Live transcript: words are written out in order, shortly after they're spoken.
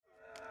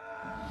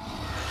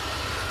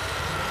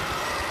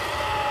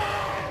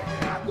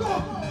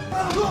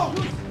They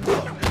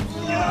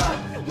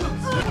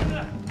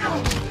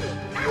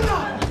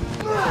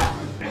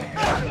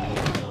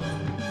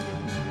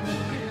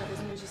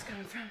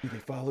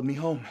followed me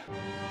home.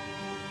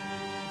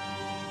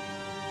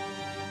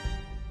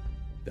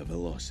 The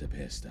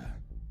Velocipastor.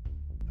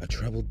 A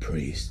troubled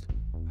priest.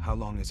 How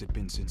long has it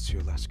been since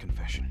your last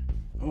confession?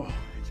 Oh,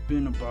 it's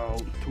been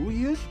about 2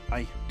 years.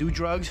 I do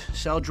drugs,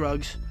 sell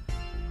drugs,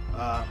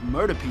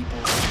 murder people.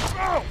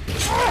 Oh!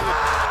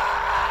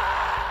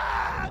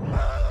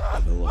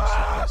 The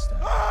Velocipastor.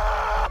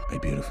 A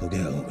beautiful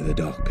girl with a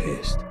dark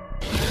past.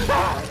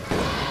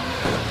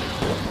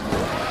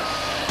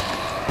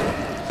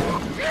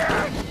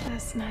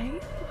 Last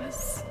night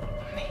was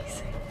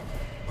amazing.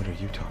 What are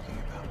you talking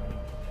about?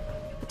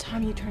 The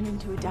time you turned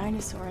into a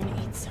dinosaur and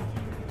ate someone.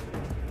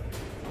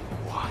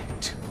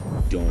 What?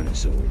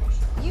 Dinosaurs.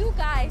 You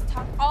guys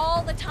talk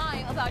all the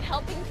time about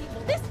helping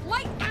people. This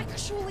might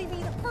actually be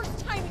the first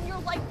time in your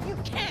life you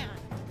can.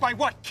 By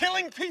what?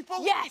 Killing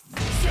people? Yes.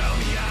 Show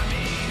me I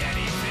mean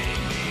anything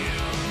to you.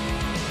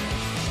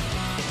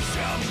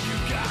 Show me you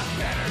got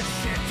better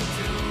shit to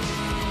do.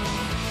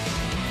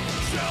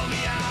 Show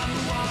me I'm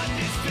the one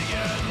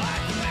disfigured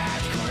like the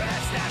match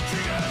caress that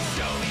trigger.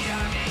 Show me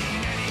I mean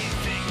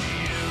anything to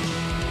you.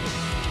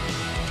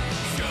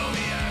 Show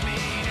me I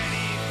mean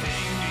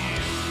anything to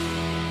you.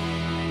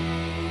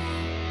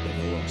 The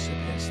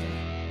Velocipastor.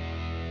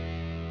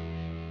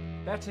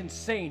 That's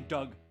insane,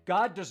 Doug.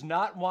 God does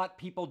not want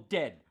people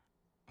dead.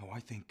 Oh,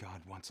 I think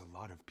God wants a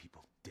lot of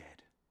people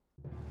dead.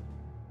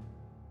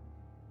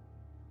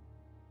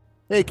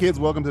 Hey kids,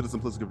 welcome to the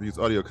Simplistic Reviews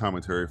audio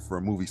commentary for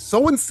a movie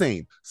so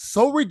insane,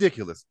 so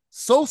ridiculous,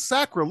 so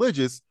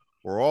sacrilegious,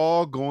 we're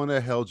all going to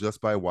hell just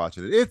by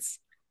watching it. It's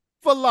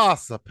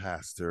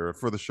Velocipastor.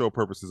 For the show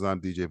purposes, I'm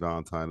DJ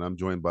Valentine. I'm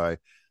joined by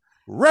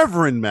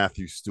Reverend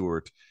Matthew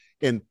Stewart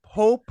and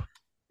Pope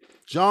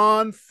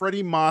John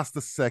Freddie Moss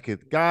II.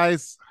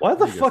 Guys, why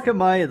the fuck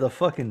am I the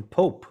fucking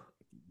Pope?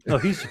 No,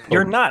 he's the Pope.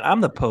 You're not.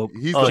 I'm the Pope.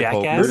 He's the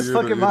jackass. Pope. Who the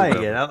fuck am I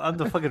again? I'm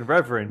the fucking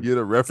Reverend. You're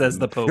the Reverend. Says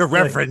the Pope. You're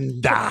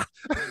Reverend.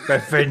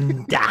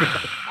 Reverend.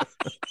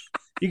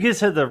 You guys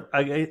had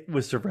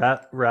was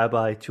the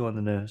rabbi two on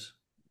the nose.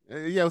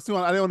 Yeah, let's do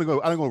it. I don't want to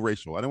go. I don't go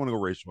racial. I don't want to go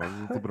racial.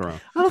 I'm flip it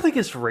around. I don't think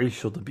it's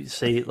racial to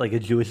say like a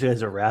Jewish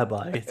guy's a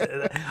rabbi.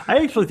 I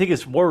actually think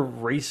it's more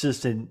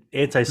racist and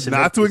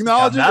anti-Semitic. Not to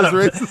acknowledge it as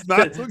racist.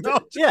 Not to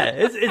acknowledge. Yeah,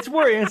 it's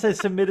more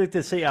anti-Semitic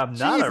to say I'm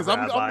not Jesus, a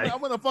rabbi.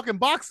 I'm in a fucking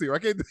box here. I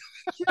can't.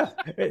 Yeah,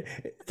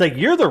 it's like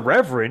you're the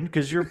Reverend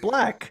because you're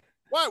black.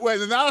 What?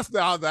 Wait, now that's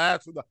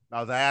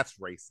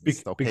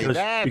racist.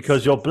 Okay,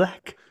 because you're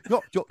black.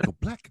 You're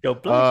black. You're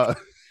black.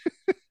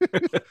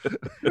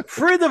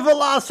 Free the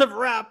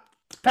Velocipastor.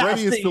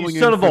 Freddie is filling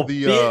in for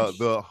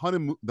the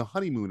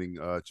honeymooning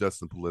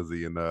Justin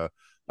Polizzi, and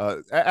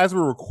as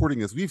we're recording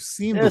this, we've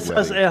seen the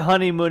wedding. A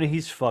honeymoon.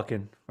 He's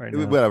fucking right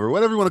now.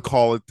 Whatever you want to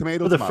call it,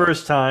 tomato. For the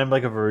first time,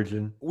 like a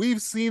virgin. We've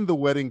seen the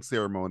wedding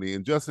ceremony,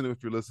 and Justin,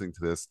 if you're listening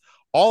to this,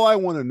 all I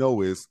want to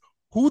know is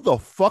who the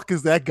fuck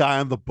is that guy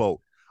on the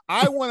boat?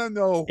 I want to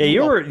know. Yeah,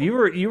 you were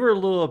a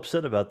little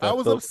upset about that. I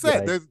was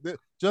upset.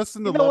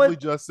 Justin, the lovely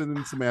Justin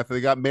and Samantha,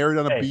 they got married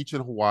on a beach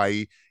in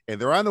Hawaii, and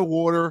they're on the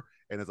water,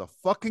 and there's a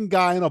fucking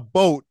guy in a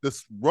boat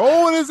just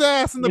rolling his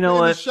ass in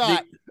the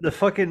shot. The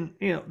fucking,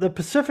 the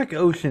Pacific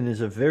Ocean is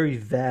a very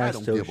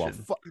vast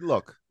ocean.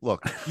 Look.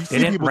 You see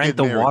they didn't people rent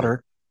get the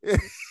water.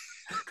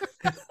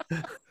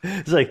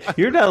 It's like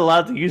you're not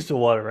allowed to use the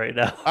water right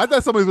now. I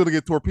thought somebody was going to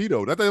get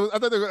torpedoed. I thought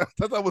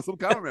it was some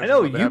comment. I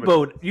know you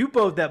boat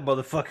that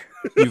motherfucker.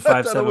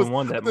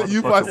 U-571. That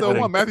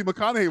U-571. Matthew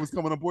McConaughey was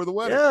coming aboard the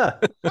wedding. Yeah.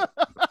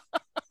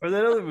 Or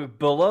that other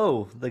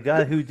below the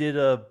guy who did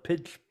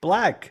Pitch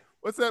Black.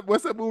 What's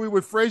that movie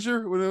with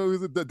Frazier? When it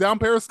was the Down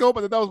Periscope?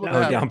 I thought that was what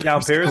happened.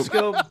 Down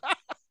Periscope.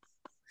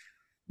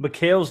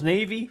 McHale's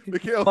Navy.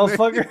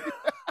 Motherfucker.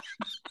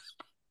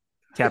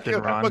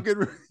 Captain Ron.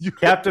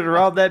 Captain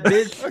Ron, that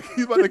bitch.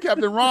 He's about to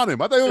Captain Ron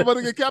him. I thought he was about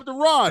to get Captain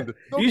Ron.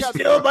 You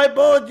steal my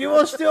boat, you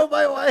will steal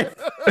my wife.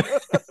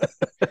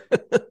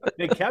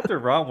 Man,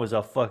 Captain Ron was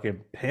a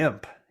fucking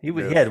pimp. He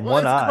had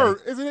one eye.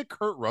 Isn't it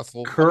Kurt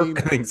Russell? I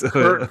think so.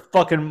 Kurt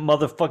fucking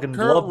motherfucking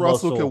Kurt love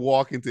Russell muscle. Can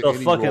walk into the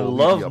any fucking role,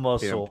 love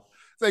muscle. Pimp.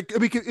 It's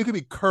like it could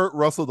be Kurt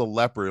Russell the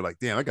leper. Like,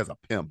 damn, that guy's a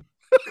pimp.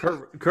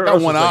 Kurt got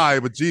one eye,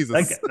 but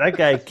Jesus, that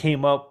guy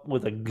came up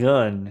with a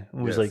gun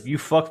and was like, "You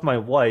fucked my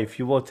wife,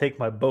 you won't take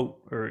my boat,"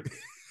 or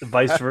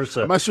vice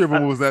versa. I'm not sure if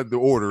it was that the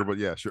order, but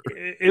yeah, sure.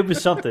 It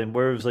was something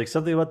where it was like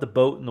something about the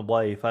boat and the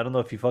wife. I don't know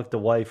if he fucked the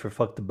wife or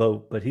fucked the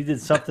boat, but he did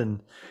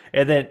something.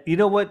 And then you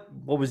know what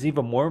was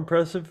even more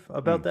impressive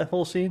about that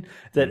whole scene?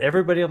 That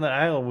everybody on the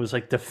island was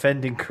like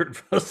defending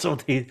Kurt Russell.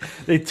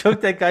 They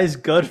took that guy's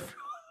gun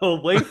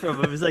away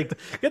from him. He's like,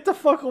 get the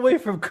fuck away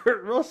from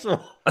Kurt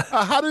Russell.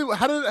 How did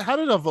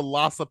a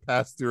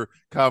Velocipastor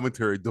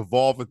commentary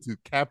devolve into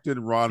Captain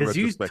Ron? Because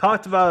you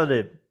talked about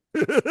it.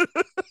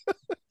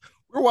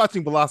 We're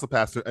watching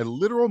Velocipastor, a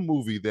literal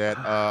movie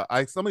that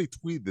somebody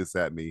tweeted this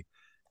at me,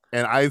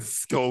 and I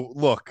go,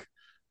 look,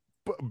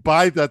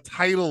 by the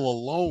title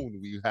alone,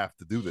 we have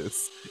to do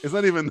this. It's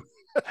not even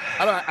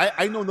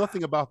I know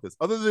nothing about this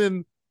other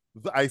than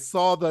I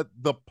saw that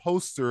the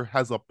poster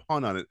has a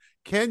pun on it.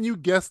 Can you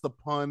guess the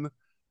pun,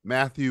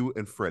 Matthew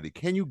and Freddie?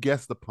 Can you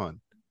guess the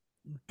pun?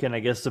 Can I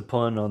guess the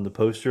pun on the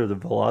poster of the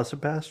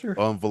Velocipastor?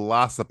 On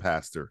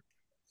Velocipastor.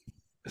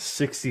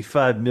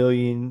 65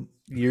 million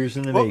years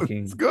in the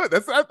making. It's good.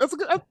 That's a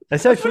good.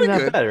 That's actually not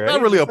good. bad, right?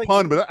 Not really a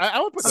pun, but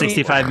I would put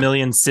 65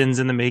 million sins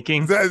in the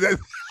making.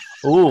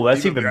 Oh,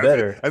 that's even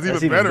better. That's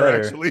even better,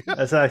 actually.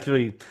 That's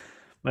actually.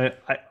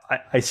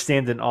 I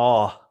stand in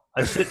awe.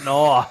 I sit in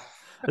awe.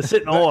 I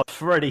sit in awe of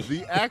Freddie.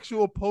 The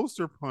actual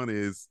poster pun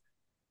is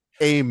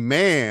a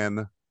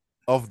man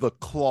of the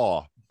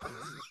claw.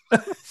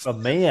 A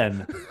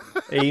man.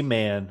 A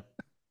man.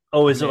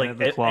 Oh, is it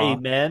like claw. a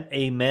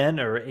man,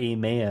 or a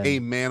man? A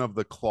man of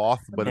the cloth,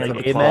 but Like instead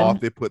of amen?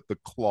 cloth, they put the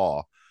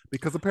claw.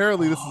 Because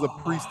apparently this is a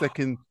priest that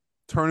can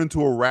turn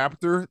into a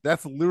raptor.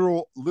 That's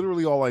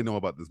literally all I know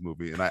about this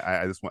movie. And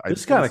I just want.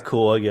 It's kind of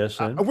cool, I guess.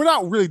 Then. We're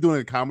not really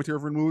doing a commentary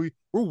for the movie.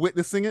 We're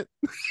witnessing it.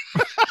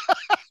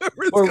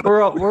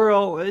 We're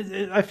all.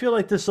 I feel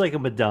like this is like a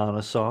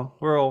Madonna song.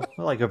 We're all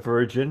like a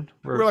virgin.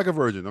 We're like a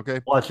virgin.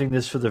 Okay. Watching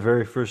this for the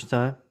very first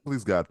time.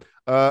 Please God.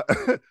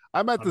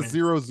 I'm at the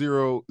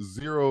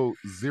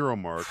 0000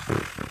 mark,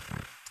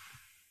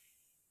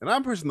 and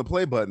I'm pushing the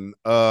play button.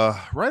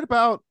 Right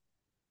about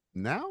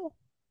now.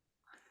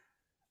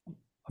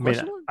 I mean,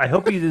 I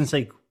hope you didn't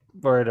say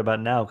right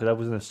about now because I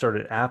was going to start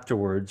it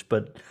afterwards,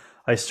 but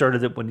I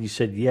started it when you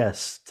said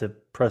yes to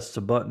press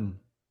the button.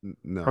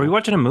 No. Are we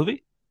watching a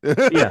movie?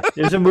 Yeah,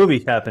 there's a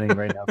movie happening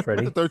right now,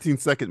 Freddie. The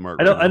 13-second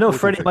mark. I know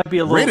Freddie might be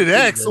a little rated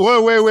X.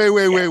 Wait.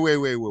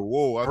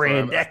 Whoa.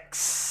 Rated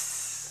X.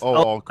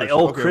 Oh, by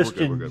old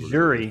Christian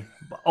jury.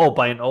 Oh,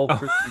 by an old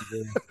Christian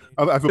jury.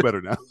 I feel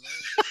better now.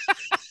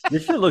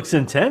 This shit looks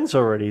intense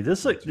already.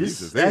 This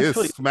Jesus,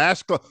 actually is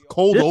smash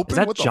cold open. Is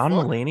that what the John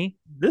fuck? Mulaney?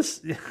 This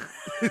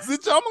Is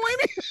it John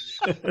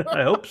Mulaney?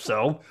 I hope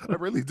so. I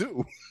really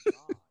do.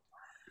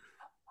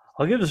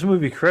 I'll give this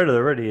movie credit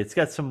already. It's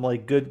got some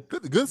like good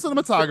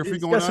cinematography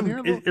it's going got on some,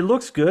 here. It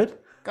looks good.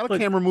 Got a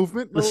camera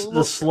movement.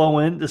 The slow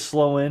in.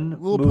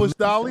 Little push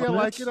dolly. I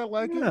like it.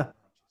 Yeah.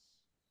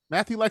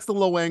 Matthew likes the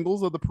low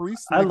angles of the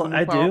priest.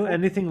 I do.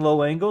 Anything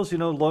low angles,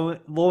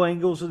 low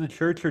angles in the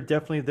church are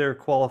definitely their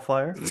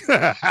qualifier.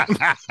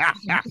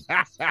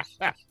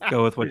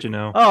 Go with what you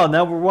know. Oh,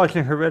 now we're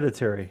watching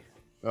Hereditary.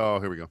 Oh,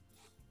 here we go.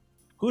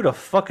 Who the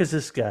fuck is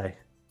this guy?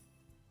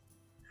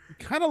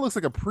 Kind of looks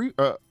like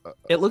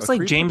It looks like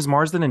creeper. James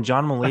Marsden and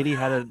John Mulaney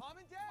had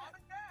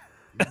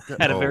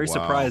a very wow.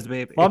 surprised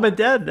baby. Mom and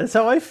Dad. That's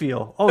how I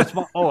feel. Oh, it's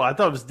I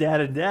thought it was Dad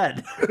and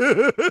Dad.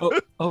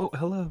 Oh,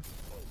 hello.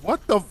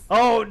 What the?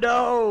 Oh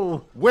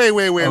no! Wait.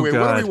 What are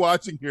God. we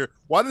watching here?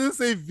 Why did it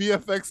say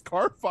VFX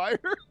car fire?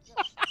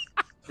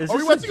 Is Are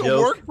we this watching a joke?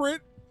 work print?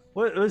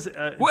 What was?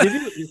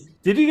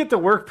 Did you get the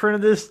work print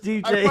of this,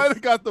 DJ? I might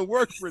have got the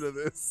work print of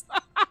this.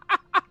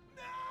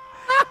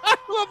 I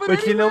love it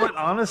But you know anyway. what?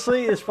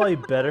 Honestly, it's probably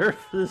better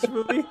for this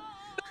movie.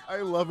 I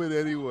love it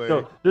anyway.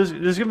 So there's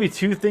gonna be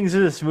two things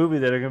in this movie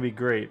that are gonna be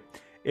great.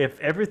 If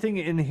everything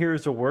in here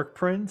is a work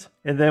print,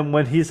 and then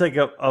when he's like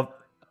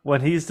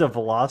when he's the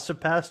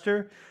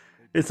Velocipastor,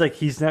 it's like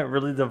he's not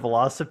really the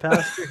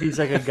Velocipastor. He's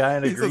like a guy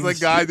in a He's green just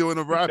a guy doing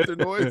a raptor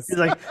noise. He's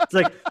like, it's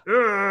like,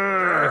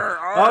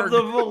 I'm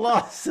the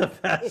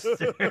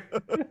Velocipastor.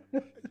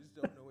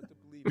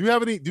 Do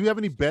you have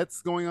any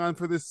bets going on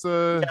for this?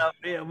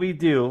 Yeah, we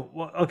do.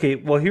 Well, okay,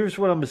 well, here's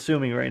what I'm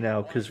assuming right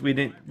now because we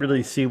didn't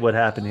really see what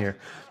happened here.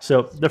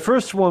 So the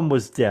first one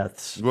was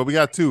deaths. Well, we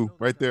got two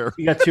right there.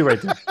 You got two right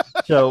there.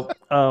 So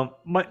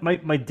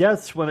my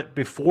deaths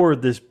before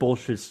this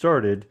bullshit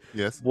started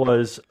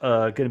was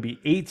going to be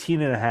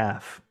 18 and a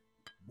half.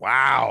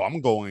 Wow,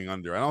 I'm going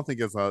under. I don't think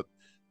it's a.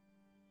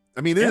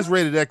 I mean, it is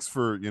rated X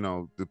for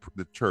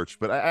the church,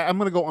 but I'm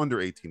going to go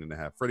under 18 and a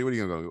half. Freddie, what are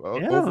you going to go?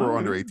 Over or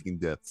under 18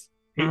 deaths?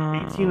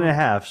 18 and a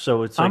half.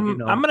 So it's like I'm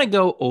going to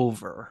go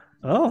over.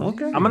 Oh,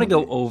 okay. I'm going to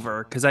go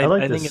over because I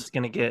think this. it's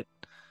going to get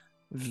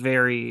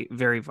very,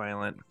 very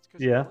violent.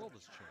 Yeah.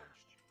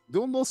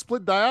 Doing a little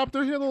split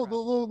diopter here,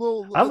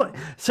 little.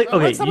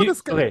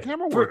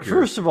 Camera work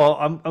first of all,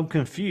 I'm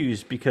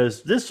confused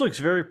because this looks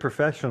very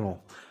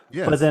professional.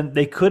 Yes. But then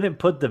they couldn't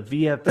put the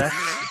VFX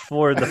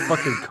for the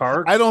fucking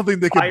car. I don't think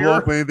they could blow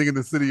fire. up anything in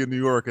the city of New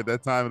York at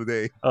that time of the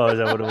day. Oh, is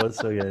that what it was?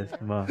 So yeah,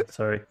 come on,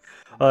 sorry.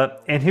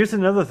 And here's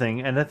another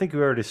thing, and I think we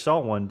already saw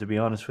one. To be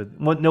honest with,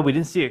 well, no, we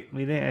didn't see it.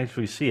 We didn't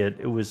actually see it.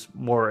 It was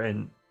more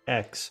in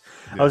X.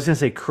 Yeah. I was gonna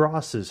say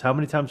crosses. How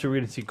many times are we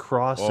gonna see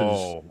crosses?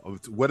 Oh,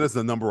 what is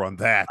the number on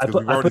that? Because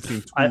we've already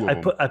seen two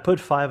of them. I put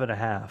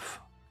 5.5.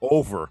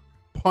 Over,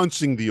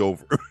 punching the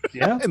over.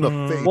 Yeah, in the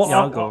face. Well,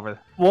 I'll go over.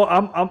 Well,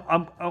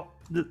 I'm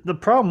the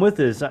problem with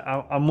it is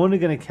I'm only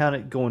going to count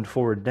it going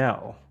forward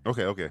now.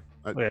 Okay.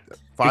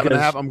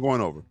 5.5. I'm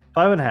going over.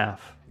 5.5.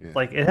 Yeah.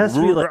 Like it has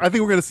to be like. I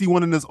think we're going to see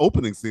one in this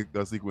opening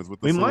sequence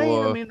with this. We might.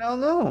 I mean, I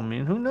don't know. I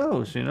mean, who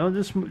knows?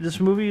 This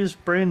movie is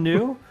brand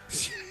new.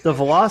 The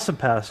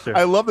Velocipastor.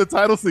 I love the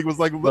title sequence.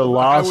 Like the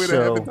highway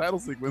to heaven title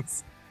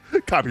sequence.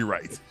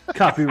 Copyright.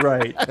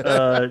 Copyright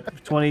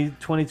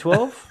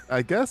 2012.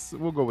 I guess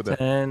we'll go with that.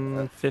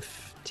 10,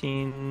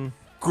 15.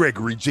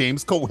 Gregory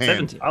James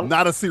Cohan, 17.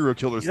 not a serial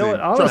killer's You know name.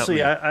 what? Trust Honestly,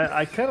 me.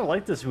 I kind of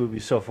like this movie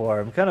so far.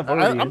 I'm kind of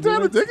already I'm into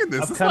kind of it. digging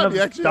this. I'm This kind might of be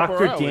actually up our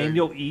Dr. alley.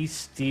 Daniel E.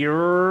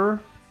 Steerer.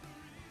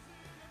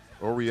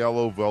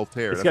 Aurelio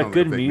Voltaire. It's That got sounds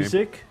good like a fake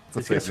music. Name.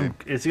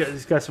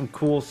 It's got some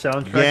cool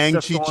soundtrack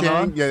Yang stuff Chi going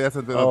on. Chang. Yeah, that's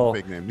another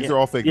fake name. These are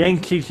all fake Yang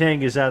names. Chi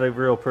Chang is not a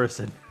real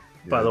person,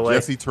 by the way.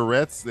 Jesse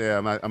Tourette's. Yeah,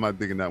 I'm not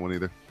digging that one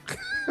either.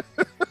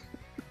 A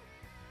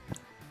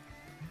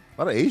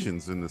lot of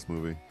Asians in this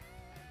movie.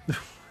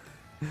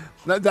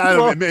 I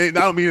don't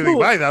mean anything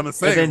by that. I'm just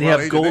saying. And then you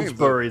there's have a lot of Asian names,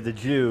 though. Goldsberry, the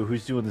Jew,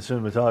 who's doing the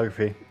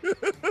cinematography.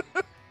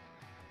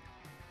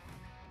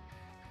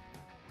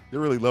 They're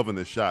really loving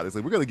this shot. It's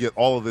like we're gonna get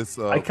all of this.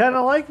 I kind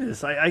of like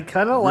this. I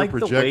kind of like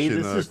the way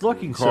this is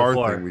looking so car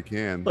far. thing we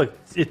can. Look,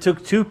 it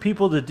took two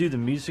people to do the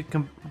music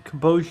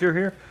composure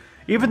here.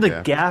 Even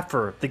the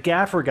gaffer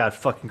got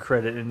fucking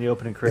credit in the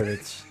opening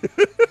credits.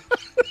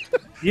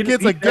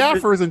 It's like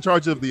gaffer is in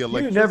charge of the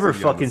electricity. You never on the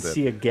fucking set.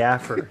 see a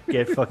gaffer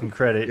get fucking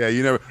credit. Yeah,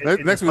 you never.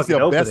 Next we see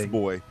a best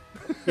boy.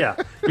 Yeah.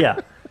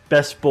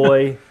 Best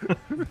boy.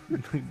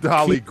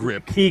 Dolly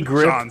Grip. Key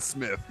Grip. John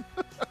Smith.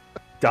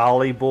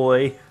 Dolly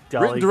boy.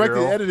 Dolly Written, directed,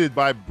 girl. edited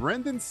by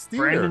Brendan Steere.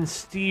 Brendan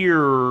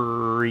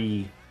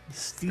Steere.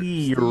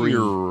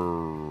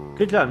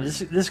 Good job.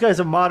 This guy's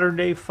a modern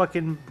day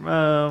fucking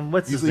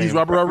what's his name? He's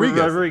Robert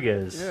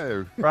Rodriguez.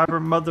 Yeah. Robert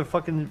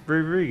motherfucking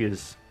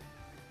Rodriguez.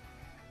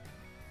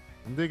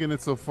 I'm digging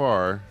it so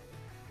far.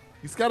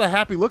 He's got a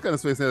happy look on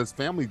his face that his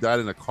family died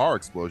in a car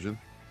explosion.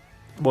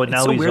 Well, It's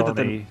now so he's weird on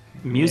that the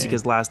music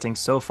is lasting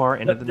so far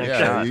into the next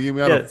shot. You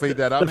gotta fade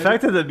that out. The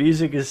fact that the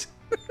music is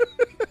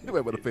you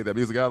might want to fade that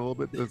music out a little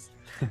bit. It's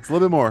a little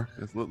bit more.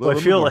 I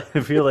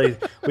feel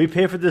like we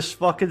pay for this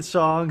fucking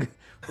song.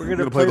 We're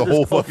gonna play the this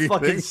whole whole fucking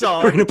fucking thing.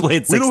 song. We're gonna play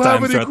it 6 we don't have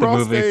times any throughout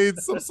the movie.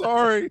 crossfades. I'm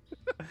sorry.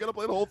 We gotta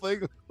play the whole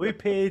thing. We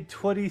paid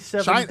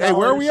 $27. Hey,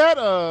 where are we at?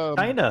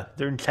 China.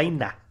 They're in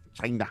China.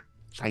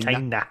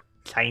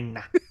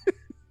 China.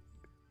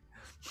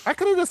 I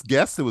could have just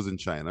guessed it was in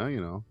China.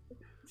 You know.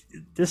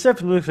 This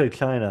definitely looks like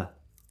China.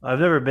 I've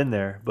never been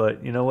there,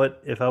 but you know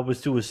what? If I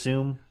was to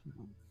assume,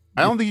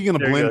 I don't think you're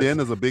gonna There blend goes in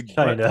as a big,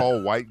 China.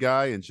 tall white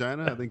guy in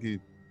China. I think he.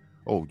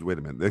 Oh, wait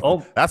a minute.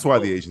 Oh. That's why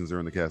the Asians are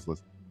in the cast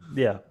list.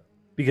 yeah, But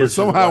because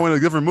somehow in a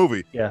different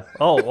movie. yeah.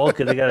 Oh,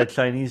 okay. They got a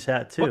Chinese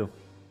hat too.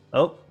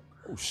 Oh,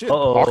 Oh shit!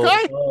 oh,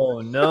 Hawkeye?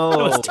 oh That no!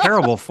 was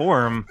terrible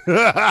form.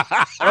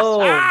 Oh,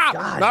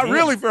 God Not damn.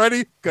 really,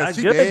 Freddie, because Not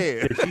she good.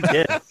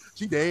 dead.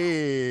 She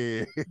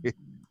did. She dead.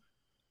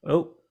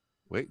 Oh,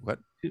 Wait, what?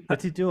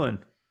 what's he doing?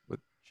 What?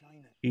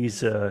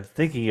 He's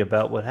thinking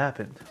about what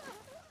happened.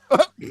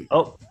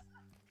 Oh,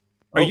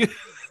 Are you?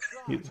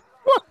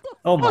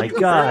 oh my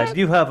God!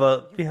 You have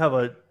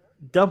a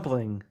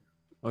dumpling.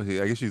 Oh,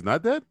 I guess she's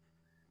not dead.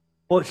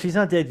 Well, she's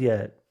not dead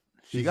yet.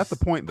 She got the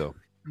point though.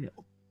 Yeah.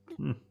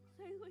 Hmm.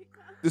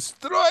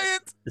 Destroy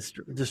it.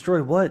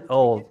 Destroy what?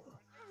 Oh,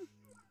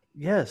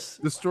 yes.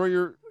 Destroy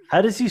your.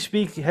 How does he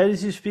speak? How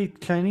does he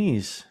speak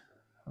Chinese?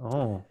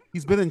 Oh,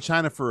 He's been in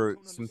China for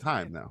some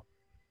time now,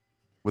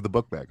 with a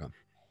book bag on.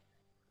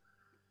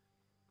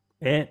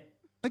 and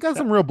I got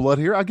some real blood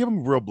here. I'll give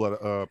him real blood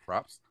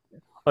props.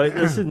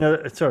 this is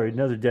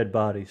another dead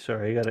body.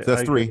 Sorry, I got it.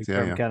 That's three. Yeah,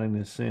 I'm yeah. counting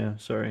this. Yeah,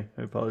 sorry,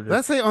 I apologize. Did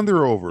I say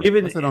under or over?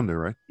 Even- I said under,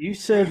 right? You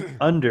said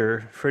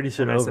under. Freddie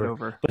said I over. said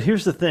over. But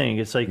here's the thing: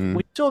 it's like Mm.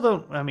 we still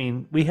don't. I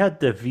mean, we had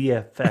the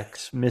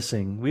VFX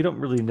missing. We don't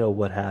really know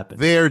what happened.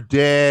 They're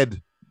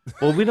dead.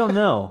 Well, we don't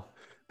know.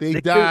 They They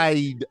could-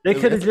 died. They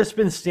could have just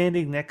been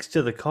standing next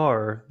to the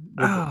car.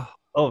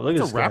 Oh, look at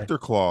That's this a guy. raptor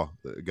claw,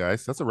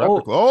 guys. That's a raptor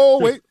Oh, claw. Oh,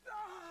 the- wait.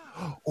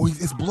 Oh,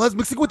 his blood's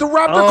mixing with the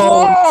raptor Oh,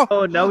 claw.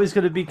 oh, now he's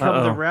going to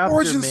become the Uh-oh. Raptor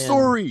Origin Man.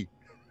 story.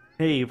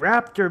 Hey,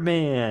 Raptor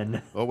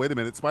Man. Oh, wait a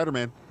minute.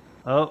 Spider-Man.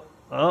 Oh.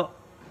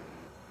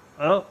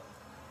 The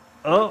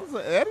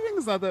editing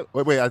is not that.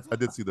 Wait. I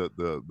did see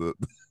the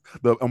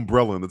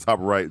umbrella in the top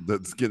right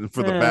that's getting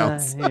for the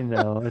bounce. You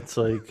know, it's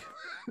like,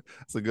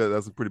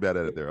 That's a pretty bad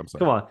edit there. I'm sorry.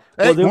 come on.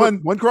 Hey, Well, there were-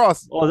 one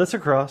cross. Oh, that's a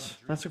cross.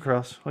 That's a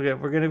cross. Okay,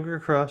 we're going to do a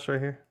cross right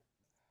here.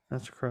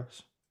 That's a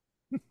cross.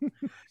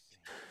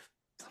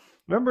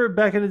 Remember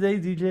back in the day,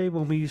 DJ,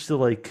 when we used to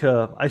like,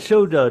 I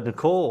showed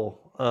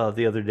Nicole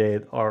the other day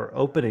our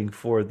opening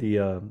for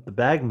the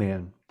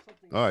Bagman.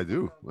 Oh, I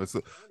do.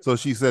 So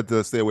she said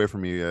to stay away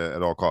from me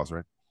at all costs,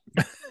 right?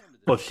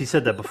 Well, she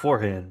said that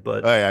beforehand,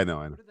 but Oh, yeah, I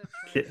know.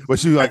 it- But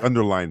she like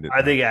underlined it.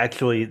 I think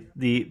actually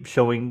the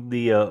showing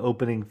the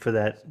opening for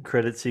that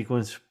credit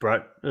sequence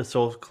brought us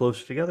all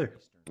closer together.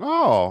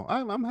 Oh,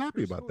 I'm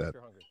happy about that.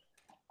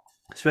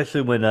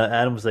 Especially when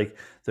Adam was like,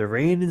 "The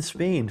rain in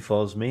Spain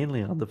falls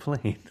mainly on the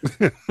plane."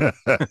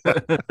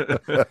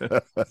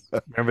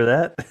 Remember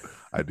that?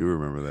 I do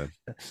remember that.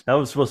 That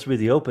was supposed to be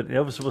the open.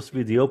 That was supposed to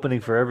be the opening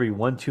for every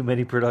One Too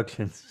Many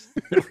productions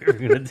that we were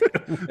gonna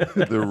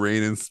do. The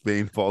rain in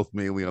Spain falls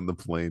mainly on the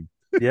plane.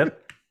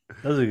 Yep,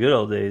 those are good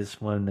old days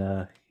when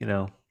you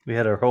know We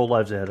had our whole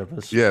lives ahead of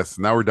us. Yes,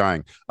 now we're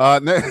dying.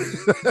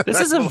 This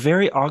is a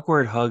very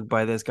awkward hug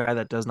by this guy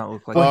that does not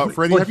look like.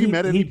 Freddie, have you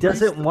met him? He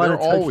doesn't want to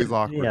They're touch always it.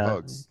 awkward Yeah.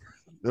 hugs.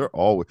 They're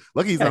always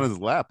lucky he's on his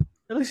lap.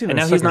 At least And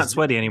now he's not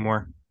sweaty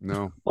anymore.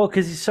 No. Well,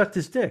 because he sucked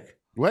his dick.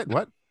 What?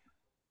 There's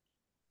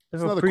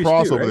There's another priest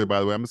cross too, over right? there,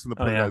 by the way. I'm missing the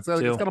part. yeah, It's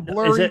kind of Is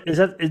blurry.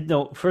 that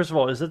no? First of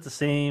all, is that the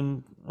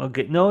same?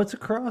 Okay, no, it's a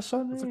cross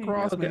on. It's a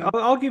cross, Okay, man.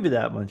 I'll give you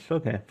that much.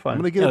 Okay, fine. I'm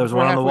gonna get Yeah, it there's before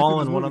one on the halfway wall through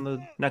and this one movie. on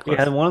the necklace.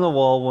 Yeah, one on the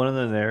wall, one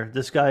in there.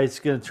 This guy's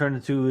gonna turn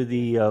into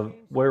the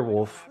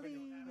werewolf.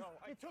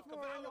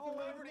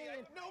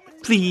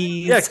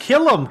 Please. Yeah,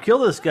 kill him. Kill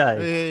this guy.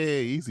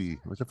 Hey, easy.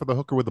 Watch out for the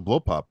hooker with the blow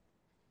pop.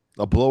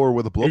 A blower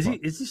with a blow Is pop.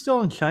 he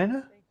still in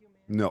China?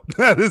 No,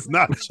 that is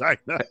not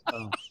China.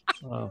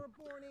 Oh.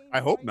 I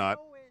hope not.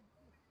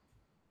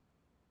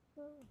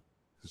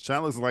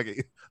 China looks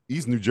like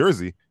East New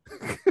Jersey.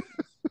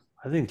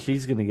 I think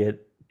she's gonna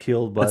get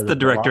killed by That's the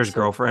director's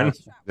girlfriend.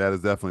 That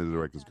is definitely the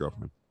director's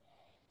girlfriend.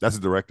 That's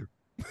the director.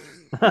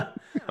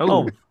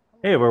 Oh,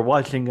 hey, we're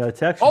watching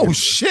Taxi. Oh Driver.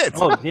 shit!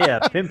 Oh yeah,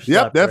 pimp.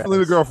 Yep, slapped her definitely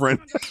the ass. girlfriend.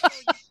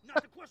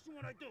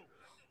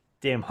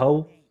 Damn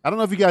hoe. I don't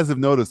know if you guys have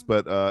noticed,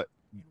 but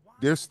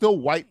there's still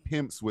white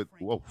pimps with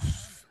whoa.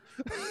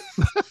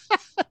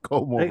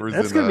 Comb overs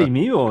That's and, gonna be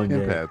me one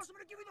pimp day. pads.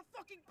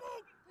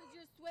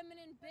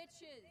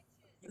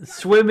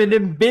 Swimming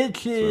in Swimming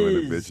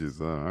bitches. in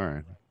bitches. All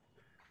right.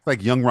 It's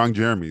like young Ron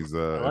Jeremy's. I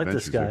like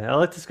this adventures guy. here. I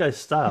like this guy's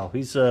style.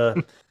 He's a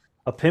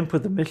pimp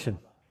with a mission.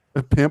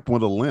 A pimp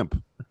with a limp.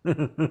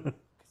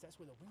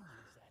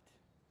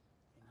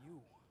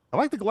 I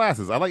like the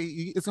glasses. I like.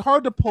 It's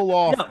hard to pull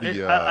off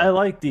the. I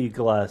like the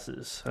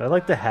glasses. I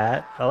like the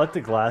hat. I like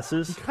the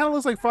glasses. Kind of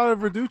looks like Father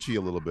Verducci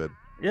a little bit.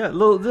 Yeah,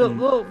 little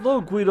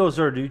Guido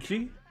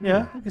Zarducci.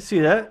 Yeah, I can see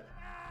that.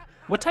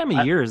 What time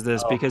of year is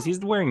this? Because he's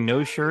wearing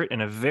no shirt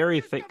and a very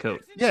thick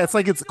coat. Yeah, it's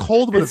like it's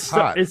cold, but it's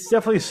hot. It's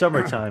definitely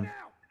summertime.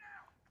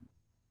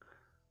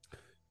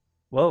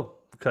 Whoa.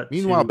 Cut.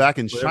 Meanwhile, to back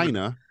in whatever.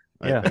 China,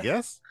 Yeah. I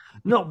guess.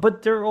 No,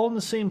 but they're all in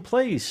the same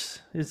place.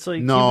 It's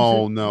like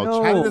No.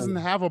 China doesn't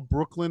have a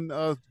Brooklyn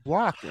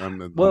block on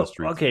the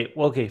streets.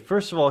 Okay.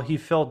 First of all, he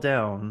fell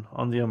down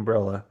on the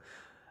umbrella,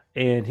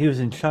 and he was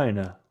in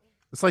China.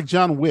 It's like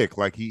John Wick.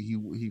 Like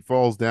he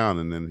falls down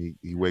and then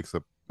he wakes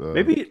up.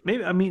 Maybe.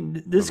 I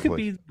mean, this could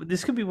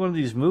place. be one of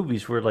these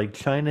movies where like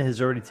China has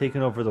already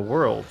taken over the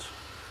world.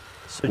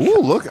 So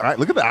Ooh, look at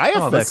the eye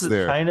effects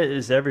there. China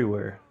is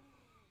everywhere.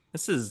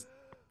 This is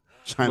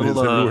China is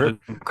little, everywhere.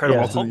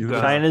 Incredible Yeah,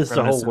 Hulk, China's the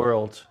whole reminiscent.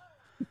 world.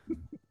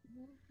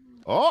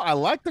 Oh, I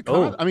like the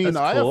That's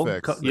eye cool.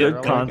 effects. Good I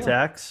like it.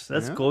 contacts.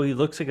 That's Yeah. cool. He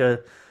looks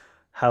like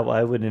how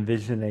I would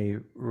envision a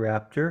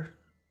raptor.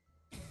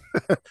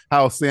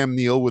 How Sam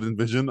Neill would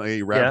envision a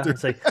raptor. Yeah,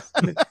 it's like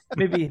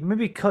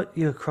maybe cut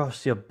you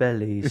across your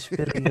belly,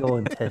 spit in your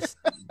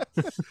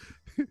intestines.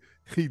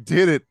 He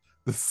did it.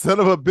 The son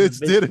of a bitch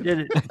did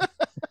it.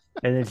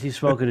 And then she's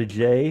smoking a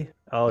J.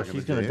 Oh,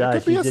 she's gonna die. It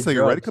could be She a did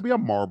cigarette. It drugs. could be a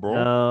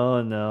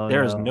Marlboro. No.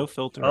 There is no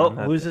filter. Oh, on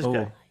that. who's this Oh.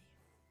 guy?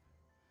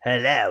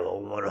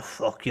 Hello, I want to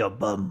fuck your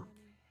bum.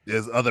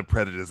 There's other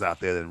predators out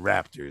there than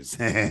raptors.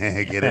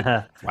 Get it?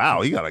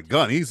 Wow, he got a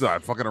gun. He's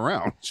not fucking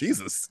around.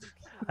 Jesus.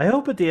 I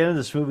hope at the end of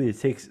this movie,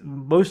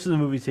 most of the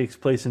movie takes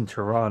place in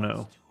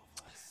Toronto.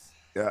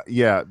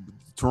 Yeah,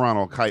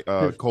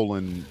 Toronto,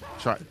 colon,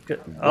 China.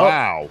 Oh.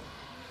 Wow.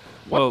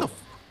 Whoa.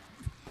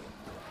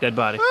 Dead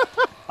body.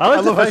 I like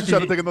I the love how fact she tried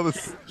to that take another.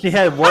 she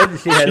had one.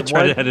 She had Tried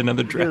one. to add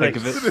another drag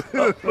of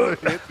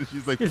it.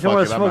 She's like, You fuck don't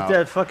want it, to I'm smoke out.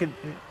 that fucking.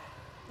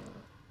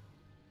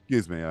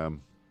 Excuse me. Well,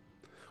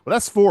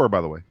 that's 4, by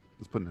the way.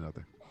 Just putting it out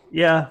there.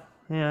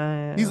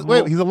 Yeah. He's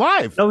Well, he's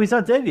alive. No, he's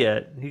not dead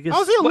yet. He gets.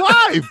 How's he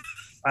alive?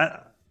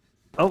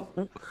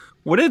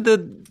 What did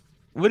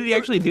he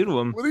actually do to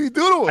him? What did he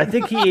do to him? I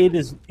think he ate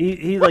his.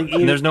 He like. Ate,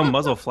 And there's no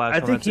muzzle flash. I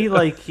on think that he too.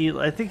 like he.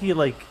 I think he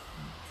like.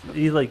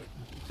 He like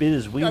bit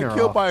his He wiener got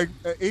killed off. by an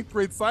 8th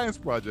grade science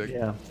project.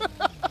 Yeah.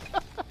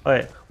 All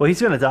right. Well,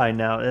 he's gonna die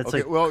now. It's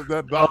Okay, like. well,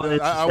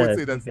 I would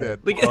say that's dead.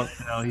 Well,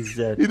 no, he's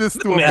dead. He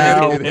just threw a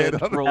now, mannequin head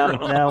on him.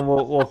 now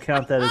we'll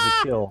count that as a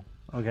kill.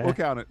 Okay. We'll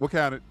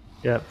count it.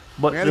 Yeah.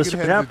 But Mannequin this is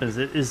what head happens.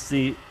 It is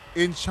the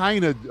In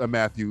China,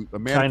 Matthew, a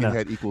mannequin China.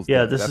 head equals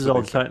Yeah, dead. this That's is what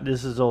all. they say.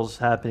 This is all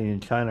happening in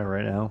China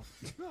right now.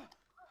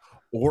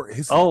 Or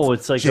is Oh,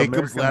 it's like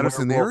Jacob's American ladder Werewolf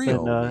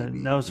scenario.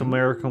 in, now it's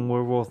American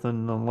Werewolf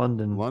in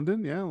London.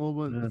 London, yeah, a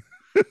little bit.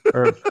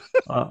 Or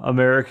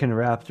American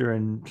Raptor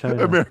in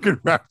China. American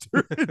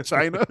Raptor in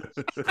China.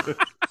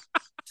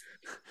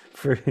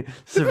 This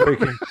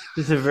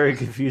is a very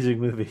confusing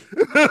movie.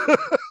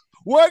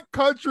 What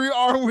country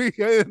are we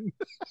in?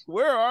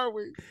 Where are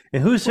we?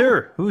 And who's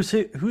her? Who's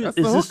That's is the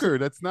this? hooker.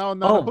 That's now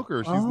not a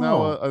hooker. She's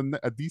now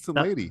a decent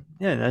lady.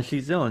 Yeah, now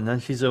she's doing. Now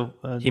she's a.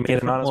 He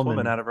made an honest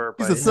woman out of her.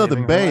 She's by a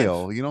Southern saving her life.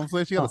 Belle. You know what I'm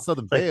saying? She got a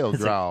Southern Belle it's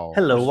like, drawl.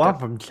 Hello, I'm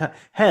from China.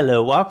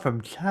 Hello, I'm from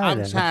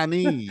China. I'm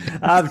Chinese.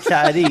 I'm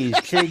Chinese.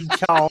 Ching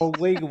chong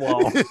wing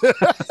wong.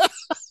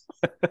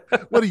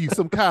 What are you,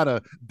 some kind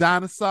of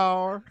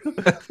dinosaur?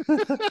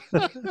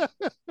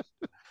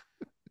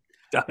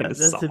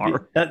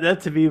 Dinosaur.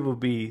 That to me would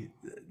be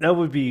that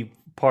would be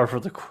par for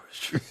the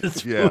course for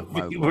this Yeah,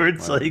 movie, where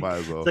it's might like,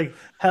 as well. it's like,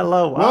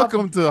 hello,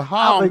 Welcome to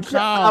Hong Kong.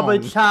 I'm a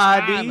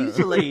Chinese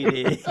China.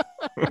 lady.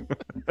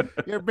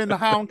 You ever been to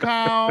Hong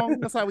Kong?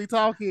 That's how we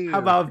talk here. How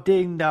about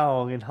ding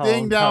dong in Hong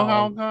Ding dong, Kong?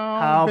 Hong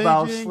Kong. How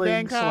about Beijing, sling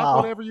Bangkok,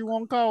 slao? whatever you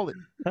want to call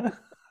it.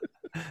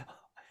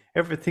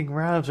 Everything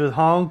rhymes with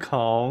Hong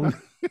Kong.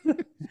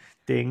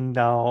 Ding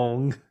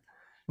dong.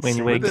 When you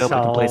Sing wake up, we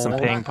can play some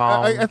song. ping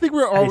pong. I think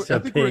we're all, It's a I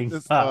think we're ping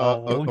just,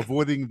 pong.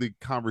 avoiding the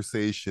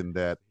conversation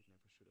that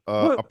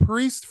What- a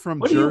priest from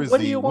what do you- Jersey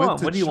what do you went want?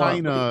 to What do you want?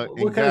 China What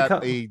and kind of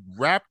got a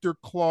raptor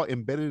claw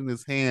embedded in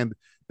his hand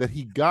that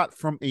he got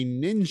from a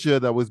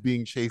ninja that was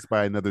being chased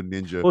by another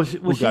ninja Was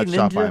who she got a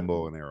shot by a ninja?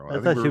 bow and arrow. I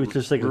think thought she we're- was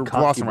just like a we're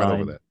glossing right over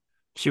concubine. that.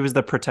 She was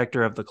the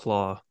protector of the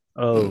claw.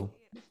 Oh,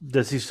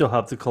 does he still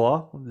have the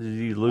claw? Did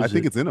he lose I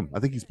think it? it's in him. I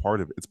think he's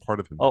part of it. It's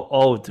part of him.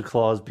 Oh, the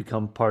claws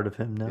become part of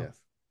him now. Yes.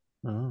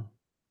 Oh.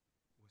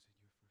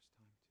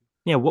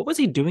 Yeah, what was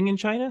he doing in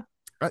China?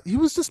 He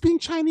was just being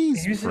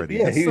Chinese, Freddie.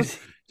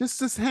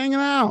 Just hanging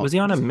out. Was he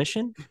on a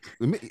mission?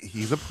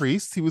 He's a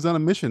priest. He was on a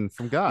mission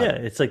from God. Yeah,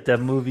 it's like that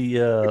movie.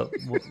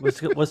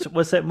 What's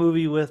that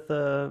movie with?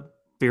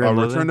 Fear and Return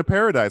Loathing? to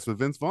Paradise with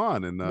Vince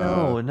Vaughn and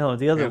No,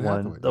 the other Anne one,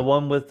 Hathaway. the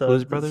one with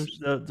Blues the, Brothers?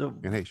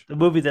 the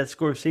movie that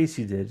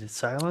Scorsese did. It's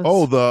Silence.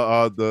 Oh,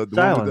 the one with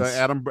Silence.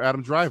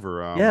 Adam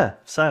Driver. Yeah,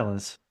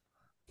 Silence.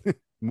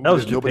 movie That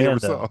was nobody Japan, ever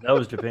though. saw. That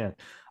was Japan.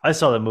 I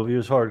saw that movie. It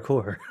was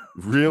hardcore.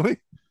 Really?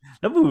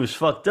 That movie was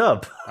fucked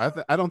up.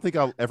 I don't think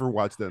I'll ever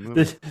watch that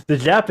movie. The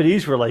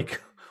Japanese were like,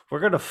 "We're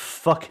gonna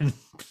fucking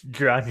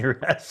drown your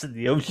ass in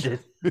the ocean."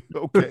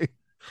 Okay,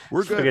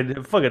 we're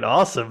good. Fucking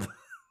awesome.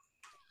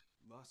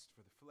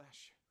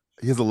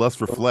 He has a lust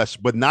for flesh,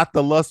 but not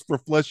the lust for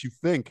flesh you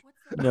think.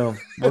 No,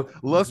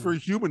 Lust for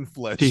human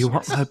flesh. Do you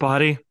want my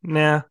body?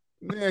 Nah.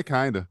 Yeah,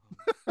 kind of.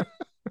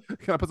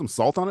 Can I put some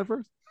salt on it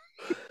first?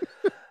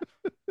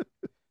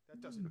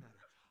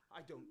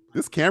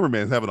 This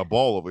cameraman's having a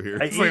ball over here.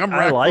 It's like I'm I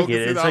rack like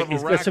it. focusing It's out like of a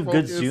it's got rack some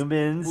good focus, zoom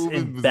ins moving-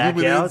 and back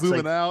zooming in, outs. zooming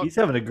Like, out. he's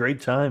having a great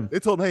time. They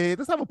told him, hey,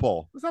 let's have a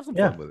ball. Let's have some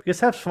Yeah, fun with it.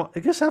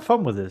 let's have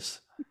fun with this.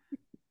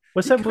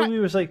 What's that movie?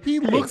 Was like He hey,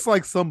 looks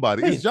like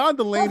somebody. hey, It's John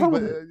Delaney, have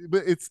but, fun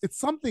but it's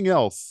something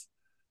else.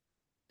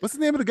 What's the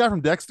name of the guy from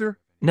Dexter?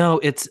 No,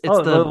 it's it's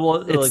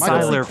Michael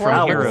Siler C. from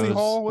Clarke, Heroes.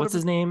 Hall, What's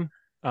his name?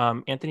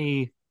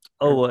 Anthony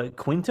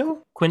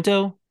Quinto.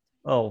 Quinto?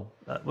 Oh,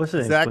 what's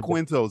his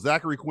name?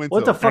 Zachary Quinto.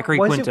 What the fuck? Zachary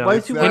Why is Quinto.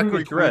 he wearing a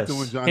Zachary dress?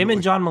 Quinto and John Him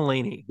and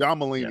Mulaney. John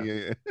Mulaney. John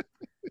Mulaney. Yeah.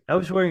 I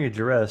was wearing a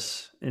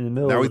dress in the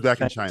middle. Now of he's the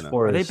back in Chinese China. Are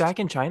forest. they back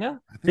in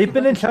China? They've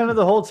been in China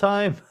the whole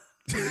time.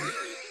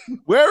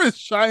 Where is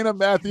China,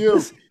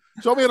 Matthew?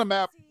 Show me on a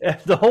map.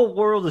 The whole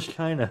world is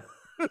China.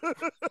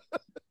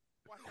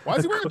 Why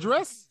is he wearing a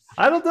dress?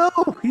 I don't know.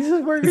 He's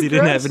just wearing a Because he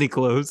dress. didn't have any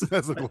clothes.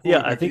 That's a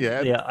Yeah, I think. he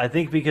had. Yeah, I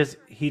think because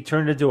he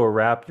turned into a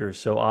raptor,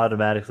 so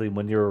automatically,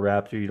 when you're a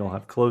raptor, you don't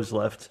have clothes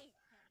left.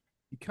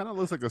 He kind of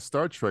looks like a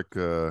Star Trek.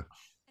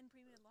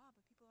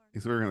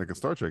 He's wearing like a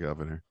Star Trek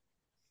outfit here.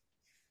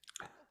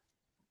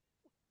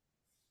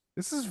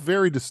 This is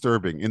very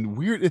disturbing and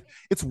weird.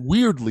 It's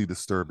weirdly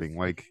disturbing.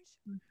 Like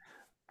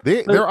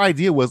their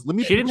idea was, let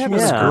me. She didn't put have you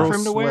a in skirt girl's for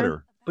him to wear?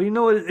 sweater. But you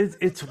know what?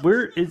 It's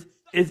weird.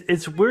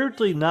 It's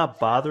weirdly not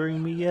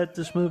bothering me yet.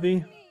 This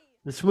movie.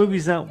 This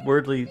movie's not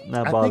weirdly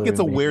not I bothering think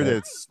it's me aware yet. that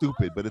it's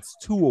stupid, but it's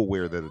too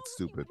aware that it's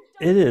stupid.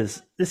 It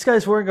is. This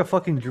guy's wearing a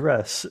fucking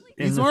dress.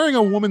 He's wearing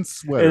a woman's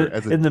sweater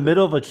in the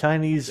middle of a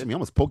Chinese. Damn, he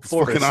almost poked his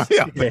forest. fucking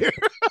eye out Yeah. there.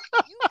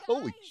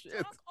 Holy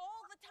shit.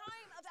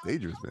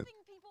 Dangerous, man.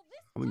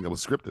 I think that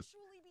was scripted.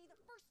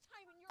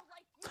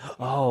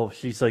 Oh,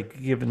 she's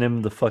like giving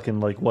him the fucking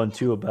like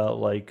 1-2 about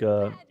like,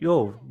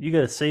 yo, you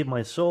gotta save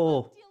my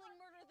soul.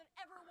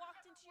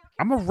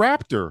 I'm a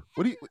raptor.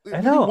 What do you? I what do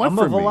you know. want I'm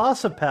a from me?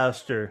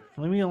 Velocipastor.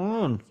 Leave me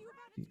alone.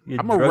 You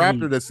I'm a druggy-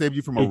 raptor that saved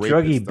you from a you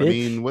druggy rapist. I bitch.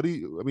 mean, what do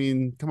you? I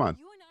mean, come on.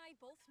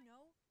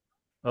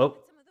 Oh,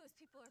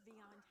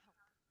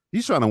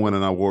 He's trying to win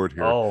an award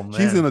here. Oh,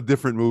 She's man. in a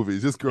different movie.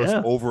 This girl's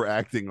Yeah.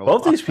 overacting a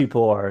both lot. these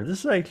people are. This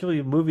is actually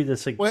a movie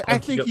that's like. Well, I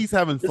punching think up- he's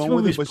having this fun with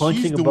it, movie's but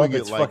punching she's above doing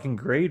it its like fucking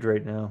grade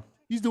right now.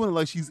 he's doing it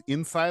like she's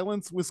in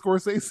silence with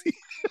Scorsese.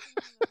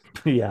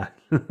 Yeah.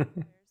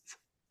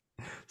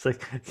 It's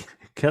like,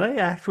 can I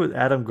act with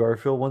Adam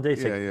Garfield one day?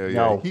 It's like, yeah.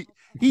 No.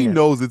 He can't.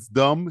 knows it's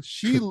dumb.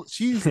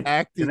 She's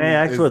acting. Can I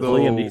act as with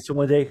Liam though- Neeson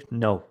one day?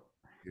 No.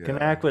 Can I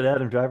Yeah. act with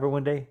Adam Driver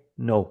one day?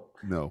 No.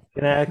 No.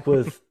 Can I act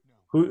with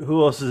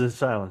who else is in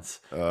silence?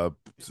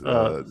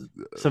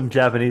 Some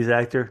Japanese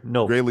actor?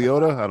 No. Ray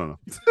Liotta? I don't know.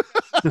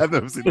 I've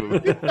never seen the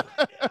movie.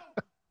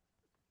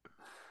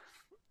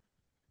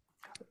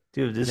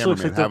 Dude, this Cameraman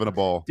looks like having a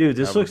ball. Dude,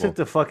 this Having a looks like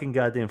ball. the fucking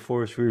goddamn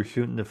forest we were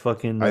shooting the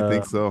fucking. I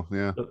think so.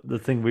 Yeah. The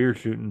thing we were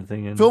shooting the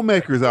thing in.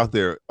 Filmmakers out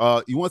there,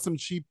 you want some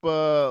cheap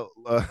forest.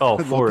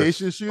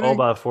 location shooting? All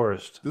about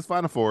forest. Just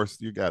find a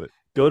forest. You got it.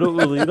 Go to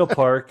Ulita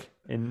Park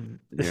and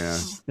Yeah.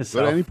 Go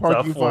South- to any park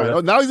South you Florida.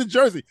 find. Oh, now he's in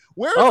Jersey.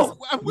 Where is Oh,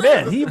 this? Where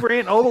man, is he this?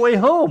 ran all the way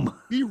home.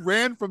 He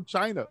ran from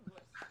China.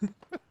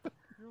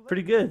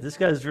 Pretty good. This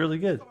guy's really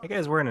good. That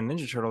guy's wearing a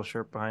Ninja Turtle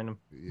shirt behind him.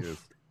 He is.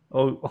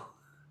 Oh,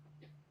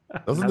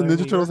 Doesn't the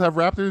Ninja Turtles have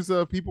raptors?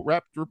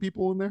 Raptor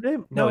people in there?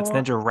 No, it's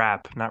Ninja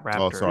Rap, not Raptor.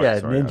 Oh, sorry. Yeah,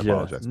 sorry. I Ninja,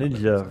 apologize. Ninja, I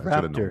should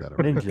have known Raptor, that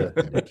already. Ninja, God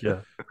damn it.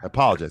 Ninja. I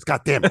apologize.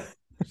 God damn it.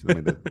 Should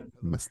have made a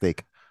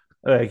mistake.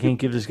 I can't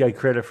give this guy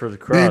credit for the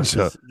cross.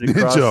 Ninja, The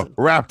cross- Ninja,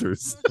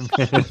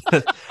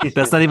 Raptors.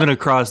 That's not even a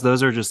cross.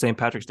 Those are just St.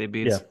 Patrick's Day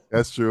beads. Yeah.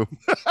 That's true.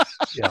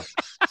 Yeah.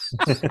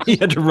 He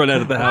had to run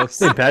out of the house.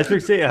 St.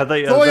 Patrick's Day? I thought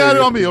you Throw it had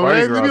on me, all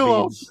right? Leave me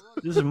alone.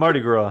 This is Mardi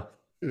Gras.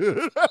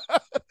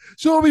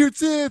 Show me your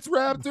tits,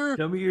 Raptor.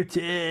 Show me your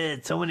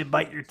tits. Somebody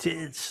bite your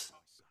tits.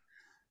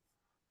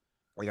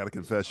 I got a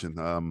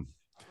confession.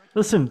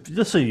 Listen,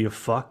 you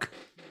fuck.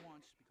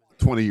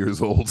 20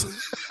 years old.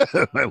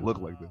 I look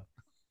like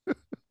that.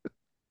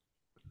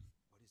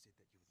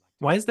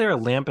 Why is there a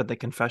lamp at the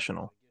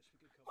confessional?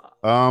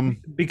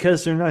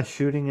 Because they're not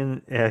shooting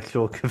an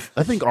actual confession.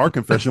 I think our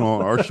confessional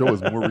on our show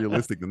is more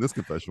realistic than this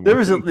confessional. There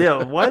was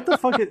why the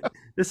fuck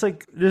it's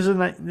like there's a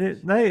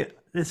night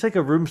it's like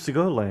a rooms to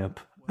go lamp.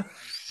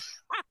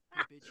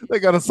 They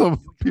got us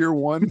some Pier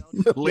 1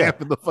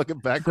 lamp in the fucking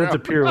background.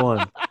 That's a Pier 1.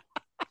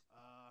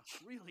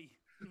 Really?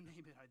 You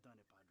name it, I done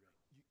it, Padre.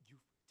 You've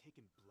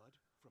taken blood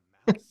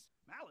from Malice?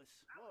 Malice?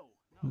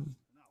 Whoa. No.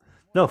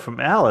 No, from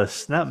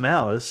Alice, not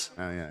Malice.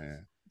 Oh, yeah.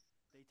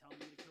 They tell me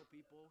to kill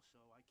people, so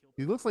I kill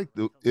He looks like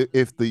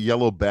if the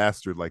yellow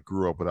bastard like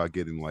grew up without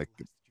getting like,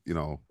 you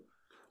know,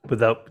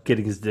 Without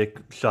getting his dick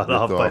shot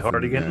off by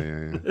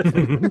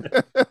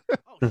Hardigan.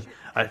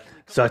 Yeah.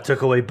 So I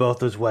took away both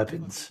those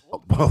weapons.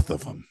 Both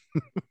of them. I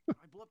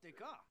blew up their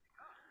car.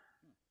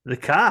 The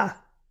car.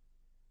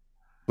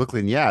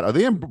 Brooklyn Yacht. Are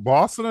they in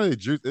Boston? Or are they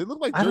Jersey? It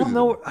look like I Jersey. don't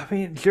know. I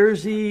mean,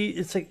 Jersey.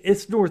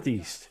 It's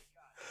northeast.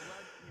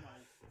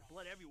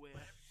 Blood everywhere.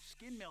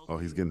 Skin melted. Oh,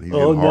 he's getting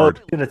Oh no, hard.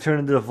 it's gonna turn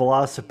into the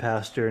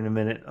Velocipastor in a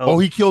minute. Oh,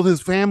 he killed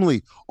his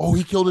family. Oh,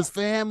 he killed his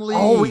family.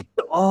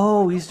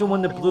 He's the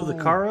one that blew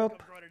the car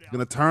up. He's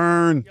gonna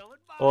turn.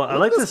 Well, I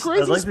like this. I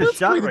Crazy like this split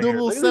shot screen. right Doing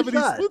here. a little Look at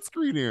this 70s shot. split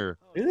screen here.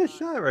 Look at this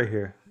shot right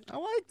here. I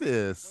like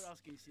this. What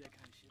else can you see that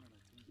kind of shit on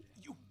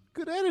a Tuesday?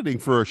 Good editing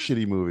for a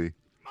shitty movie.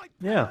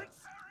 Yeah.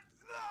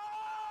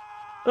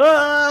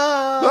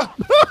 Ah!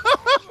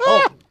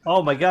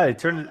 oh my god! It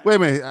turned. Wait a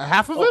minute,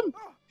 half of him?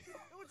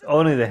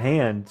 Only the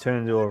hand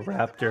turned into a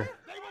raptor.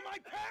 They were my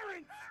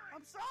parents.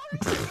 I'm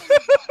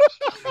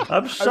sorry.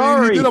 I'm I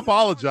sorry. mean, he did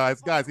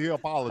apologize, guys. He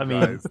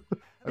apologized. I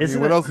mean,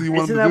 Isn't what that- else do you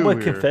want Isn't him to that do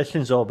what here?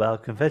 confession's all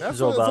about? Confession's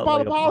That's all what it's about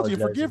like, apology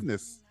and apologizing.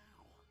 forgiveness.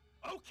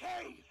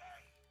 Okay.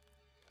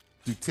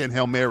 Do 10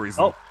 Hail Marys.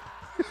 Oh.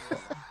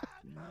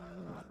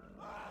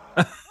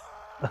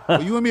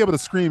 Well, you wouldn't be able to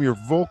scream. Your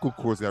vocal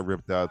cords got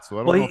ripped out, so I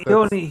don't Well,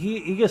 know if that's...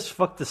 he just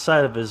fucked the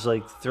side of his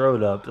like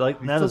throat up,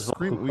 like not still his vocal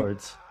screaming.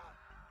 cords.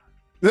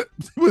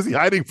 Was he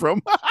hiding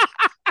from?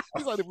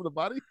 He's hiding from the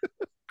body?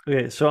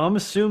 Okay, so I'm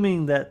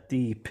assuming that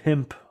the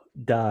pimp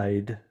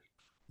died.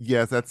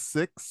 Yes, that's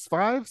 6,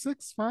 5,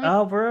 6, 5.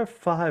 Oh, we're at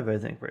 5, I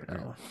think, right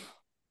now.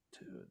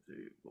 2, 3,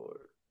 4.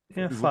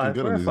 Yeah, He's 5. looking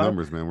good We're on at these 5.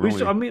 numbers, man.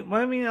 We're only-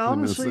 I mean,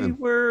 honestly, in.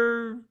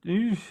 we're.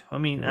 I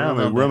mean, I don't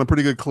We're know. on a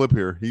pretty good clip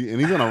here.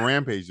 He's on a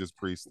rampage, this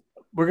priest.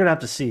 We're gonna have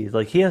to see.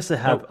 Like, he has to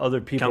have other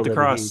people. Count the that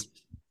cross. he-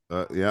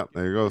 Yeah,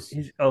 there he goes.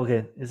 He's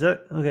okay. Is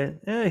that okay?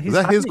 Yeah, he's Is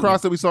that his hiding.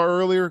 cross that we saw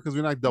earlier? Because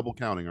we're not double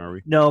counting, are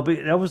we? No, but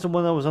that was the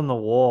one that was on the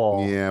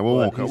wall. Yeah, But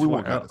we he's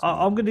won't count this one.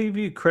 I'm going to give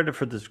you credit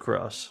for this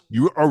cross.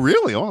 You are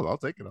really? Oh, I'll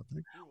take it.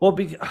 Well,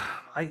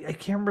 I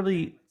can't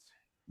really.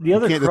 The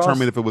other You can't cross,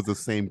 determine if it was the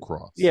same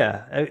cross.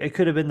 Yeah, it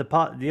could have been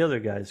the other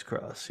guy's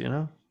cross. You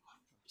know,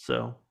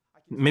 so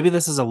Maybe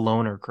this is a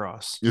loner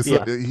cross. It's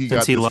Yeah. he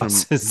Since he got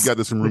lost this his- he got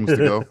this from Rooms to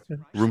Go.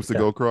 Rooms to Yeah.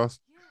 Go cross.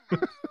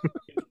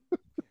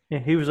 yeah,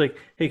 he was like,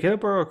 "Hey, can I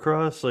borrow a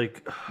cross?"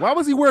 Like, Why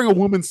was he wearing a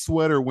woman's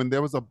sweater when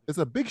there's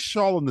a big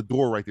shawl on the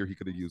door right there? He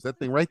could have used that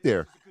thing right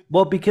there.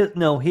 well, because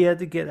no, he had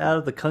to get out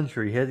of the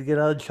country. He had to get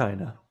out of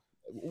China.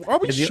 Are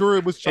we And the- sure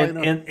it was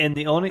China? And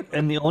the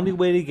only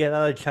way to get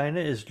out of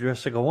China is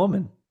dress like a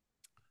woman.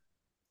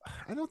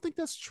 I don't think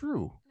that's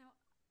true.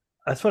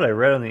 That's what I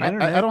read on the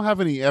internet. I don't have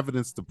any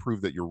evidence to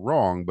prove that you're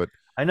wrong, but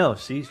I know.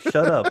 See, shut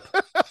up.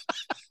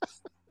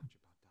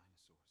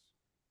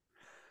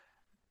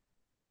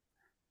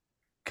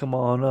 Come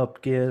on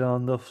up, get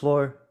on the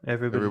floor.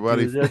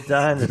 Everybody do the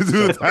dinosaur.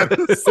 do the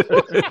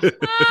dinosaur.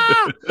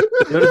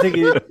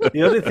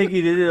 The only thing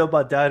he didn't know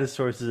about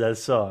dinosaurs is that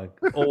song.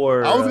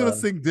 Or I was gonna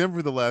sing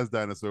Denver the Last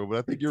Dinosaur, but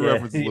I think your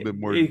reference is a little bit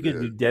more. You could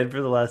do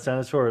Denver the Last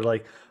Dinosaur, or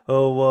like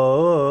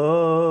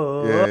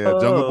whoa, Yeah,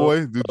 Jungle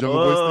Boy. Do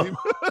Jungle Boy's theme.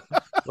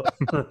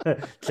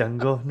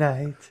 Jungle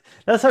Night.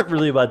 That's not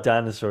really about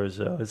dinosaurs,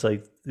 though. It's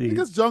like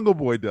Because Jungle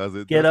Boy does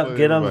it. get That's up, why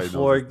get on the everybody knows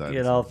floor, it's get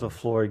dinosaurs. off the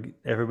floor.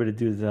 Everybody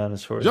do the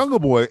dinosaurs. Jungle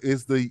Boy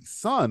is the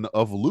son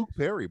of Luke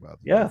Perry, by the way.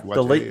 Yeah, If you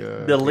the watch late,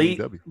 the late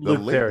AEW.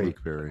 Luke Perry.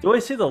 Luke Perry. Do I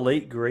say the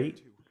late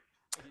great?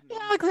 Yeah,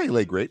 I like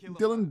late great.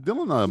 Dylan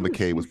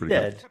McKay was pretty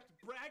Dead.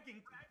 good.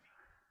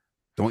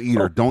 Don't eat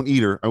her. Don't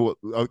eat her.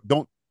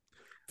 Don't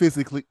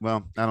physically.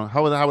 Well, I don't know.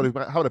 How would I Do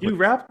put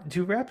it?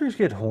 do raptors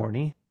get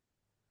horny?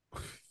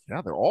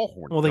 Yeah, they're all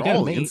horny. Well, they They're got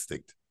all mate.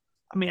 instinct.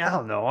 I mean, I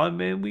don't know. I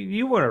mean,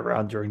 you weren't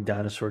around during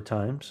dinosaur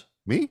times.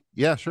 Me?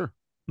 Yeah, sure.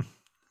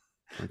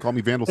 And call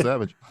me Vandal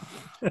Savage.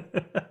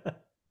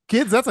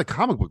 Kids, that's a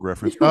comic book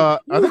reference. Are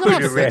they gonna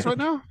have sex right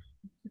now?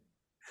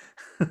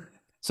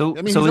 So,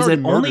 I mean, so he's is it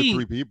already murdered only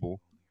 3 people.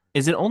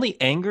 is it only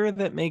anger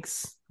that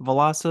makes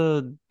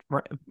the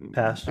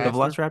Pastor.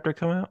 Velociraptor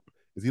come out?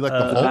 Is he like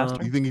the Hulk?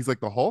 Pastor? You think he's like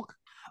the Hulk?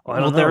 I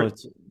don't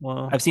Well,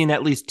 know. I've seen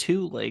at least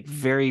 2 like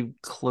very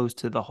close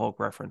to the Hulk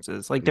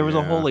references. Like there was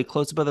a whole Yeah. like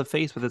close up of the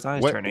face with his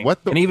eyes turning,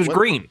 what the- and he was what-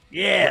 green.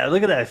 Yeah,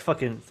 look at that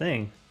fucking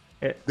thing.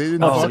 They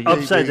didn't Oh, fuck-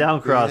 Upside they- down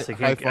they cross. I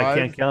high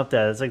can't count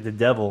that. It's like the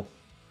devil.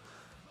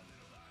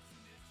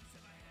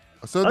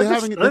 So I they're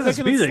just- having I they're just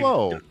taking it music.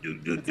 slow.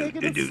 They're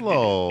taking it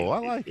slow. I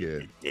like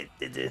it.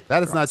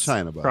 That is not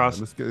China, by Cross.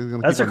 the way.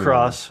 That's a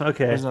cross.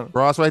 Okay. There's no-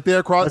 Cross right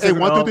there. Cross. That's Hey, a-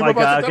 1, 2, oh 3, my 4,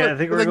 5, God, 6, okay, 7. I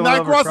think There's we're like going 9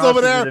 over crosses over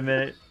crosses in a there.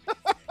 minute.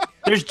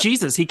 There's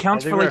Jesus. He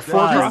counts I for think like we're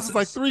 4 at 5. Cross crosses. is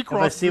like 3 If I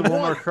crosses. see one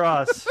more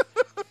cross.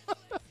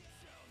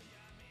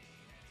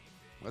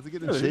 What's he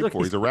getting Dude, in shape look,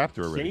 for? He's a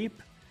raptor already.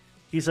 Shape.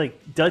 He's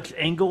like Dutch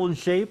angle in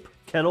shape.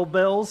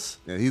 Kettlebells.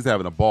 Yeah, he's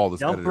having a ball.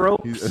 This Jump editor.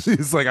 ropes.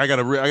 He's like, I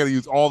gotta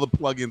use all the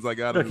plugins I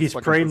got. Look, he's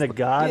praying to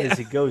God as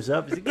he goes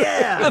up. He's like,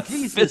 yeah,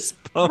 Jesus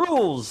Fist pump.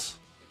 rules.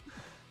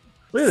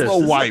 Look at this. Slow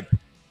This is wipe. Dude,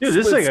 this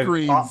is Split like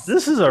screens.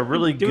 this is a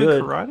really Doing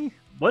good. karate.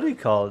 What do you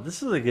call it? This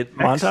is like an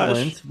Montage.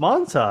 excellent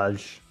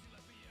montage.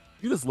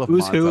 You just love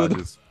Who's who?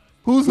 montages.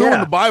 Who's who in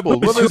the Bible?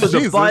 Well, Who's there's in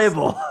Jesus. the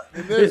Bible?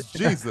 And there's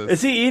Jesus.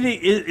 Is he eating?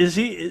 Is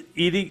he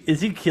eating?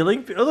 Is he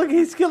killing? Oh, look,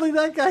 he's killing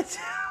that guy too.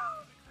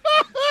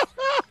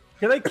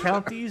 Can I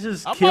count these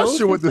as I'm kills? not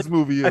sure what It's this like-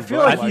 movie is. I feel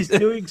but like he's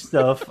doing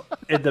stuff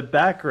in the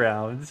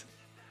background,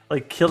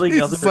 like killing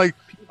He's other. just like,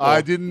 people.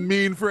 I didn't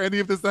mean for any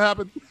of this to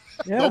happen.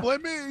 Yeah. Don't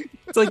blame me.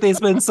 It's like they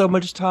spend so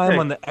much time Yeah,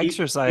 on the eat-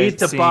 exercise. Eat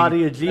the scene.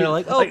 body of Jesus. They're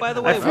like, oh, by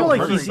the way, I feel we're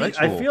like he's. murdering I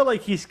vegetable. feel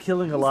like he's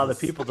killing a lot of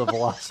people. The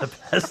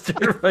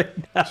Velocipastor right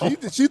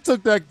now. She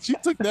took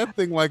that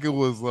thing like it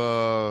was.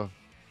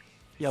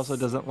 he also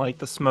doesn't like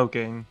the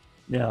smoking.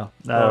 Yeah.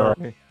 No.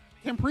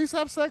 Can priests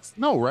have sex?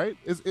 No, right?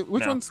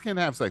 Which No. ones can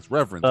have sex?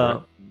 Reverends,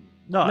 right?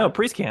 No,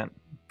 priest can't.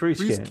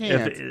 priest priest can't.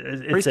 can't.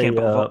 It's Priest a, can't,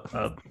 but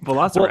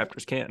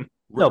Velociraptors can.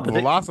 no, but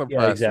they, Velocipastors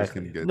yeah,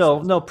 exactly. can get No,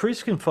 sex. no,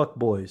 priests can fuck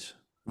boys.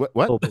 What?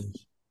 Oh,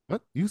 boys.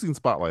 What? You've seen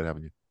Spotlight,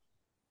 haven't you?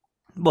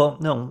 Well,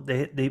 no,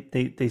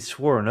 they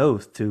swore an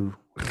oath to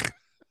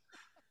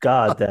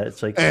God that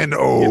it's like An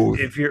oath.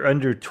 if you're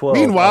under 12.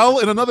 Meanwhile,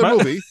 in another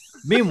movie.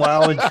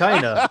 Meanwhile, in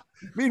China.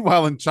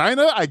 Meanwhile, in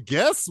China, I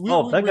guess. That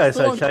we're guy's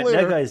still not Chinese.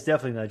 unclear. That guy's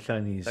definitely not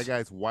Chinese. That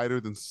guy's whiter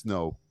than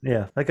snow.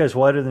 Yeah, that guy's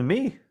whiter than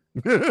me.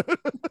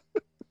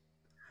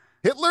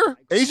 Hitler?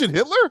 Asian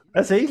Hitler?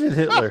 That's Asian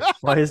Hitler.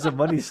 Why has the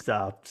money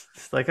stopped?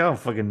 It's like I don't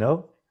fucking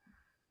know.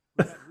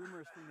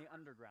 Rumors from the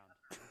underground.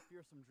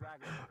 Fearsome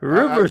dragon.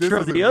 Rumors This from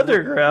is the a-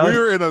 underground.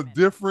 We're in a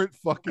different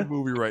fucking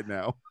movie right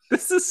now.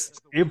 This is.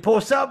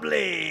 Impossible.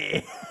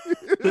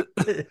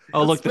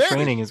 Oh, look, the Spanish.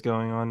 training is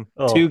going on.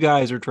 Oh. 2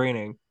 guys are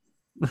training.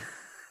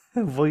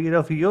 Well,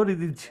 if you only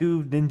need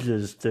 2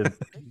 ninjas to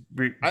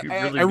be I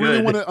really really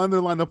good. want to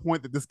underline the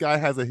point that this guy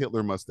has a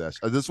Hitler mustache.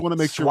 I just want to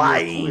make sure we're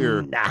clear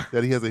Swine.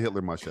 that he has a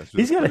Hitler mustache.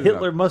 He's Just got a put it out.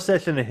 Hitler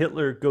mustache and a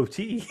Hitler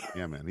goatee.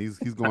 Yeah, man. He's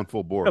going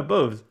full bore. Yeah,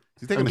 both.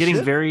 He's taking I'm a getting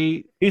shit?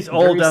 very. He's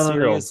all very down the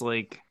middle. serious,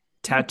 like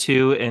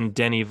tattoo and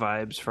Denny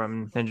vibes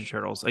from Ninja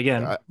Turtles.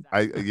 Again,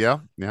 Yeah.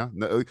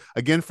 No,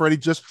 again, Freddie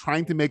just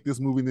trying to make this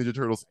movie Ninja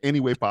Turtles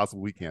any way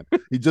possible we can.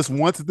 He just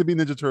wants it to be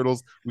Ninja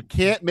Turtles. We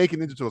can't make it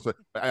Ninja Turtles.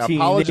 I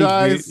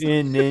apologize.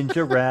 Teenage Mutant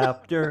Ninja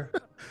Raptor.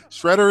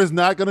 Shredder is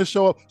not going to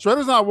show up.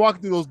 Shredder's not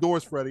walking through those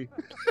doors, Freddie.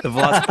 the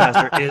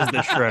Velocipastor is the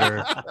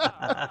Shredder.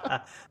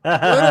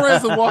 Shredder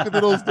isn't walking through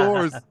those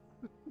doors.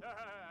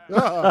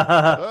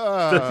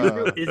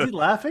 Is he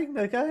laughing,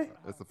 that guy?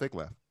 That's a fake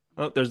laugh.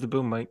 Oh, there's the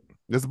boom mic.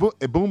 There's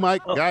a boom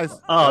mic, guys.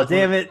 Oh, guys,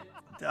 damn it.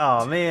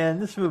 Oh, man.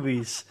 This movie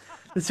was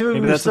Maybe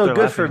that's so what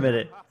good they're for a laughing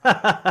minute.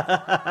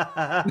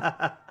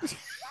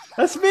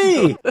 That's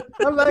me.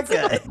 I'm that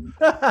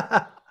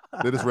guy.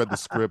 They just read the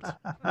script.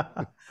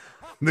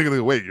 Nigga,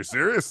 like, wait, you're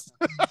serious?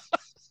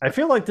 I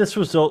feel like this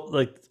was all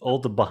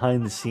the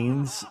behind the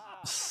scenes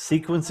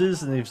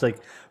sequences, and he was like,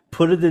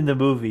 put it in the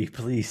movie,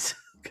 please,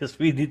 because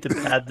we need to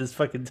pad this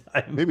fucking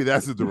time. Maybe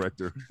that's the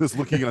director, just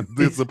looking on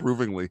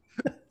disapprovingly.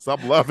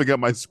 Stop laughing at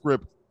my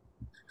script.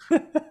 All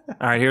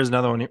right, here's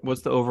another one.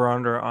 What's the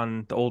over/under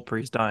on the old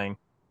priest dying?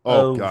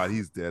 Oh, Oh, God,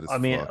 he's dead as I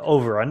mean, fuck.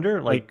 over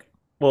under, like,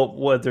 well,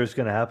 what there's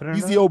gonna happen? Or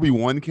He's not? the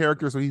Obi-Wan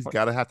character, so he's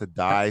got to have to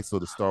die. So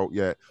to start,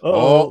 yeah.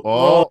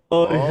 Oh,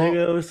 here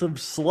goes some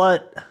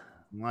slut.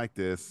 Like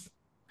this.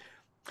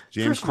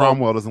 James First of all-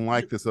 Cromwell doesn't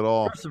like this at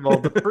all. First of all,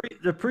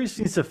 the priest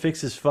needs to fix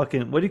his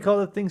fucking. What do you call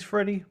the things,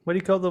 Freddie? What do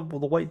you call the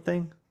white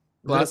thing?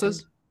 Glasses?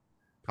 Is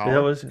Colin?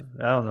 that what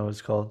I don't know what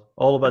it's called.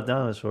 All about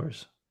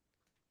dinosaurs.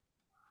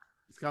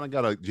 He's kind of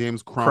got a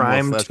James Crime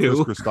Cromwell / Chris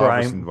 2.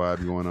 Christopherson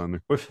vibe going on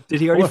there.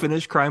 Did he already What?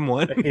 finish Crime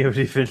 1? He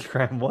already finished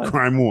Crime 1.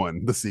 Crime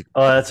 1, the sequel.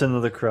 Oh, that's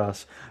another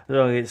cross.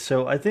 Okay,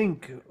 so I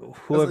think That's like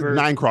whoever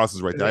 9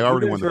 crosses right there. I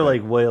already won We're the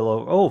like way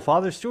low. Oh,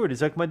 Father Stewart,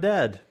 he's like my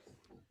dad.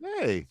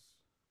 Hey,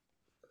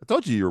 I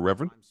told you you're a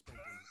reverend. I'm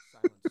spending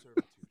silent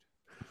servitude.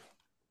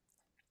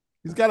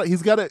 He's got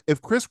to.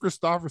 If Chris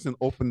Christopherson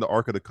opened the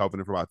Ark of the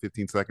Covenant for about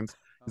 15 seconds,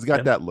 he's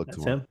got that look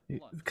to him.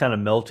 Kind of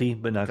melty,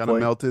 but not kind quite.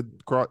 of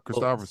melted.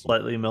 Christopherson,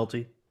 slightly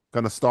melty.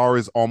 Kind of Star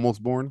is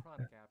Almost Born.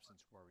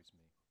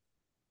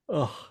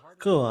 Oh,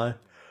 come on!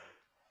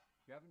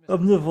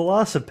 I'm the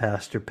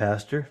Velocipastor,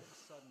 Pastor.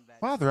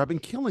 Father, I've been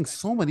killing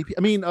so many people.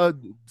 I mean,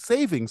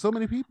 saving so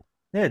many people.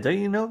 Yeah, don't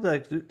you know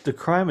that the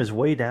crime is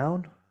way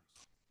down?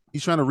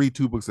 He's trying to read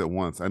 2 books at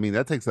once. I mean,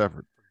 that takes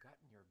effort.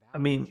 I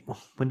mean,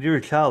 when you're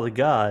a child of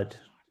God.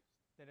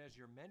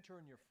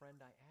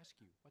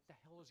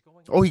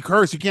 Oh, he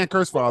cursed. You can't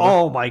curse, Father.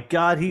 Oh my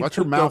God! Watch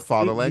your mouth,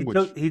 Father.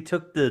 Language. He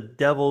took the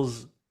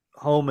devil's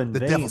home in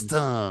vain. The devil's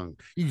tongue.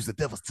 He used the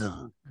devil's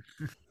tongue.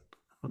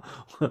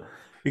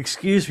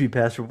 Excuse me,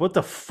 Pastor. What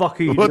the fuck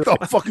are you doing? What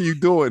the fuck are you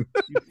doing?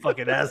 You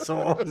fucking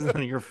asshole. It's none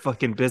of your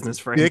fucking business,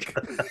 Frank. Dick.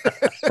 You're not that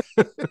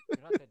different.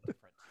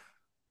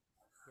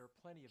 There are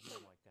plenty of men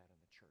like that in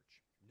the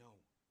church.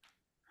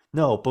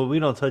 No, but we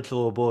don't touch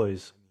little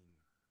boys.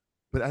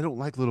 But I don't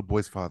like little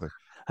boys, Father.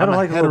 I don't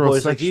like little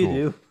boys like heterosexual.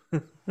 you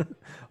do.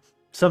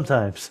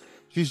 Sometimes.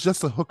 She's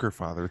just a hooker,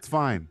 Father. It's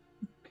fine.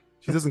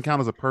 She doesn't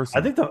count as a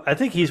person. I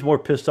think he's more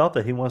pissed off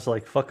that he wants to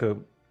like fuck a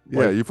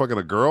you fucking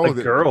a girl. A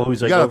girl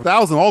who's you like got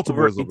 1,000 altar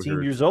over boys over 18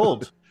 here. years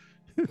old.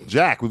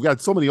 Jack, we've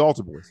got so many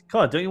altar boys.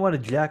 Come on, don't you want to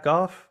jack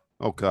off?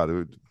 Oh God,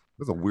 dude.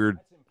 That's a weird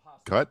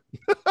cut.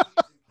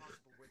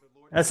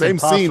 That's Same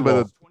scene,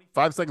 impossible. but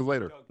 5 seconds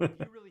later. Doug, if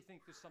you really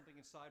think there's something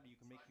inside you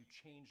can make you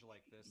change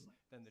like this,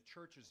 then the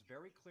church is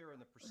very clear in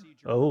the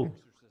procedure. Oh.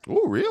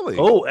 Oh, really?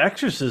 Oh,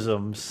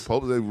 exorcisms.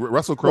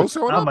 Russell Crowe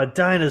showing I'm up? a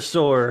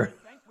dinosaur.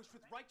 Vanquish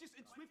with righteous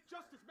and swift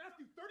justice.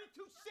 Matthew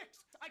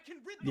 32:6. I can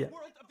rid the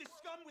world of this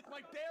scum with my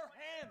bare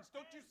hands.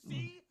 Don't you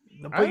see?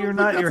 But you're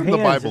not your hands. In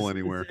the Bible It's-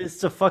 anywhere. It's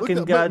the fucking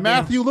Look, goddamn.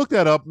 Matthew, look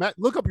that up.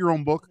 Look up your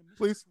own book,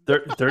 please.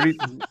 30.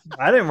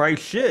 I didn't write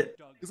shit.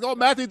 It's called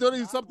Matthew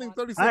 30 something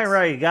 36. I didn't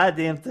write a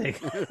goddamn thing.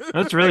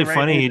 That's really Right,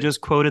 funny. right. He just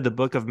quoted the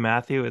book of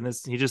Matthew, and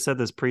he just said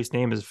this priest's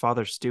name is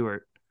Father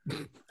Stewart.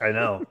 I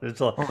know.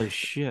 It's all, Holy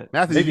shit.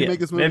 Matthew, did you make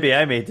this movie? Maybe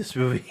I made this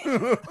movie.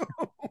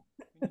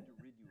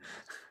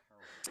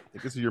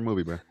 This is your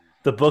movie, man.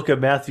 The book of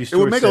Matthew It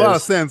Stewart would make a lot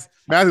of sense.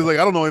 Matthew's like,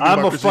 I don't know anything I'm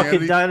about a fucking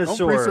Christianity.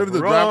 dinosaur. I'm pretty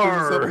sure the raptors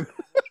or Roar. something.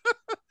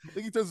 I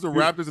think he turns to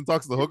raptors and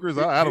talks to the hookers.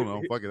 I don't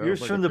know. Fuck it. I Here's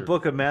don't from fucking the care.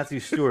 book of Matthew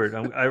Stewart.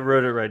 I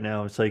wrote it right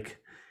now. It's like,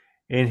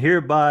 and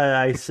hereby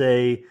I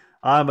say,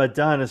 I'm a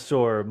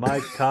dinosaur. My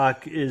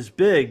cock is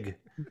big.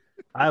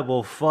 I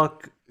will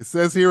fuck. It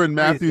says here in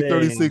Matthew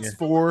everything.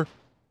 36:4.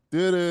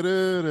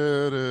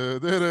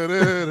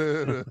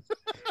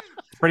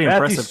 Pretty Matthew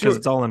impressive Stewart- because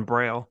it's all in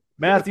Braille.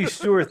 Matthew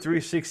Stewart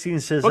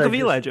 3:16 says, Book I of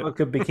Eli, just Joe.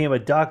 fucking became a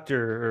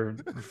doctor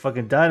or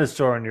fucking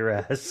dinosaur on your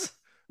ass.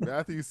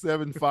 Matthew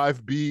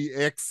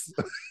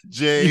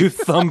 7:5BXJ. You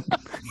thump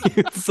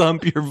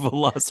your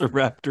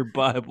Velociraptor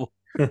Bible.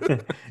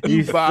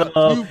 You thump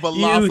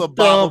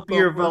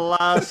your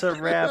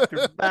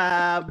Velociraptor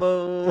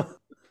Bible.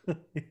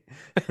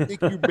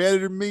 Think you better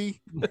than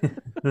me?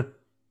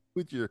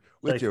 With your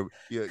Like- your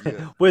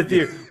with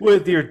your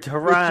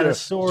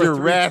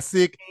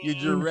Tyrannosaurus. your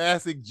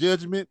Jurassic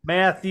judgment.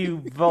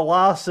 Matthew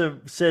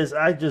Velocip says,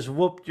 I just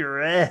whooped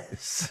your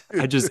ass.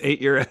 I just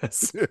ate your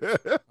ass.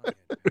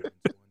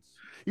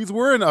 He's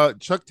wearing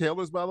Chuck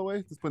Taylor's, by the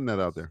way. Just putting that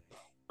out there.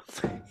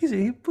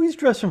 He's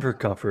dressing for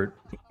comfort.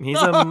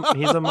 He's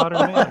a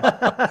modern man.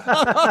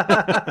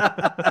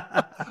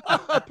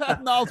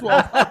 Patton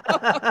Oswalt.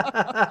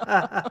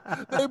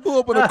 They blew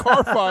up in a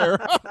car fire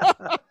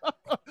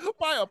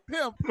by a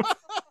pimp.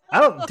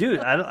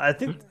 I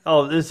think.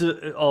 This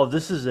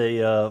is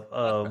a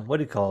what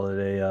do you call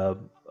it?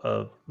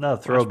 Not a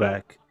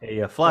throwback. A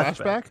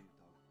flashback.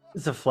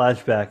 It's a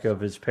flashback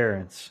of his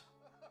parents.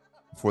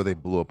 Before they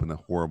blew up in a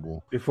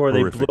horrible, Before they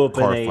horrific blew up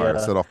car in fire a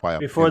set off by a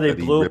before pimp they that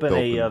he blew up ripped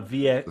in a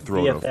open the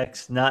throat of.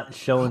 VFX not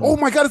showing. Oh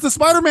my God! It's a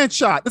Spider-Man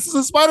shot. This is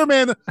a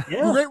Spider-Man Yeah,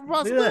 Great look at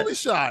Responsibility that.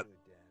 shot.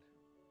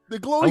 The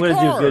glowing I'm gonna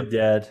car. do good,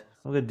 Dad.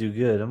 I'm gonna do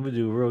good. I'm gonna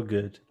do real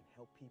good.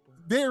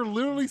 They're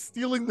literally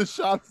stealing the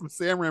shot from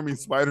Sam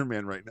Raimi's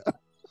Spider-Man right now.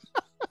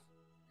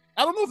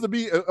 I don't know if to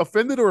be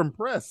offended or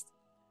impressed.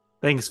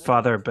 Thanks,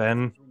 Father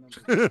Ben.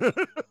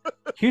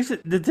 Here's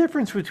the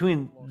difference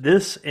between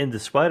this and the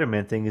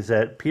Spider-Man thing is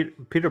that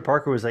Peter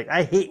Parker was like,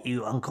 "I hate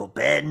you, Uncle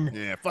Ben."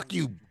 Yeah, fuck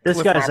you. This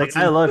Cliff guy's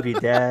Robertson. like, "I love you,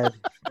 Dad.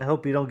 I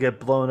hope you don't get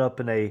blown up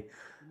in a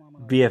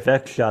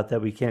VFX shot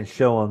that we can't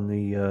show on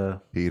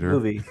the Peter.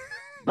 movie."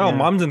 Oh, Yeah.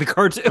 Mom's in the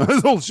car too.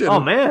 This whole shit. Oh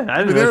man, I I've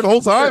didn't been know there the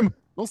whole she was there. time.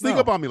 Don't sneak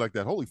No. up on me like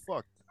that. Holy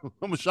fuck. I'm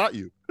gonna shot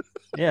you.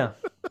 Yeah,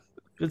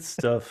 good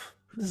stuff.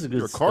 This is good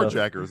You're a stuff.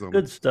 carjacker or something.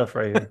 Good stuff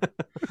right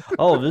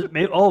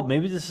here.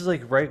 Maybe this is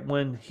like right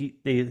when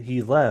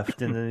he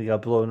left and then he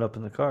got blown up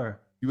in the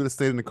car. You would have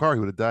stayed in the car. He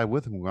would have died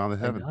with him and gone to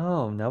heaven.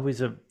 Oh, now he's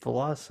a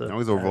Velociraptor. Now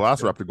he's a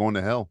Velociraptor going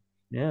to hell.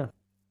 Yeah,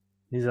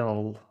 he's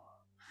on.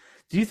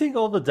 Do you think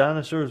all the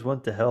dinosaurs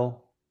went to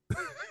hell?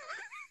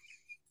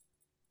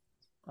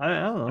 I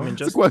don't know. I mean,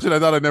 It's a just question I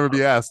thought I'd never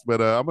be asked,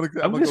 but I'm gonna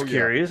just go,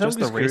 curious. Just I'm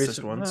just the curious.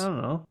 racist ones. I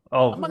don't know.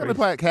 Oh, I'm not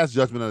gonna cast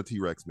judgment on a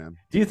T-Rex, man.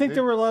 do you think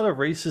there were a lot of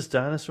racist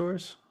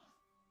dinosaurs?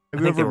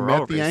 Have you ever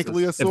met the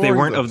ankylosaur? If they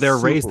weren't He's of their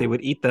race, super- they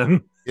would eat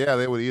them. Yeah,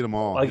 they would eat them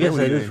all. I They guess would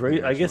that eat is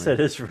anything, I guess that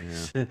is actually.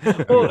 racist.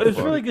 Yeah. Well, it's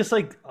Funny. really just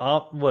like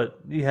what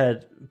you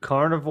had: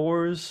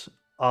 carnivores,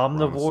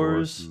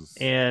 omnivores,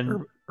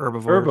 and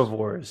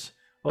Herbivores.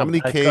 Well, How many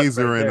I cut K's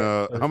right are in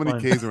there. That's how many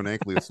fine. K's are in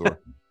ankylosaur?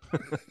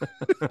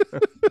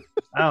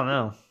 I don't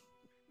know.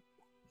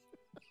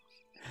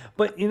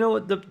 But you know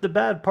what? The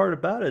bad part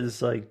about it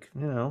is like,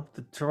 the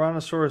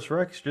Tyrannosaurus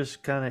Rex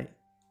just kind of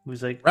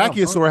was like,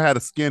 Brachiosaur had a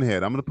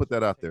skinhead. I'm gonna put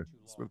that out there.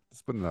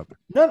 Let's put it out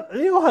there.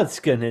 They all had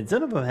skinheads.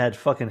 None of them had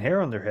fucking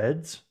hair on their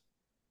heads.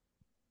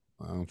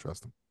 I don't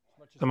trust them.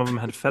 Some of them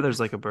had feathers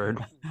like a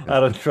bird. I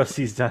don't trust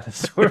these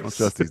dinosaurs. I don't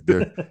trust these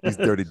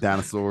dirty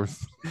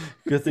dinosaurs.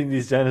 Good thing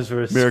these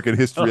dinosaurs. American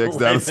History X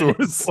don't live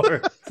dinosaurs.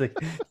 anymore. It's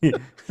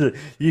like,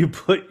 you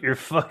put your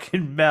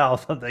fucking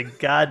mouth on the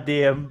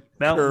goddamn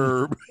mountain.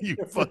 Curb, you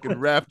fucking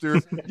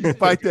raptor. You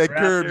fight that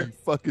curb, you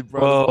fucking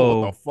brother. Whoa.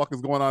 What the fuck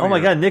is going on Oh my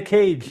here? god, Nick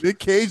Cage. Nick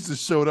Cage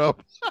just showed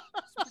up.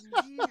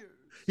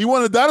 He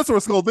won a dinosaur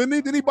skull, didn't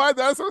he? Didn't he buy a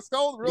dinosaur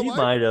skull in real He life?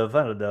 might have.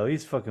 I don't know.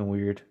 He's fucking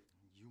weird.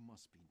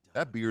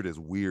 That beard is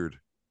weird.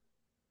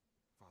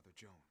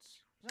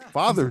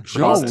 Father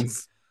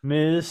Jones.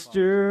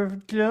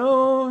 Mr.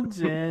 Jones,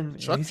 and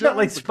Chuck he's got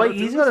like Jones, the spike.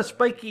 He's got a cartoonist?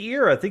 spiky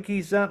ear. I think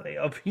he's not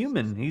a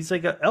human. He's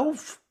like an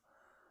elf.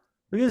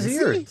 Look at his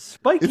Is ear. he? It's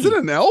spiky. Is it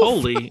an elf?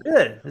 Holy.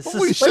 Yeah, it's a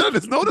Holy shit, I spiky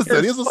just noticed ear,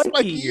 that. He has a spiky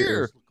spiky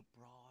ear.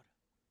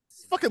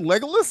 It's fucking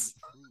Legolas?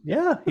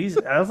 Yeah,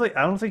 I was like,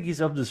 I don't think he's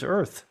of this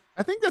earth.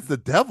 I think that's the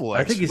devil,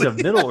 I actually. think he's of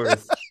Middle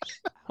Earth.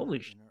 Holy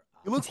shit.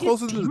 He looks Is he a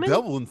closer to the demon?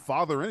 devil than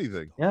Father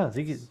anything. Yeah, I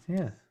think he's.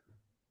 Yeah.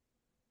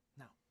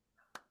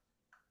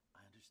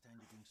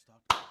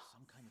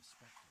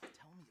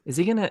 Is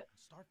he gonna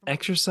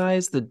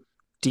exercise the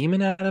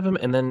demon out of him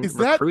and then Is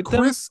that recruit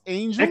them? Chris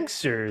Angel?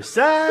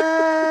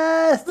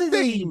 Exercise the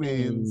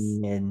Demons.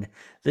 demon.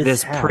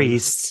 This house.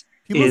 priest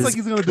He looks is like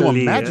he's going to do a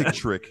clear. magic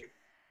trick.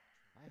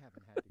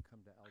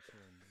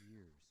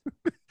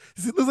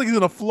 He looks like he's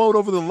going to float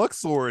over the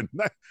Luxor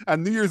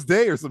on New Year's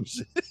Day or some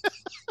shit.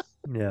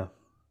 Yeah.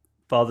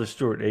 Father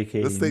Stewart,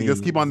 aka.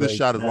 Let's keep on this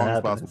shot as long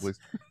as possible, please.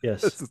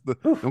 Yes.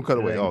 Don't cut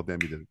away. Yeah. Oh,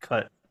 damn, you did it.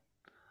 Cut.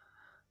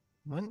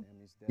 What?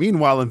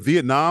 Meanwhile, in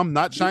Vietnam,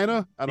 not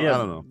China. I don't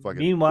know. Fuck it.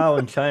 Meanwhile,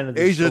 in China,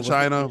 they're Asia, still looking-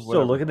 China, they're still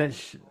whatever. looking at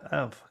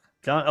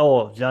Johnny.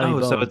 Oh,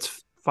 so Bones.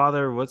 it's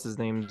Father. What's his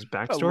name's I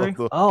love backstory?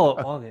 the-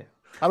 okay.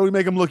 How do we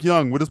make him look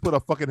young? We'll just put a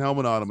fucking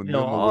helmet on him and You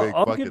give know, him a wig.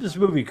 I'll Fuck give it. this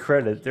movie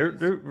credit. They're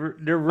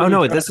really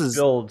no, trying this to is-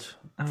 build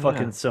Oh,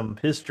 fucking yeah. some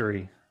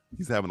history.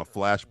 He's having a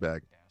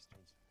flashback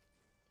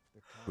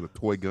with a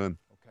toy gun.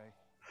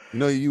 You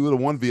know, you would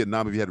have won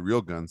Vietnam if you had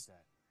real guns.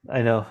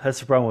 I know that's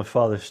the problem with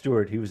Father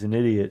Stewart. He was an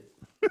idiot.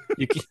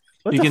 You can,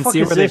 What you the can fuck see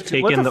is where they've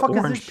this? What taken the the fuck is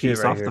orange this shit piece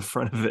right off here? the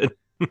front of it.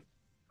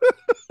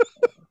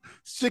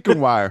 Chicken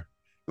wire.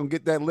 Don't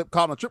get that lip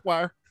caught on a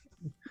tripwire.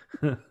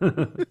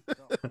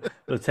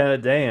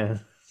 Lieutenant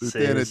Dan.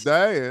 Lieutenant says,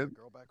 Dan.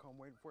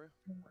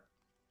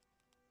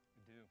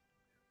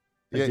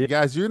 Yeah, do.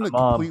 guys, you're in the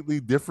Mom. completely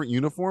different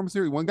uniforms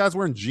here. One guy's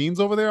wearing jeans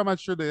over there. I'm not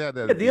sure they had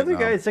that. Yeah, in the other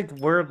Vietnam. guy's like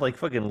wearing like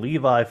fucking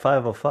Levi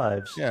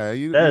 505s. Yeah,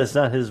 That is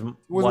not his He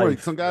was wearing-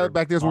 wife. some guy or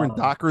back there's wearing mom.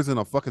 Dockers and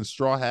a fucking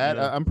straw hat.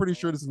 Yeah. I'm pretty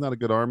sure this is not a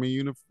good army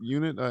unit.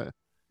 When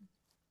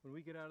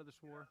we get out of this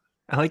war,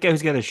 I like how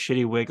he's got a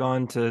shitty wig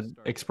on to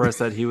express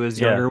that he was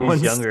Yeah, younger he's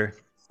once. younger.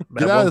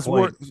 Get At out one of this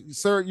war, point,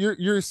 sir.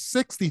 You're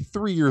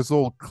 63 years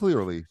old.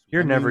 Clearly,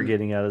 You're I never mean,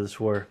 getting out of this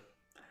war.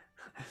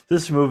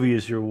 This movie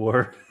is your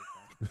war.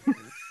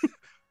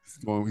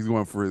 He's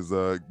going for his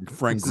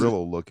Frank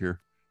Grillo look here.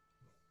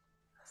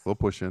 Slow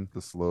pushing,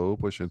 the slow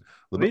pushing.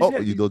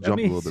 You do jump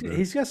a little bit there.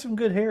 He's got some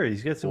good hair.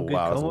 He's got some Oh, good.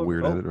 wow, that's a comb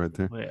weird over- edit right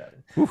there. Yeah,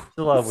 Whew. there's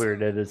a lot of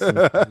weird edits.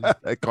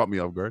 That caught me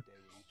off guard.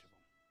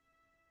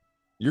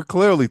 You're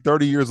clearly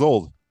 30 years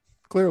old.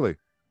 Clearly.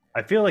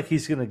 I feel like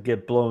he's gonna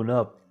get blown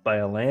up by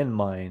a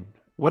landmine.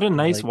 What a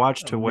nice Like,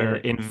 watch a to wear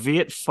minute. in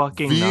Viet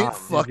fucking Viet Nam.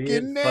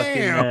 fucking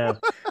Nam.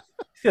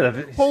 He's gonna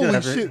have- he's Holy gonna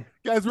have- shit.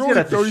 Guys, we're he's gonna only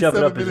have to shove it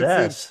 37 up his minutes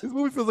in. ass. This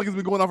movie feels like it's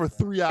been going on for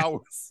 3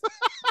 hours.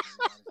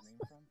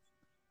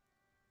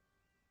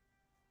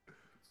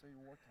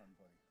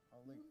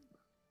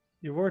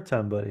 Your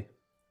wartime buddy.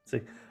 It's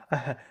like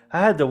I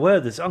had to wear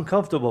this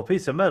uncomfortable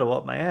piece of metal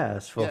up my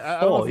ass for Yeah,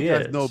 I don't know 4 if you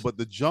years. guys know, but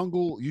the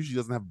jungle usually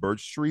doesn't have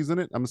birch trees in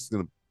it. I'm just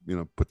gonna,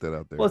 put that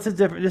out there. Well, it's a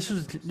different. This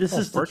is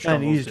the birch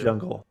Chinese jungles do.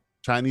 jungle.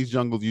 Chinese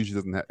jungle usually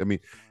doesn't have. I mean,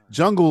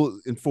 jungle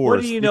in What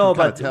forest. do you know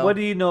can kinda about? tell. What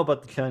do you know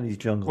about the Chinese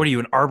jungle? What are you,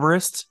 an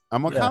arborist?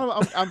 I'm Yeah.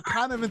 I'm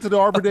kind of into the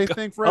Arbor Day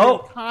thing, Fred.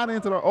 Oh. Kind of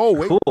into the. Oh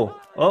wait. Cool.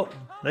 Oh,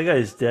 that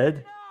guy's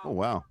dead. Oh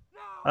wow.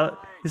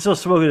 He's still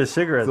smoking a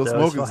cigarette. Still though.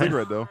 smoking a It's fine.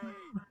 cigarette though.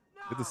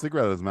 Get the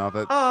cigarette out of his mouth.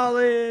 That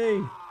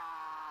Ollie.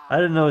 I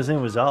didn't know his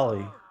name was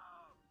Ollie.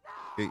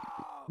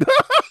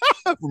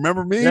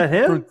 remember me? Is that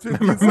him? From 15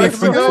 Remember me seconds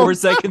from ago? 4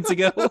 seconds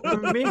ago?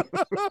 Remember me?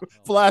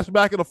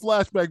 Flashback and a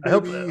flashback, I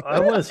hope baby. I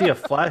want to see a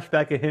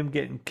flashback of him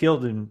getting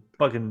killed in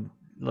fucking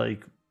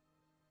like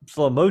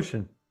slow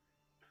motion.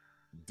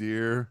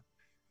 Dear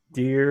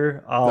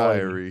Dear Ollie.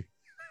 diary.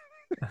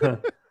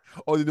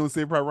 Oh, they're doing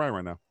Saving Private Ryan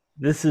right now.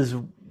 This is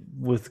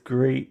with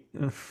great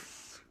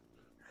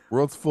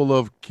World's full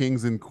of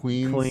kings and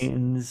queens.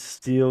 queens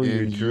steal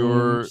your and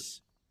you're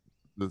dreams.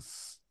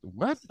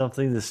 What?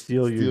 Something to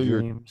steal your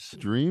dreams.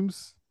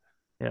 Dreams?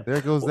 Yeah.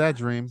 There goes that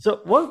dream.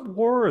 So what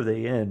war are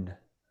they in?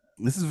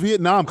 This is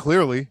Vietnam,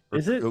 clearly.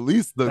 Is it? At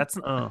least That's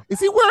Is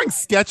he wearing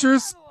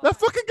Skechers? That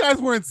fucking guy's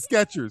wearing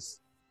Skechers.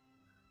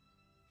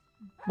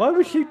 Why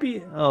would she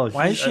be? Oh,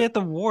 why is she at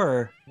the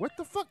war? What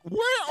the fuck?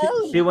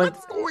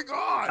 What's going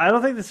on? I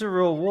don't think this is a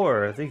real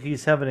war. I think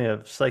he's having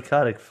a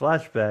psychotic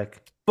flashback.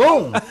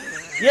 Boom!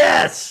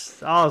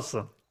 Yes!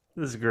 Awesome.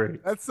 This is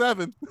great. That's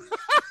 7.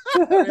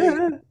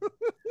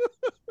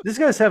 This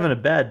guy's having a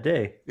bad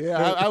day. Yeah,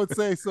 I would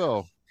say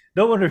so.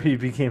 No wonder he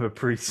became a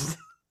priest.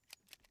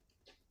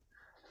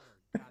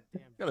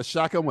 Got a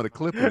shotgun with a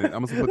clip in it.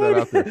 I'm just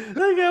gonna put that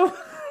out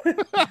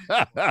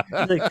there.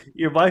 It's like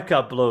your wife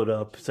got blowed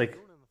up. It's like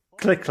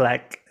click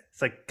clack.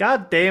 It's like,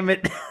 God damn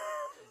it.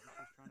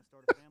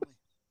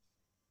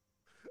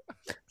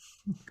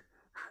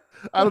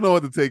 I don't know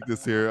what to take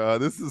this here.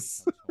 This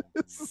is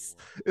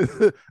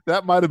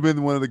that might have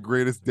been one of the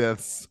greatest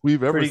deaths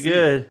we've ever seen. Pretty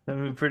good. I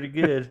mean, pretty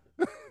good.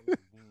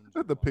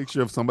 The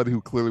picture of somebody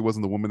who clearly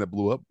wasn't the woman that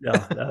blew up. No,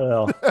 not at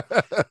all.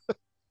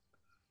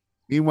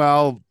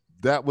 Meanwhile,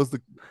 that was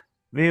the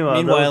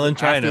Meanwhile, in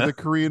China, after the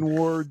Korean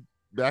War,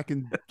 back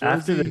in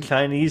after Jersey, the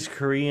Chinese,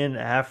 Korean,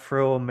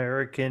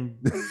 Afro-American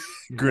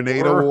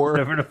Grenada War,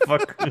 whatever the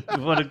fuck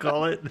you want to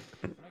call it.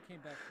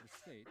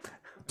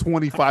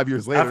 25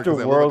 years later, After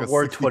 'cause I World look like a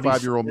War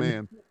 65-year-old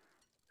man.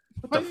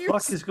 What the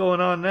fuck is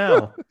going on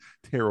now?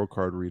 Tarot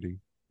card reading.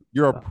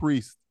 You're a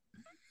priest.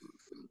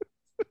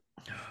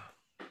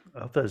 I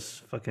hope that's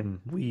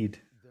fucking weed.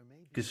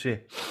 Good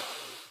shit.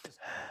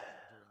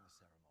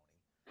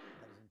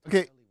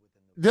 Okay,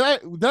 did I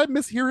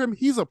mishear him?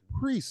 He's a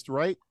priest,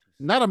 right?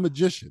 Not a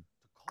magician.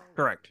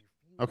 correct.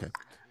 Okay.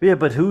 Yeah,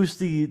 but who's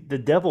the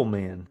devil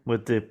man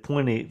with the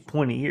pointy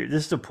ears?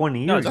 This is the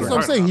pointy No, ears. That's guy.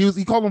 what I'm saying.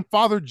 He called him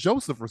Father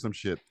Joseph or some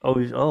shit.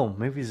 Oh,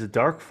 maybe he's a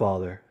dark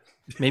father.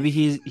 Maybe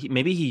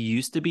he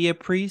used to be a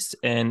priest,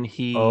 and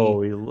he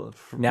Oh,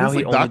 now He's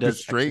he like only Dr. does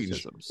Strange.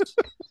 exorcisms.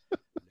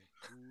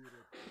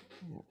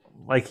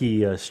 like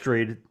he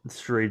strayed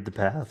the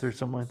path or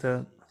something like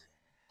that.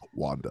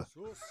 Wanda.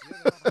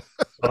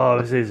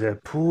 Oh, this is a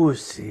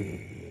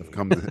pussy.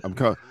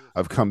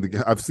 I've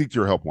seeked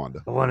your help,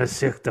 Wanda. I want to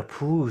sick the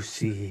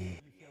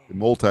pussy. The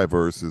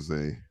multiverse is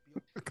a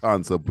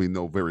concept we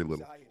know very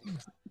little.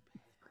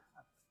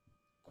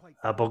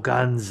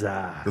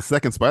 Aboganza. The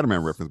second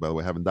Spider-Man reference, by the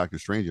way, having Doctor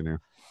Strange in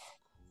here.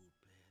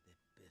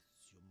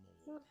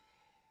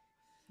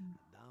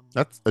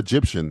 That's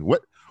Egyptian.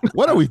 What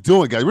are we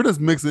doing, guys? We're just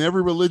mixing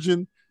every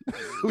religion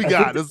we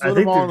got. I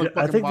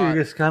think they're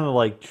just kind of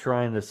like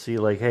trying to see,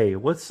 like, hey,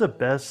 what's the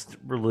best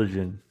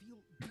religion?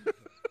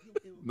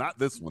 Not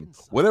this one.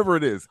 Whatever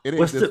it is, it ain't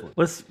What's this the one.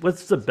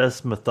 what's the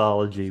best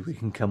mythology we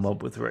can come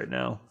up with right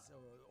now?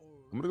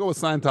 I'm gonna go with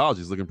Scientology.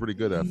 It's looking pretty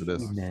good after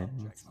this.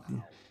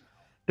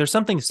 There's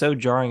something so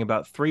jarring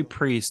about 3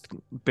 priests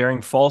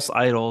bearing false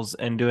idols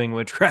and doing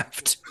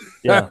witchcraft.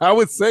 Yeah, I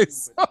would say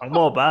so. I'm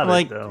all about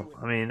Like- it though.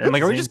 I mean, I'm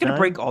like, are we just gonna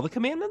break all the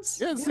commandments?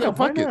 Yeah, Yeah, fuck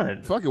why it.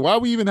 not? Fuck it. Why are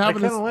we even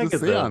having kinda like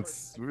this it, though.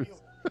 seance?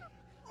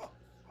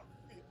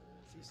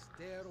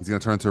 He's gonna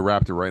turn into a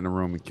raptor right in the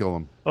room and kill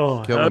him.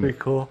 Oh, Kill that'd him. be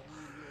cool.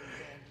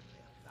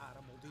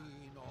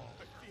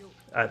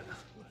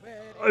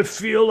 I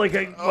feel like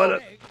I wanna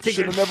take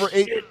Should a have never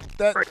ate shit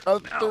that right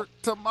other now.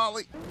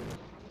 tamale.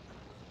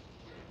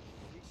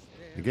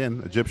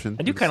 Again, Egyptian.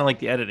 I do kind of like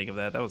the editing of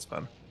that. That was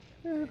fun.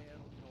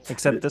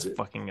 Except this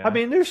fucking guy. I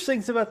mean, there's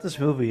things about this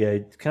movie I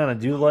kind of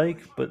do like,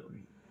 but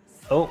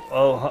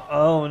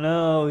oh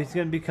no, he's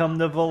gonna become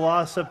the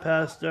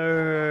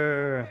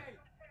Velocipastor.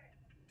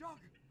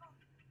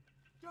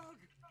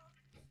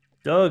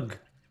 Doug.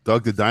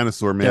 Doug the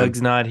dinosaur, man.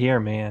 Doug's not here,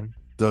 man.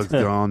 Doug's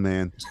gone,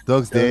 man.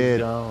 Doug's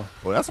dead. gone.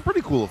 Well, that's a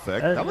pretty cool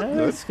effect. That looked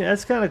good.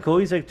 That's kind of cool.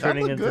 He's like That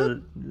turning looked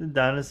into the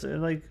dinosaur,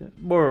 like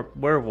more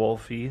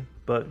werewolfy,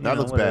 but you That know,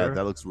 looks whatever. bad.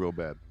 That looks real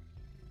bad.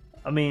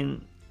 I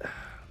mean,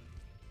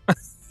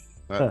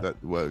 Okay.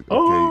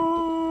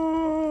 oh,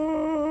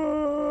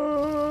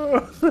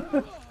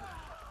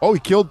 Oh, he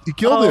killed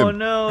oh him.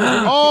 no!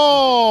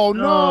 Oh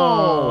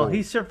no!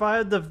 He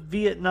survived the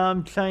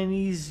Vietnam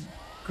Chinese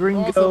Lost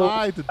gringo an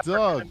eye to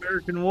Doug.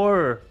 American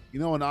War. You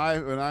know, an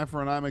eye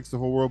for an eye makes the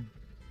whole world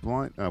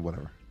blind.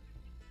 Whatever.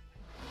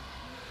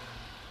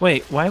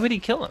 Wait, why would he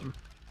kill him?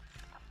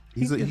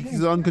 He's an I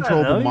don't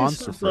uncontrollable know, he's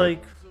monster. just Fred.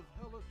 like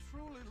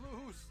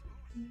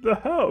the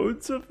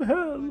hounds of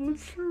hell.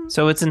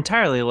 So it's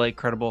entirely like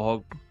Credible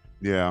Hulk.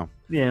 Yeah.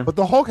 Yeah. But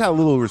the Hulk had a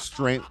little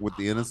restraint with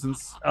the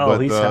innocence. Oh,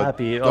 but, he's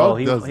happy. Doug Oh,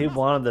 he doesn't.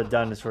 wanted the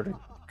dinosaur to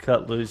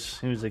cut loose.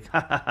 He was like,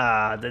 ha ha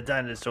ha, the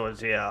dinosaur's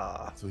here.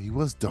 So he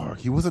was dark.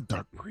 He was a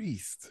dark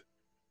priest.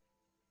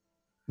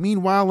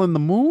 Meanwhile, in the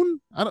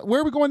moon,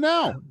 where are we going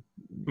now?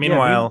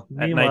 Meanwhile,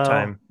 at meanwhile-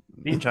 nighttime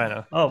in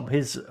China.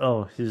 His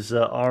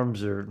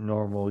arms are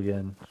normal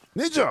again.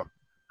 Ninja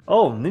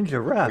Oh,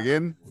 Ninja Rap.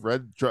 again.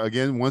 Fred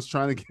again once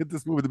trying to get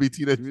this movie to be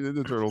Teenage Mutant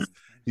Ninja Turtles.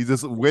 He's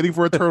just waiting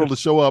for a turtle to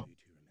show up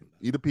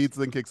eat a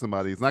pizza and kick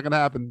somebody. It's not gonna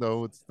happen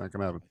though. It's not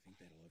gonna happen.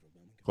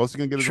 Close you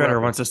can get is Shredder rapper.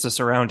 wants us to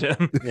surround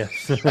him. Yeah.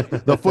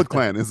 The Foot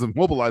Clan is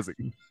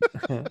mobilizing.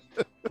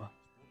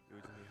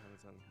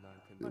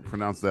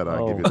 Pronounce that.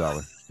 I'll give you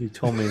 $1. You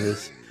told me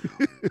this.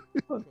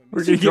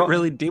 We're gonna get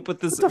really deep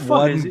with this What the fuck?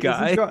 one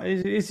guy.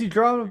 Is he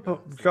drawing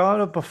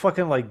up a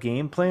fucking like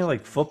game plan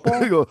like football?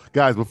 There you go.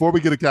 Guys, before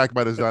we get attacked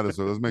by this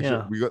dinosaur, let's make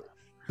sure we got.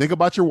 Think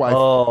about your wife.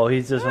 Oh,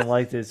 he doesn't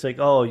like this. It's like,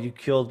 oh, you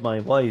killed my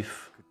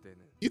wife.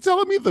 You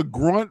telling me the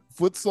grunt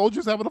foot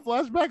soldier's having a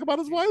flashback about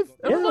his wife?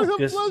 Everybody's having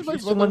because flashbacks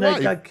she's the about one their that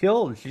wife. got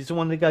killed. She's the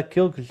one that got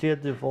killed because she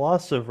had the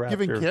Velociraptor.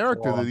 Giving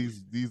character claw. to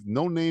these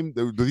no name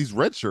these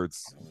red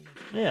shirts.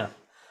 Yeah,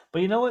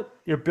 but you know what?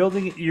 You're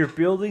building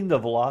the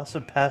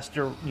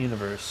Velocipastor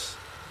universe.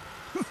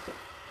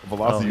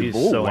 Velocity. He's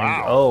Oh, so wow.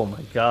 angry. Oh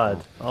my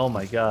god. Oh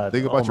my god.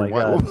 Think about oh your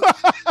my wife.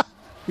 God.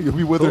 You'll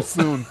be with her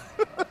soon.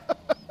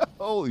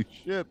 Holy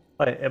shit.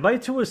 Wait, am I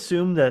to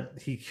assume that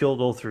he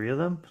killed all three of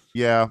them?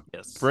 Yeah.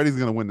 Yes. Freddy's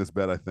gonna win this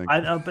bet, I think. I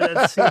know, but at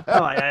the same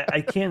time,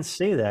 I can't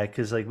say that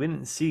because like we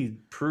didn't see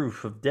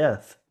proof of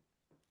death.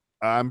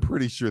 I'm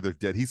pretty sure they're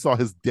dead. He saw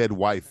his dead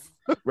wife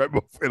right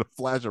before in a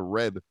flash of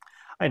red.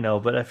 I know,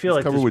 but I feel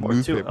He's like covered there's with more to it.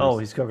 newspapers. Oh,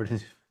 he's covered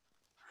in.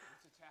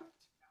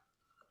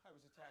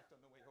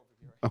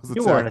 I was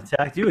You weren't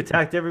attacked. You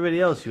attacked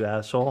everybody else, you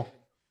asshole.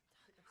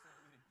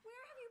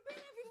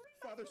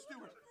 Father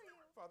Stewart.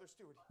 Father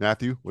Stewart.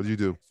 Matthew, what did you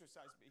do?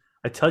 Exercise me.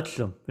 I touched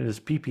him in his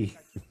pee-pee.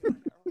 I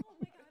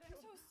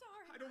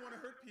don't want to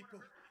hurt people.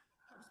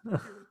 I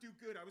was put here to do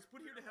good. I was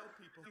put here to help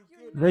people. Do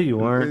good. No, you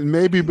weren't. And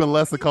maybe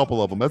molest a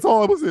couple of them. That's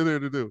all I was in there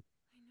to do.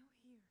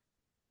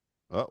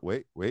 Oh,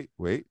 wait. Is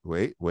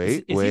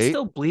he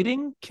still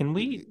bleeding? Can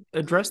we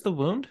address the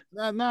wound?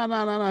 No.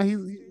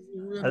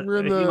 We're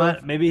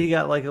in Maybe he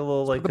got like a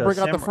little like to break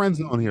out the friend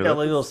zone here. Got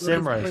like a little Let's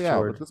samurai play out.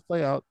 sword. Let's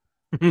play out.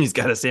 He's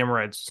got a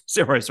samurai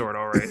sword,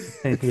 all right.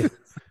 Yeah.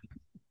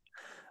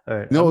 All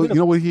right. You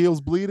know what heals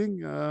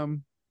bleeding?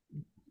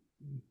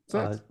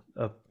 Sex.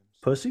 A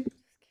pussy?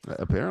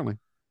 Apparently.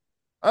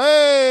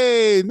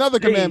 Hey, another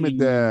commandment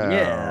there.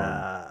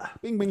 Yeah.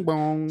 Bing, bing,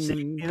 bong. See,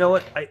 you know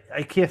what?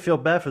 I can't feel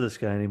bad for this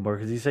guy anymore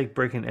because he's like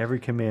breaking every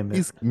commandment.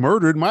 He's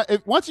murdered.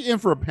 Once you're in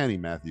for a penny,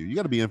 Matthew, you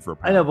got to be in for a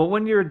penny. I know, but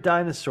when you're a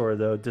dinosaur,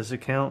 though, does it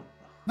count?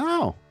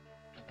 No.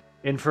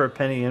 In for a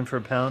penny, in for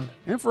a pound?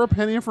 In for a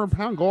penny, in for a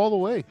pound, go all the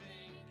way.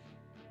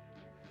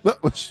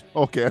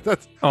 Okay,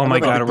 that's. Oh my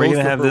God, are we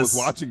gonna have this?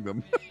 Watching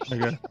them.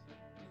 Okay.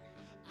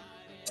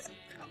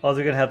 Oh,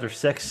 they're gonna have their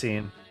sex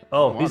scene.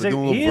 Oh, He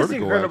he is the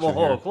Incredible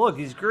Hulk. Look,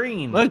 he's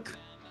green. Look.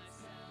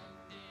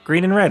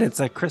 Green and red.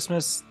 It's a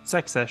Christmas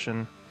sex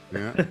session.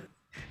 Yeah.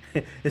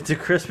 It's a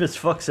Christmas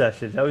fuck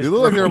session. That was They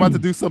look like they're about to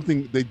do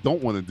something they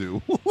don't want to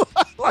do.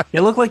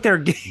 They look like they're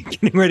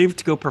getting ready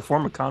to go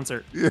perform a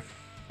concert.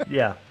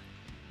 Yeah.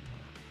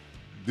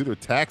 Do their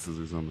taxes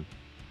or something.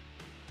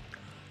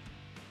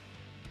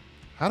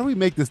 How do we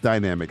make this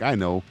dynamic? I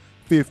know.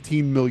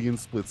 15 million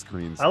split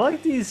screens. I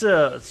like these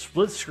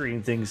split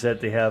screen things that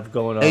they have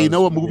going on. Hey, you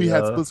know what movie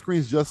had split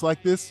screens just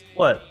like this?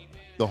 What?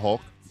 The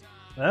Hulk.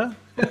 Huh?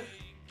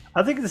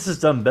 I think this is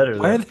done better.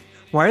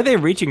 Why are they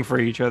reaching for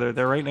each other?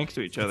 They're right next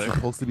to each other. It's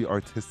supposed to be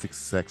artistic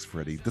sex,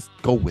 Freddy. Just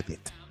go with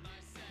it.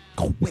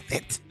 Go with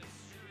it.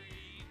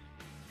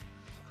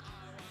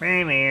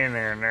 Would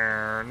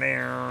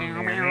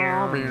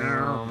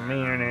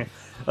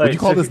you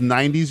call this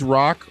 90s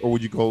rock, or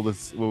would you call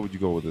this? What would you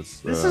go with this?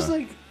 This is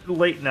like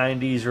late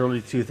 90s,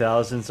 early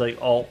 2000s,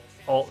 like alt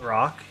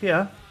rock.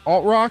 Yeah.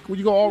 Alt rock? Would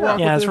you go alt rock?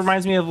 Yeah, with this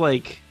reminds me of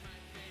like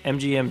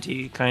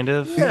MGMT, kind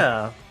of.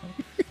 Yeah.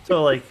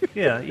 So like,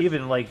 yeah,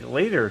 even like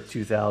later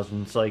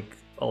 2000s, like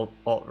alt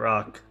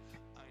rock.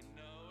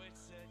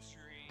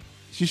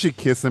 She should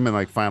kiss him and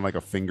like find like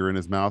a finger in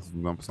his mouth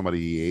from somebody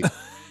he ate.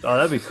 Oh,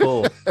 that'd be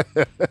cool.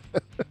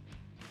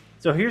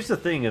 So here's the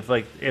thing: if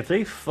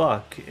they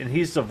fuck and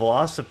he's the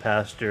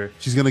Velocipastor,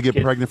 She's gonna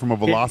get pregnant from a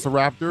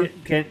Velociraptor.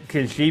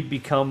 Can she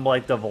become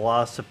like the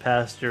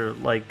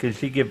Velocipastor? Like, can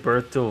she give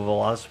birth to a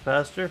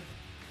Velocipastor?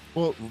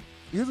 Well,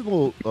 here's a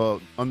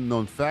little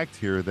unknown fact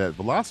here: that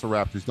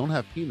Velociraptors don't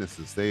have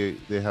penises.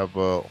 They have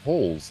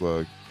holes.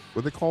 What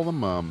do they call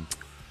them?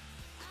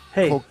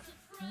 Hey,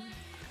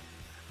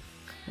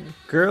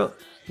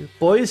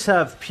 boys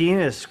have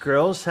penis,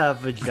 girls have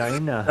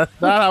vagina.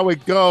 That's not how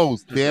it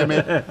goes. Damn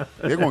it!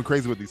 They're going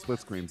crazy with these split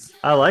screens.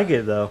 I like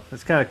it though.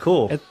 It's kind of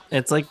cool.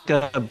 It's like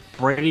a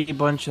Brady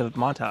Bunch of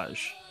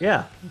montage.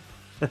 Yeah.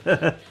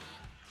 I'm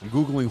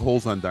googling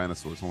holes on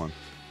dinosaurs. Hold on.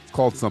 It's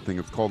called something.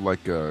 It's called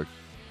like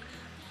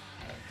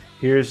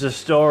Here's a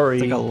story.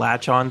 It's like a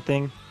latch-on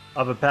thing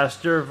of a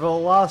Pastor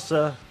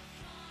Veloca,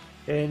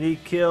 and he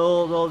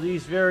killed all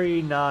these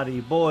very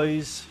naughty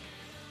boys.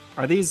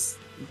 Are these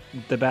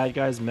the bad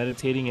guys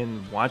meditating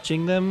and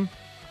watching them?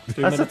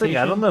 That's the thing.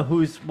 I don't know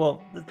who's.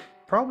 Well, the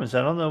problem is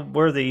I don't know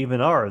where they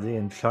even are. Are they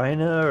in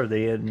China? Are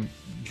they in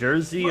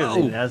Jersey? Are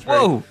they in Asbury?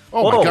 Whoa!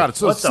 Oh my God! It's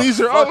so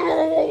Caesar.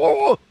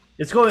 Oh.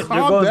 It's going. They're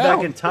Calm going back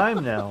down. in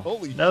time now.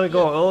 Holy now they're shit.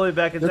 going all the way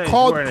back in They're time. He's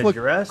called wearing a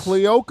dress.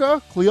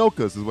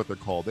 Cleocas is what they're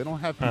called. They don't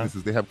have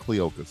penises. They have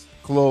Cleocas.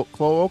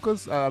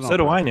 Cloacas? I don't know. So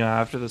do I now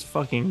after this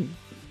fucking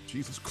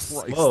Jesus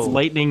Christ. Whoa.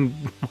 lightning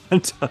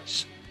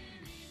montage.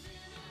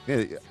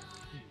 Yeah.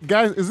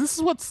 Guys, is this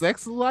what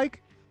sex is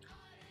like?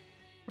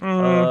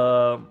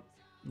 No,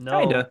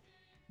 Kinda.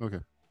 Okay.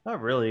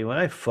 not really. When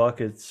I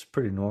fuck, it's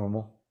pretty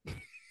normal.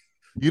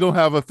 You don't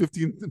have a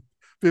 15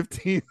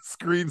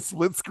 screen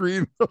split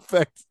screen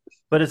effect.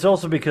 But it's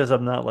also because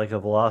I'm not like a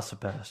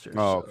Velocipastor.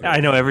 Oh, so- okay. I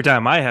know every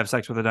time I have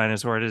sex with a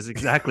dinosaur, it is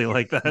exactly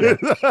like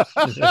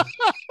that.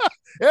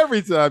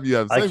 Every time you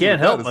have sex I can't with a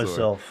help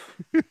dinosaur. myself.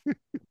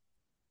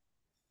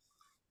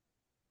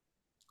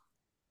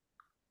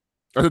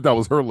 I thought that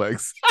was her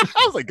legs.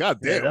 I was like, God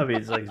Yeah, damn. I mean,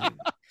 it's like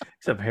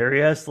some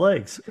hairy ass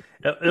legs.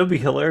 It would be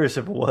hilarious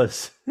if it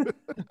was.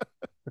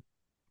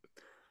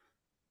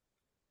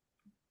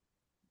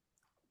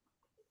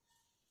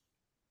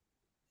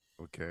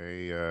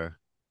 Okay,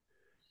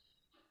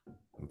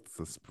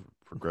 let's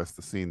progress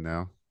the scene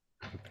now.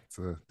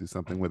 Let's do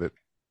something with it.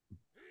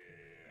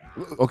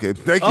 Okay,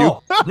 thank you.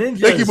 Oh, Thank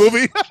you, ninjas.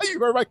 movie. You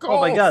heard my call.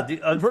 Oh my god,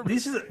 these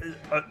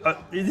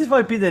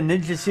might be the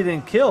ninjas he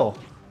didn't kill.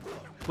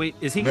 Wait,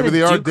 is he Maybe gonna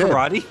they are do dead.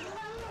 karate?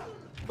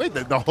 Wait,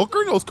 the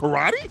hooker knows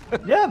karate?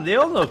 Yeah, they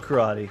all know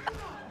karate.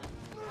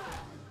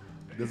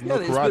 He doesn't Yeah, know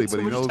they karate, spent but so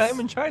he much knows time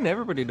in China.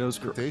 Everybody knows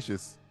karate.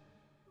 Cretaceous.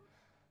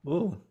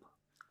 Ooh.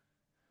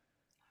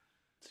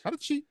 How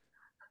did she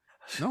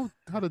know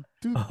how to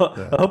do I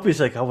that? hope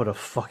he's like, I want to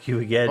fuck you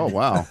again. Oh,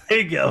 wow. There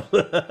you go.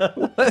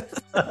 No?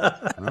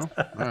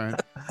 All right.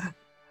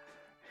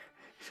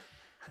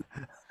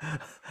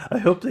 I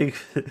hope they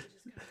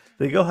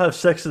go have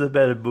sex in the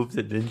bed and move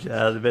the ninja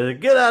out of the bed.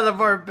 And get out of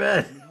our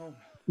bed.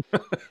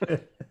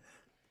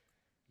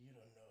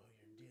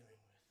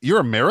 You're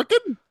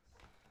American?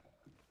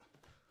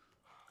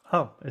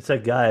 Oh, it's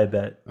that guy, I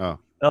bet. Oh.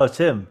 Oh, it's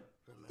him.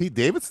 Pete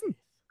Davidson?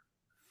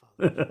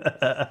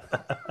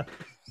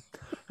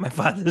 My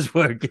father's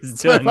work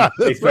is My done.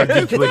 father's work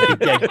is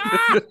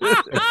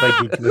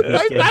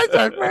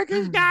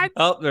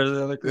Oh, there's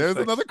another. There's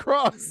another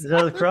cross. Is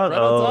that the crowd? Right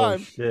on Oh, time.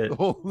 shit.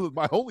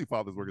 My holy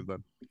father's work is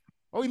done.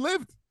 Oh, he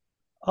lived.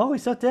 Oh,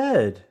 he's not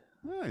dead.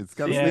 Yeah, it's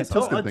got a Yeah,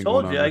 Snake Plissken I thing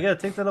told going you. on I got to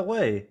take that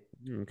away.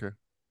 there. Okay.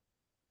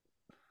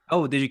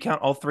 Oh, did you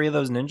count all three of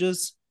those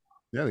ninjas?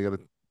 Yeah, they got to.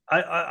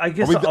 I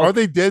guess. Are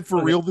they dead for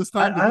okay. real this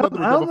time? I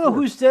don't know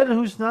who's dead and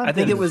who's not. I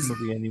think dead it in was. this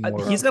movie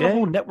anymore. He's got a okay?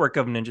 whole network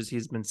of ninjas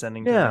he's been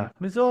sending. To Yeah, him.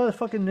 it's all the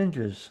fucking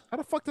ninjas. How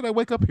the fuck did I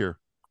wake up here?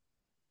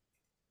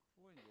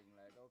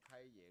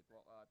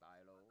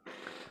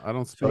 I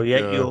don't speak.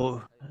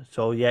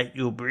 So yet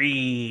you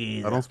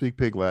breathe. I don't speak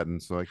Pig Latin,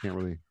 so I can't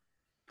really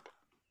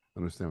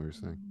understand what you're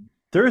saying.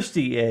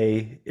 Thirsty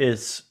A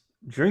is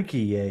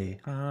drinky A.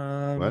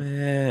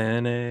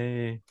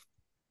 Amen.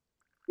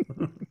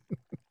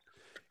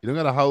 You don't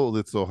gotta hold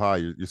it so high.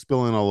 You're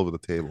spilling all over the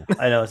table.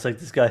 I know. It's like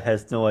this guy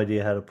has no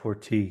idea how to pour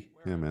tea.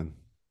 Yeah, man.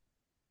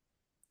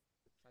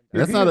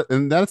 That's not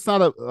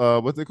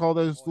a what they call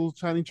those little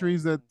shiny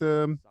trees that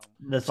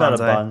That's not a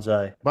Bonsai.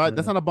 bonsai. but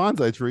that's not a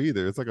bonsai tree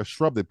either. It's like a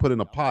shrub they put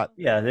in a pot.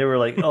 Yeah, they were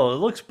like, oh, it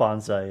looks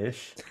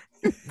bonsai-ish.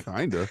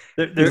 Kinda.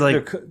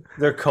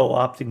 They're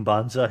co-opting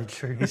bonsai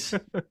trees.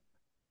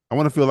 I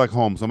want to feel like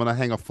home, so I'm gonna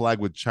hang a flag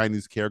with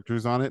Chinese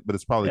characters on it, but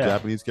it's probably Yeah.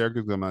 Japanese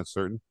characters. I'm not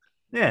certain.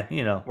 Yeah,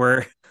 you know.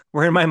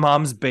 We're in my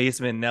mom's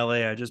basement in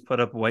LA. I just put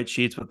up white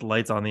sheets with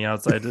lights on the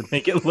outside to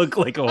make it look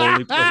like a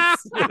holy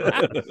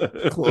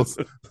place. Close.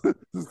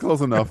 This is close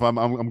enough. I'm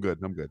good.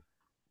 I'm good.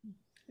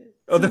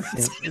 Oh,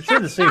 It's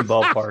in the same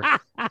ballpark.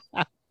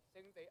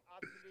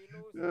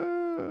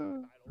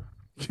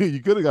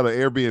 You could have got an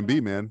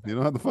Airbnb, man. You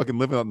don't have to fucking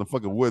live out in the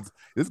fucking woods.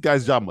 This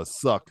guy's job must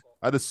suck.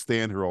 I just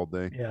stand here all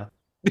day. Yeah.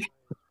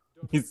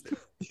 These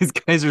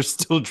guys are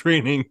still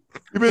training.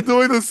 You've been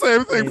doing the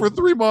same thing for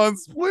 3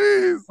 months,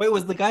 please. Wait,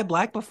 was the guy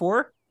black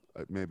before?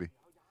 Maybe.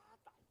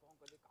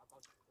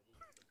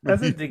 I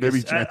think I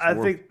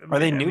transform. think Are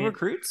they I new mean,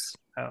 recruits?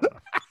 I don't know.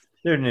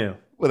 They're new.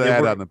 With an They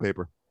ad were- out in the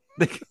paper.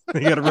 They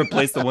got to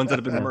replace the ones that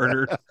have been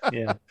murdered.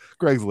 Yeah.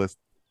 Craigslist.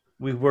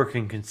 We work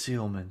in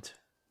concealment.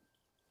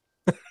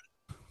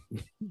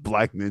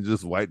 Black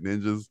ninjas, white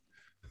ninjas.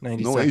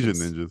 90 No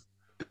seconds. Asian ninjas.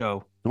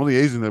 Go. The only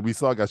Asian that we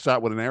saw got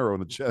shot with an arrow in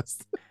the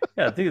chest.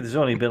 Yeah, I think there's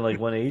only been like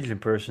one Asian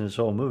person in this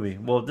whole movie.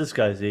 Well, this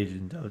guy's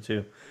Asian though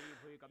too.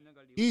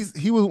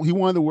 He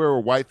wanted to wear a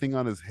white thing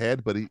on his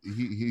head, but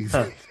he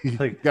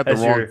Like, got the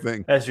as wrong your-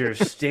 thing. As your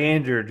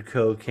standard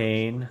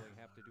cocaine.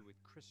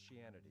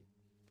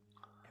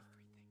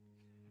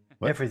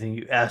 What? Everything,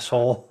 you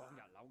asshole.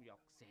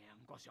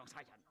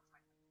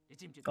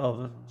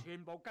 Oh,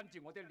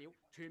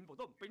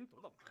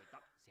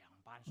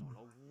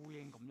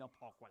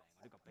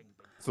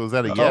 So is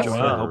that a oh, yes?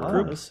 wow.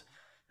 or- Wow,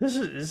 This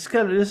is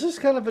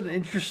kind of an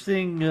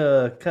interesting,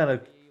 kind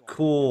of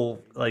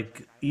cool,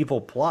 like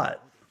evil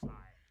plot.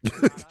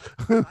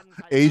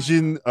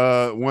 Asian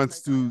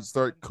wants to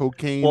start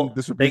cocaine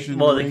distribution.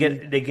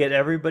 They get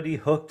everybody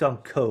hooked on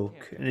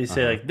coke, and they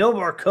say like, "No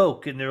more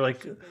coke," and they're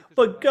like,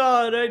 "But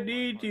God, I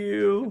need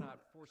you."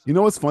 You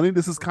know what's funny?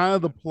 This is kind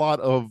of the plot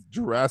of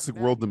Jurassic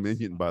World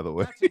Dominion, by the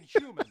way.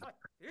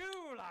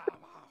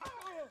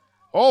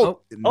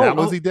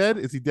 Is he dead?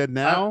 Is he dead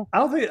now?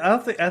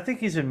 I think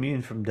he's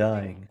immune from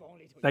dying.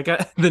 That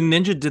guy, the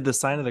ninja, did the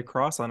sign of the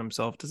cross on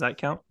himself. Does that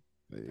count?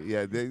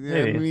 Yeah,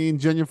 I mean,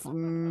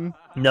 genuine.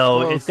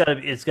 No, it's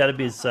gotta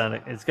be a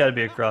Sonic. It's gotta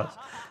be a cross.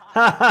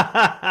 You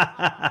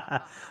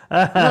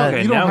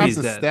don't have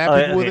to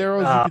stab people with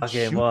arrows. You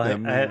can shoot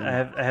them.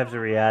 I have to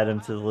re-add him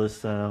to the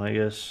list now, I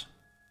guess.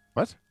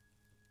 What?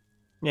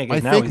 Yeah,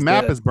 my fake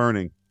map is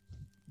burning.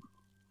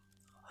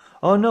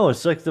 Oh no,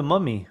 it's like the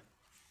Mummy.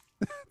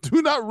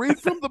 Do not read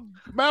from the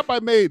map I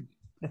made.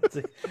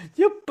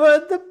 You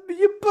burned the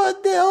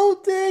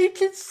whole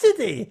ancient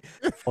city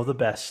for the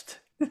best.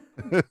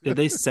 Did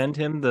they send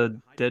him the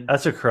dead?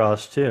 That's a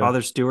cross too.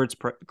 Father Stewart's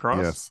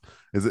cross.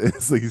 Yes,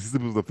 it's like he's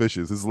sleeping with the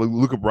fishes. It's like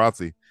Luca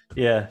Brasi.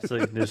 Yeah, it's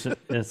like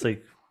it's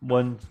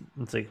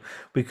like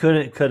we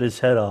couldn't cut his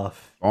head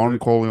off. On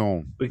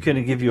Corleone. We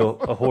couldn't give you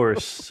a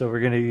horse, so we're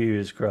gonna give you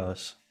his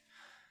cross.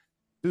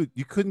 Dude,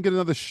 you couldn't get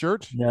another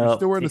shirt. No, you're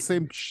still wearing the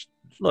same.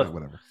 Look,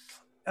 whatever.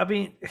 I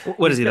mean,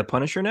 what is he, the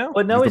Punisher now?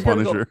 But now he's got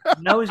to go.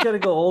 Now he's got to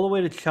go all the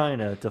way to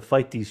China to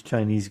fight these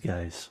Chinese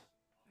guys.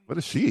 What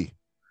is she?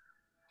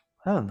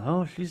 I don't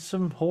know. She's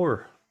some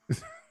whore.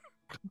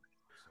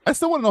 I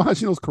still want to know how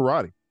she knows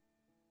karate.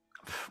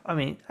 I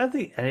mean, I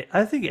think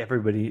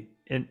everybody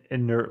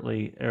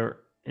inertly or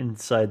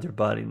inside their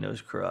body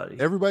knows karate.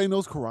 Everybody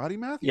knows karate,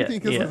 Matthew? Yeah, You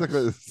think it's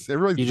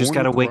like you just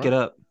got to wake it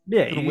up.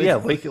 Yeah,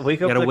 wake up. You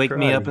got to wake karate.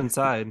 me up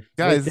inside,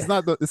 guys. This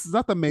is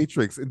not the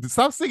Matrix.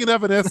 Stop singing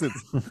Evanescence.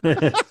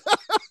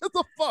 What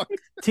the fuck?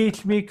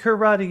 Teach me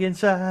karate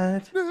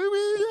inside.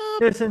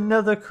 There's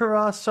another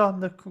cross on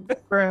the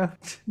ground.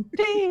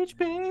 Teach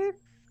me.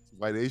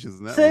 White Asians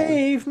in that.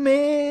 Save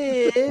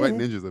me. White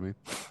ninjas. I mean.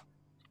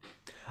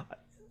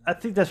 I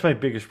think that's my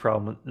biggest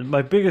problem.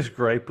 My biggest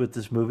gripe with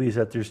this movie is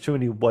that there's too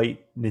many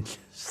white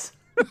ninjas.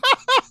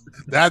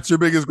 That's your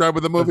biggest gripe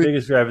with the movie? My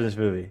biggest gripe in this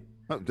movie.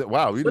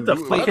 Wow. What the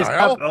fuck is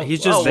happening?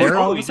 He's just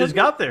there. He just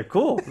got there.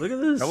 Cool. Look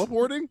at this.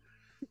 Teleporting?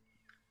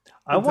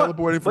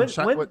 Teleporting from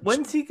China.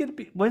 When's he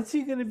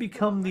gonna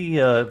become the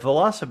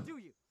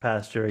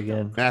Velocipastor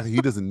again? Matthew,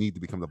 he doesn't need to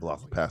become the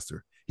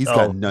Velocipastor. He's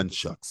got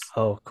nunchucks.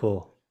 Oh,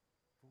 cool.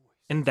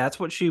 And that's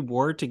what she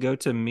wore to go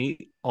to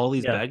meet all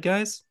these bad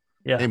guys?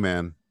 Yeah. Hey,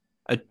 man.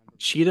 A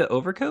cheetah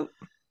overcoat?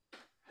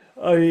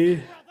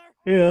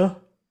 Yeah.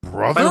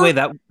 Brother? By the way,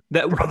 that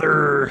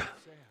brother.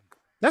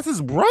 That's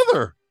his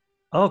brother.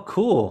 Oh,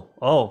 cool.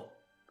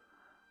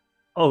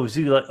 Is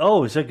he like?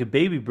 Oh, it's like a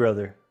baby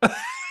brother.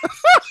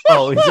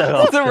 Oh, he's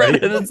like the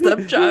redheaded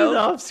stepchild.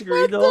 Off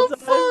screen the whole time.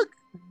 Fuck?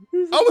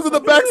 I was in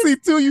the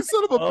backseat too. You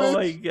son of a bitch. Oh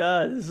my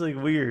god, this is like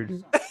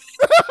weird.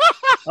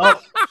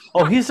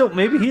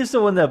 Maybe he's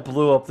the one that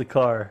blew up the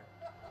car.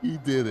 He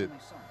did it.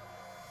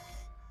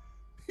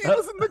 He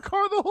was in the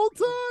car the whole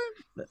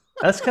time.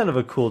 That's kind of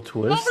a cool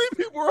twist. How many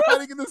people were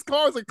hiding in this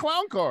car? It's a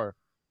clown car.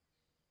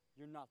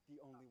 You're not the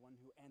only one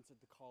who answered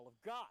the call of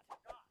God.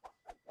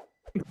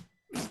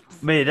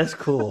 Man, that's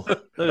cool. Look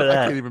at that.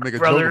 I can't even make a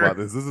joke about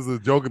this. This is a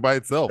joke by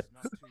itself.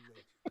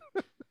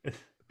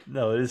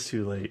 No, it is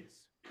too late.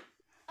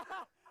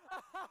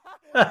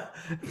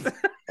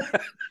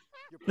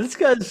 This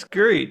guy's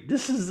great.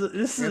 This is the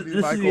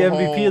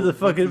MVP of the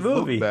fucking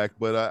movie. Back,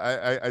 but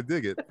I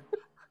dig it.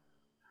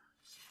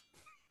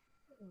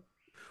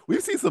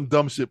 We've seen some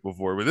dumb shit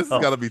before, but this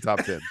has got to be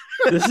top 10.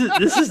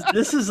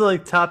 This is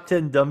like top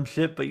 10 dumb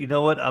shit. But you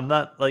know what? I'm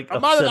not like I'm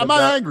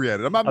not angry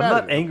at it. I'm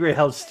not angry at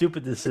how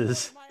stupid this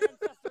is.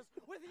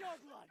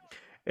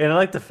 And I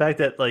like the fact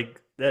that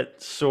like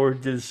that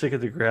sword didn't stick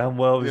at the ground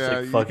well. It's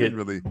like fuck it,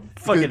 really.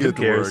 Fucking who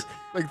cares?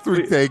 Like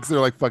 3 takes, they're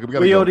like fuck it.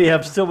 We already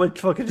have so much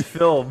fucking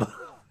film.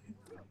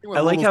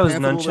 I like how his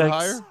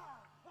nunchucks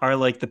are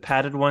like the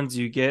padded ones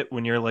you get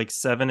when you're like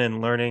 7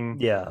 and learning.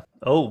 Yeah.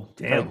 Oh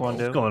damn! Taekwondo.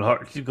 She's going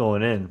hard. She's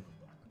going in.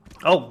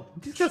 Oh,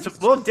 he's got some.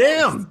 Well,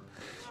 damn.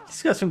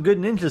 He's got some good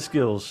ninja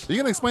skills. Are you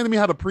gonna explain to me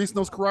how the priest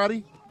knows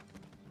karate?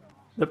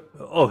 The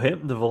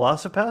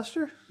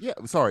Velocipastor? Yeah,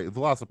 sorry, the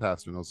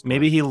Velocipastor knows karate.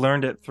 Maybe he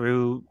learned it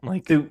through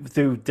like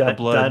through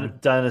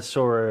blood.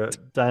 dinosaur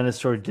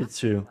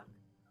jitsu.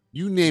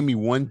 You name me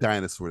one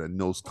dinosaur that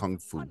knows kung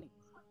fu.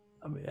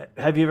 I mean,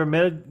 have you ever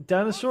met a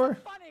dinosaur?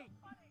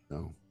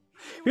 No.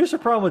 Here's the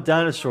problem with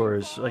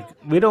dinosaurs. Like,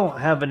 we don't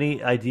have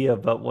any idea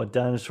about what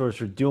dinosaurs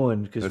were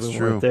doing because we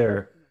weren't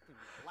there.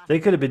 They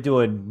could have been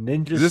doing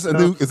ninja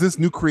stuff. Is this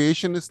new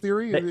creationist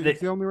theory? You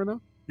telling me right now?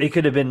 They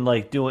could have been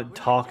like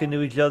talking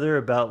to each other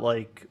about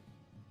like,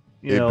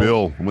 you know.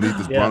 Bill, I'm gonna eat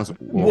this bronze.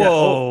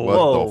 Whoa!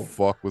 What the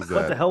fuck was that?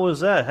 What the hell was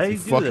that? How do you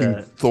do fucking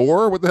that?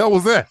 Thor? What the hell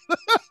was that?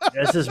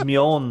 That's just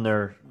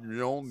Mjolnir.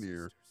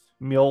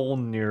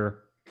 Mjolnir.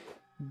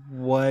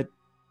 What?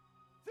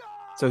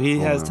 So he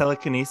has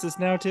telekinesis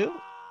now too?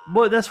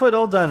 Well, that's what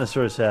all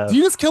dinosaurs have. Did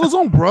he just kill his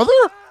own brother?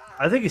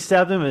 I think he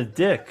stabbed him in the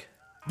dick.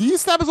 Did he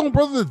stab his own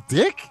brother in the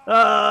dick?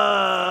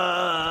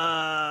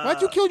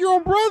 Why'd you kill your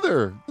own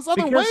brother? There's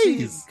other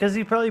ways. Because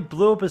he probably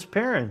blew up his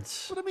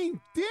parents. What I mean,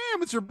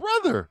 damn, it's your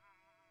brother.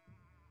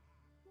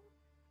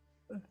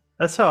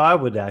 That's how I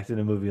would act in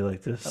a movie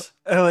like this.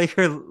 I like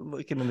her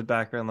looking in the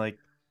background, like,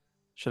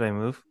 should I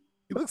move?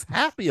 He looks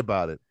happy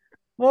about it.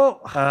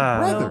 Well,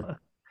 brother.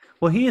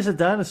 Well, he is a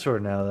dinosaur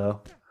now,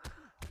 though.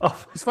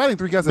 Oh, he's fighting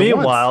 3 guys at once.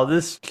 Meanwhile,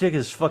 this chick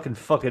is fucking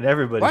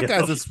everybody. Black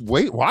guy's just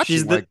watching.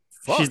 She's the like,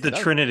 fuck, she's the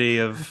trinity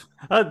of.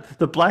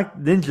 The black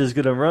ninja's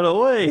gonna run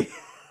away.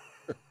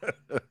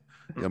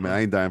 Yeah, man,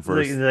 I ain't dying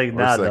first. He's like,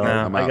 nah, second. no,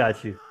 I'm I out.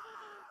 got you.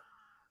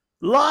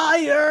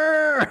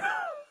 Liar!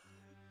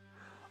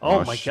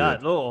 Oh my shit.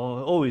 god!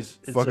 Oh, always.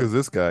 Fuck is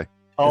this guy?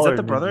 Is that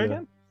the brother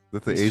again?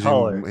 That's the He's Asian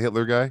taller.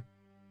 Hitler guy?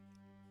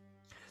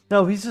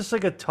 No, he's just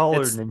like a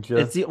taller It's, ninja.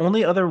 it's the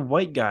only other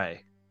white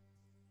guy.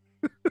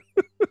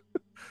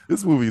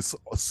 This movie is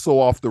so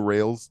off the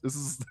rails. This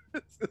is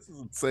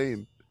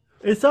insane.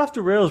 It's off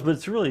the rails, but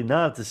it's really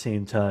not at the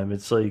same time.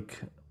 It's like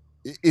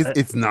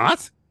It's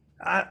not?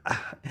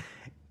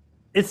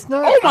 it's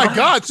not. Oh my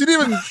god, she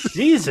didn't even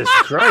Jesus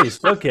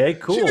Christ! Okay,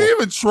 cool. She didn't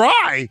even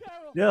try.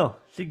 No,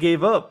 she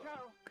gave up.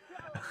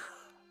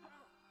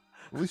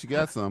 At least you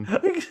got some.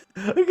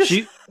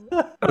 She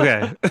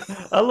okay.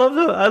 I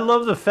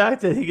love the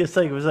fact that he just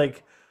was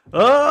like,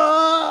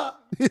 ah.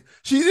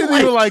 She didn't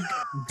even like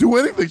do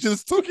anything. She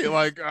just took it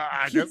like,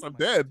 I guess I'm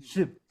dead.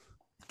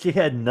 She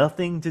had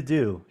nothing to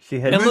do. She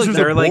had. And look, Ninjas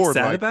they're are like bored,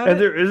 sad like- about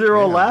And it. they're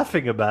all Yeah.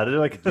 laughing about it. They're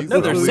like, Jesus,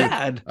 No, they're I don't believe-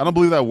 sad. I don't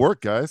believe that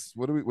worked, guys.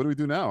 What do we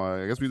do now?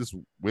 I guess we just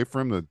wait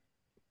for him to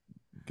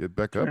get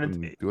back up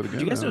and do it again.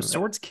 Do you guys know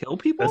swords kill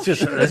people? that's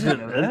just.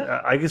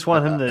 I just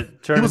want him to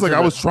turn. He was like,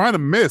 into I was trying to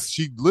miss.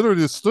 She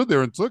literally just stood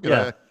there and took it.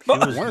 Yeah. I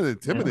He was- wanted to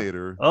intimidate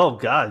her. Oh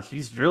God,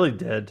 she's really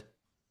dead.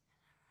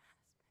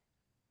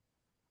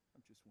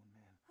 I'm just one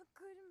man. A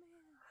good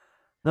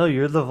man. No,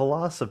 you're the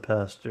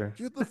Velocipastor.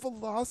 You're the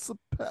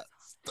Velocipastor.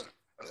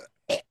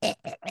 That's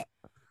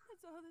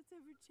all that's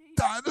ever changed.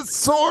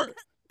 Dinosaur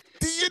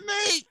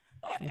DNA.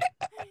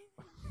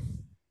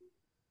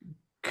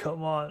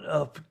 Come on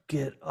up,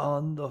 get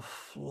on the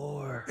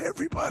floor.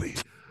 Everybody.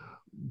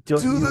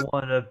 Don't Do you the-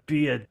 want to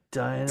be a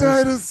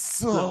dinosaur?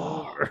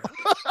 Dinosaur.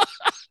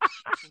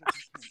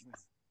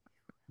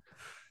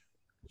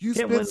 You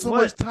Can't spent win so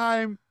what? much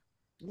time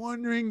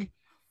wondering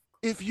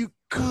if you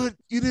could.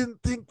 You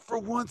didn't think for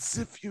once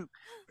if you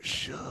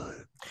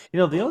should. You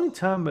know, the only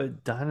time a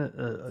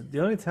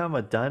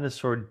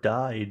dinosaur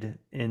died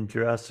in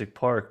Jurassic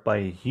Park by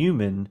a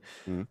human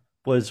Mhm.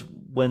 was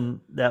when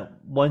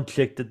that one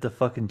chick did the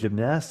fucking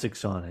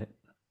gymnastics on it.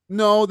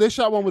 No, they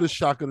shot one with a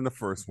shotgun in the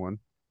first one.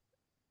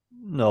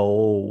 No,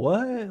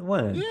 what?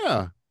 When?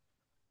 Yeah.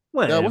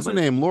 When? Yeah, what's her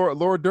When- name?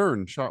 Laura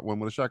Dern shot one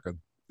with a shotgun.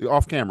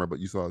 Off camera, but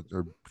you saw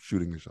her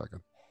shooting a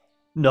shotgun.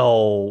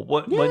 No,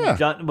 Yeah.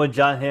 when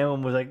John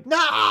Hammond was like,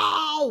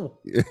 no,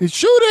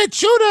 Shoot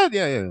it!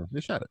 Yeah,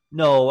 they shot it.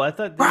 no, I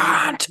thought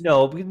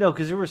no,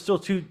 because there were still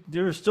two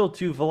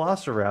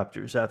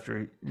Velociraptors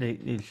after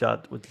he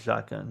shot with the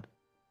shotgun.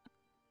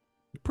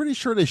 Pretty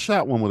sure they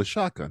shot one with a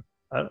shotgun.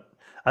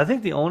 I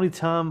think the only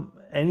time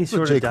any It's a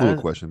sort J. of Cool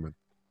question, but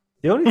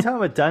the only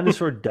time a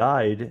dinosaur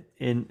died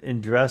in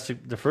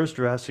the first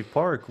Jurassic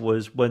Park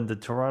was when the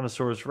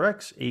Tyrannosaurus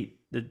Rex ate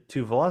the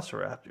two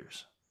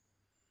Velociraptors.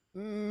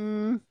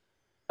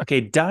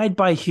 Okay, died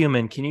by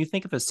human. Can you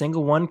think of a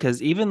single one?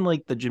 Because even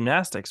like the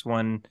gymnastics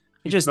one,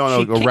 it just no,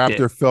 she a kicked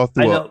raptor it. fell I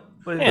through know,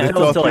 but Yeah, it it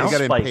fell fell to through. like It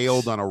got spikes.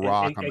 impaled on a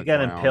rock on It the got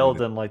ground, impaled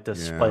and on like the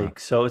yeah. spike.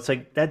 So it's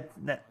like that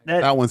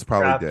one's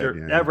probably raptor,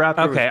 dead. Yeah. That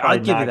raptor. was Okay, I'll probably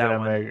give you not that gonna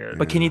one. make it.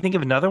 But can you think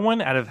of another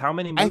one out of how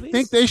many I movies?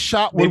 think they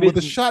shot one Maybe with a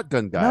it-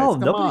 shotgun, guys. No, Come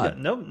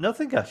nobody on.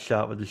 nothing got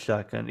shot with the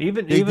shotgun.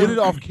 Even They did it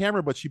off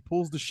camera, but she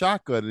pulls the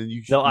shotgun, and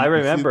you. No, I you see-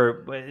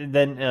 remember. And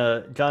then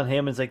John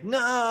Hammond's like,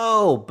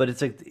 "No," but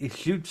it's like it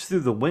shoots through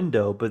the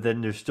window, but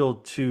then there's still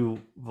two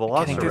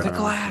getting through the Velociraptors.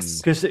 glass.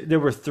 Because there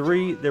were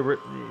three.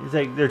 It's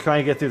like they're trying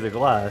to get through the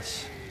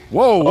glass.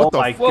 Whoa! What Oh the?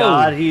 my Whoa.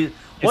 God! It's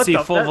What the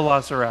the full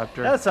Velociraptor.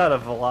 That's not a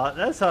Velociraptor.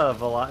 That's not a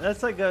Velociraptor.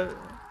 That's like a.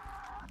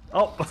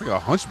 Oh. It's like a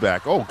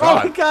hunchback. Oh Oh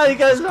God! my God! He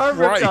got his arm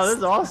ripped out. Christ. This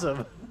is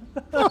awesome.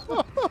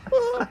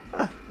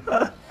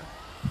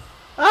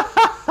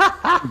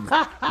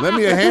 Lend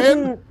me a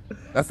hand.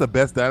 That's the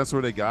best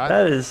dinosaur they got.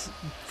 That is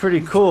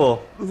pretty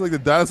cool. Looks like the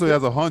dinosaur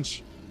has a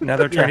hunch. Now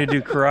they're trying to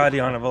do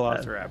karate on a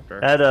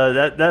Velociraptor.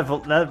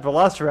 That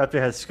Velociraptor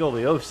has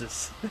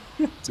scoliosis.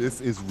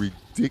 This is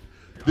ridiculous.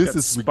 This Got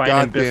is spina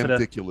goddamn bifida.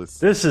 ridiculous.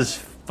 This is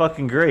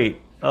fucking great.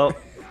 Oh,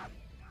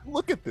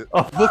 Look at this.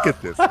 Oh. Look at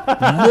this. Look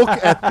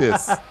at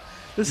this.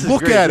 this is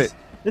Look great. at This- it.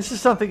 This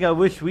is something I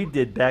wish we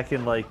did back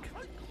in like,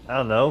 I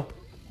don't know,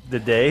 the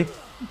day.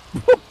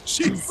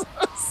 Jesus.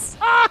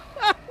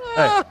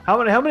 Hey, how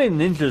many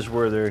ninjas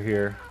were there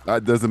here?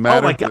 Doesn't matter.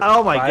 Oh my God!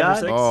 Oh my Five or God!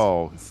 six?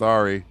 Oh,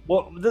 sorry.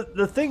 Well,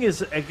 the thing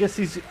is, I guess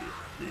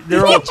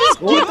they're all.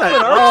 just What give the- him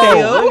an oh,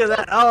 RKO? look at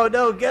that! Oh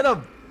no, get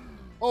him!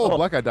 Oh,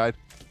 black guy died.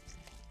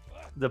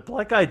 The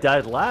black guy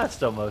died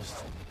last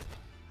almost.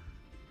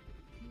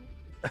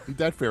 He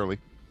died fairly.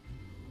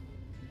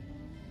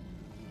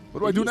 What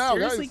do I do now,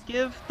 seriously guys?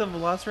 give the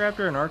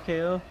Velociraptor an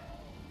RKO?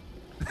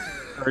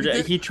 Or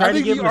did- he tried I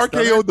think to give he him a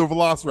stunner? RKO'd the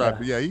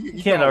Velociraptor. Yeah, he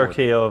You can't got one.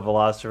 RKO a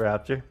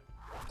Velociraptor.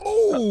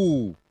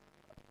 Oh,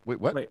 wait,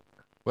 what? Wait.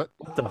 What?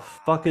 What the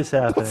fuck is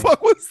The happening?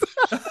 fuck was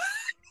that?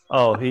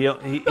 Oh, he That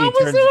was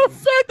turns. their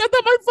effect. I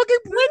thought my fucking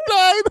print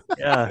died.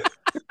 Yeah.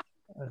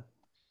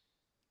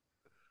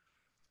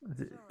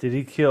 Did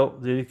he kill?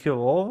 Did he kill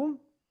all of them?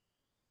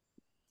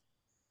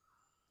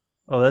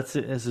 Oh, that's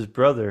it. That's his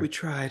brother. We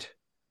tried.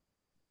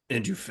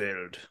 And you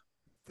failed.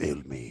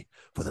 Failed me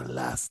for the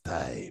last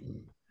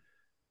time.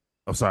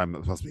 Oh, sorry, I'm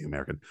supposed to be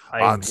American.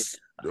 I am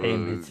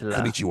Hitler.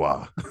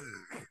 Konnichiwa.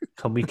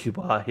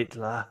 Konnichiwa,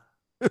 Hitler.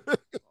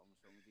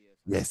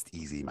 Rest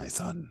easy, my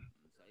son.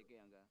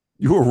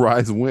 You will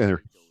rise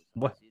winner.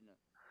 What?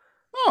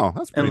 Oh,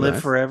 that's pretty And live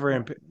nice. forever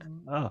and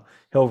Oh,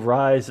 he'll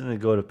rise and then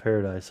go to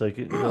paradise, like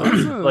that's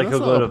like he'll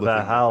go to uplifting.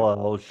 Valhalla,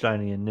 all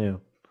shiny and new.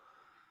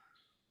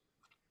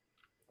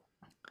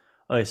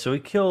 Okay, so he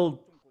killed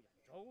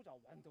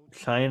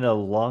China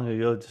long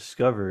ago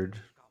discovered.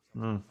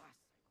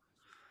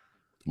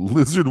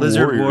 Lizard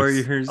Lizard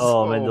Warriors. Warriors.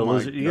 Oh man, Oh the my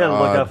lizard! You gotta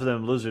look God. out for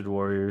them lizard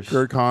warriors.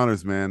 Kurt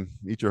Connors, man.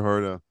 Eat your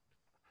heart out.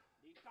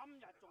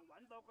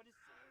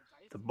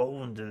 The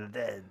bones of the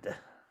dead.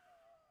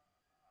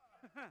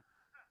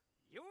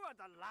 You are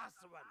the last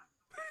one.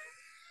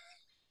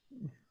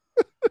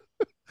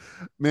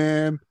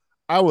 Man,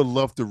 I would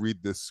love to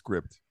read this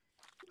script.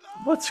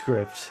 What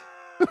script?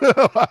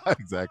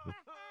 Exactly.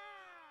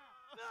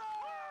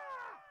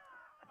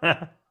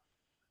 I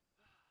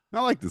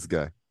like this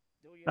guy.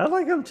 I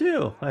like him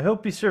too. I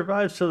hope he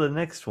survives till the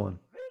next one.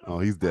 Oh,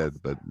 he's dead,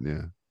 but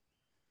yeah.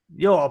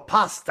 Yo,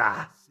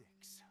 pasta.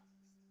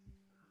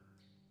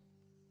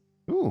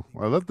 Ooh,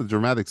 I love the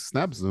dramatic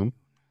snap zoom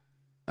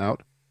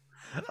out.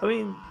 I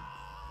mean,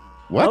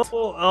 What?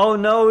 Oh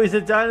no, he's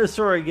a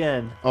dinosaur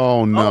again.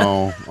 Oh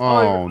no!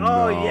 Oh,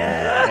 no!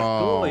 Yeah, cool.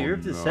 Oh, You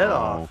ripped his head no.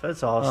 off.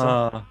 That's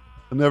awesome.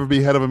 I'll never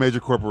be head of a major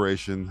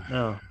corporation.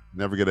 No,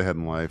 Never get ahead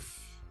in life.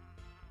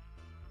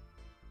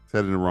 He's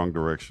headed in the wrong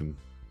direction.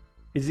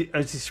 is he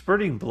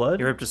spurting blood?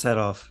 He ripped his head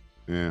off.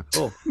 Yeah,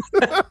 Oh,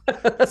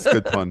 it's a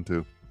good pun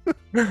too.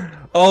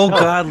 Oh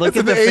God! Look It's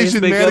at an the face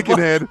Asian makeup. mannequin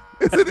head.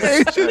 It's an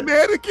Asian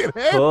mannequin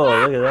head. cool.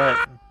 Look at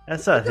that.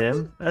 That's not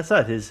him. That's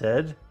not his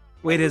head.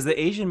 Wait, does the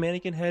Asian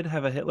mannequin head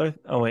have a Hitler?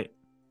 Oh wait,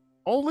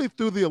 Only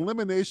through the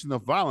elimination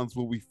of violence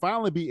will we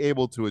finally be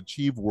able to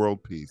achieve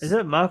world peace. Is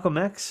that Malcolm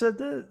X said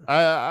that?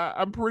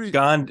 I'm pretty.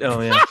 Gandhi.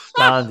 Oh yeah.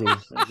 Gandhi.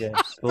 Okay,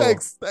 cool.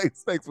 Thanks,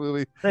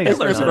 movie. Thanks, Thanks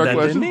for answering our Gandhi.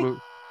 questions. Didn't he?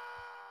 Lou.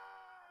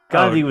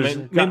 Gandhi Oh, was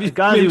maybe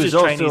Gandhi was just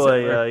also Chinese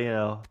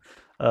Hitler.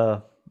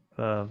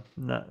 not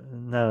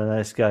a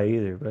nice guy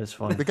either, but it's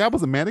fine. The guy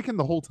was a mannequin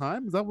the whole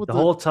time. Is that what The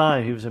whole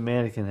time he was a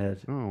mannequin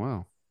head. Oh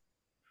wow.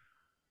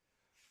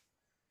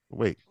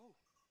 Wait.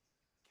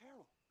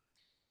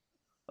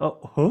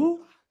 Oh,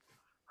 who?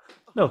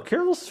 No,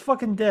 Carol's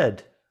fucking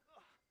dead.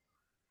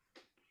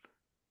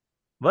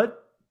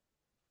 What?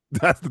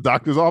 That's the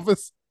doctor's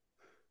office?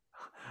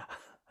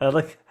 I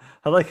like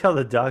how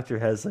the doctor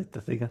has like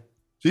the thing.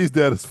 She's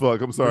dead as fuck.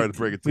 I'm sorry to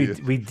break it to you.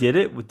 We did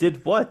it. We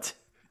did what?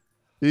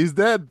 He's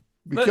dead.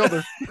 We killed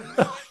her.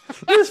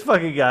 This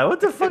fucking guy. What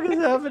the fuck is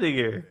happening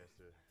here?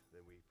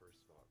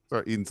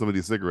 Start eating some of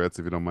these cigarettes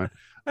if you don't mind.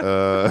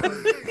 What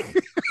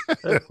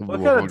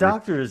kind of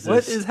doctor is this?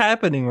 What is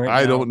happening right now?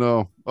 I don't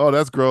know. Oh,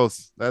 that's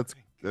gross. That's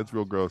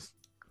real gross.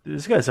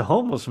 This guy's a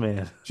homeless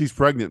man. She's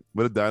pregnant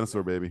with a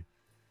dinosaur baby.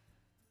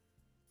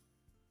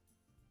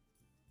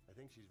 I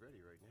think she's ready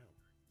right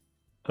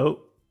now. Oh,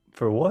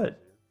 for what?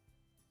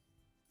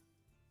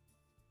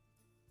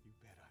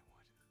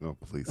 Oh,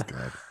 please,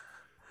 God.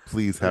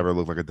 Please have her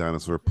look like a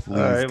dinosaur. Please,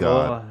 All right,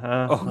 God.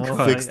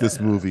 well, Fix this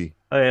movie.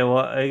 Okay, well,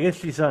 I guess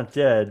she's not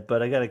dead,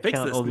 but I gotta Fix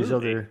count this all these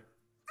movie. other.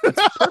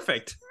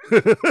 Perfect.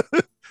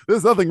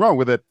 There's nothing wrong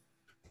with it.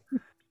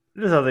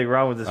 There's nothing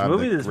wrong with this I'm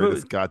movie. the This greatest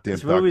movie, goddamn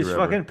this movie's doctor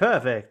ever. fucking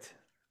perfect.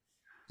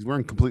 He's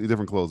wearing completely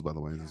different clothes, by the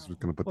way. Just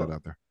gonna put that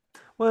out there.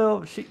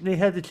 Well, they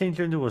had to change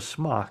her into a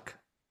smock.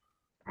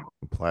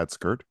 A plaid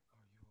skirt.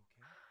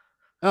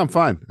 I'm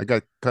fine. I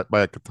got cut by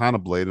a katana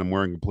blade and I'm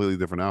wearing a completely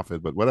different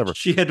outfit, but whatever.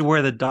 She had to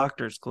wear the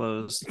doctor's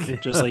clothes,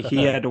 just like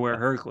he had to wear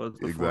her clothes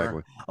before.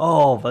 Exactly.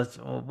 Oh, but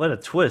what a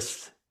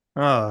twist!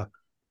 Uh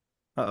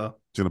oh.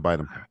 She's gonna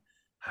bite him.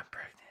 I'm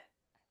pregnant.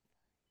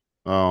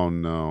 Oh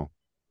no.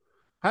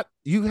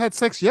 You had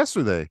sex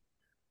yesterday.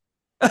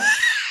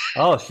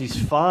 Oh, she's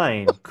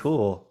fine.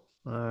 Cool.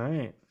 All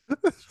right.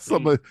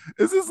 Somebody,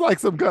 is this like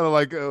some kind of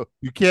like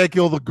you can't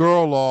kill the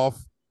girl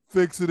off,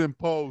 fix it in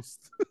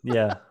post?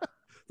 Yeah.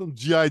 Some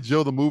G.I.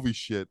 Joe the movie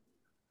shit.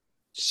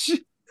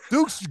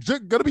 Duke's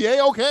gonna be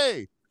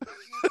A-okay.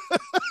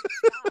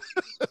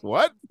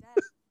 What?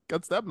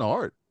 Got stabbed in the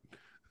heart.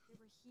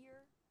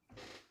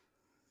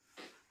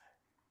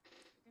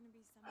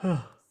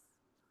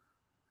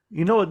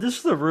 You know what? This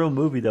is the real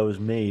movie that was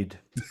made.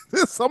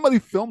 Somebody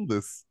filmed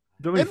this.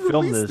 Somebody And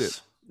filmed released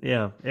this.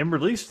 Yeah, and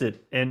released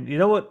it. And you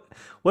know what?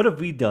 What have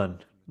we done?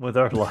 with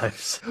our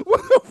lives.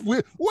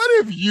 What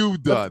have you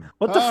done?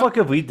 What the fuck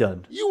have we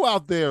done? You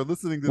out there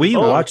listening to We the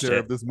watched commentary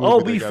it. of this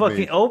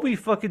movie? All we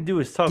fucking do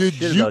is talk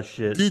shit about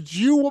shit. Did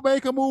you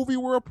make a movie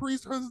where a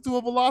priest turns into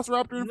a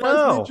velociraptor and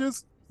No. fights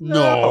ninjas?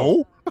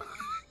 No.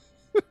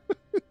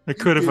 I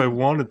could if I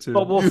wanted to.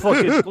 But we'll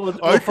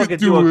fucking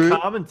do a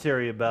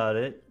commentary about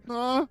it.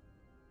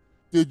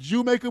 Did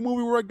you make a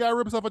movie where a guy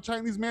rips off a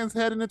Chinese man's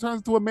head and it turns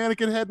into a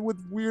mannequin head with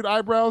weird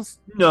eyebrows?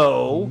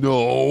 No.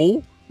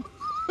 No.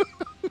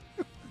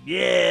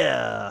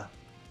 Yeah.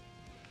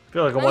 I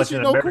feel like I'm How does watching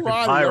he know American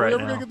karate? Pie Are we right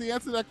ever now. gonna get the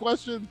answer to that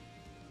question?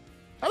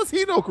 How does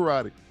he know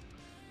karate?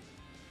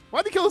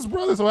 Why'd he kill his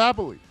brother so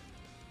happily?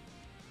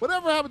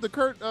 Whatever happened to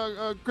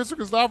Christopher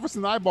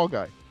Christopherson, the eyeball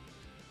guy?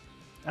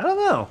 I don't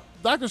know.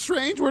 Doctor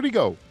Strange, where'd he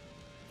go?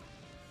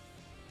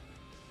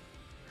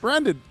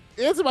 Brandon,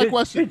 answer my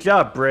question. Good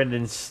job,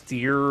 Brendan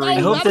Steer. No, I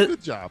hope not a that-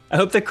 good job. I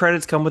hope the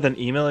credits come with an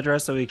email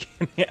address so we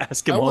can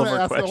ask him I all want of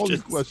to our ask all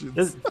these questions.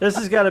 questions. This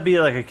has got to be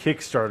like a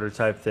Kickstarter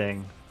type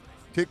thing.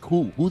 Kick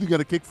who? Who do you got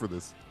to kick for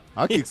this?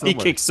 I'll kick He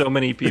somebody. kicks so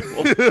many people.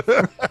 I'm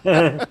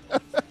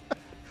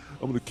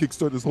going to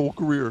kickstart his whole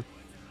career.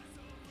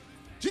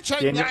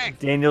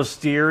 Daniel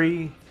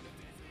Steary.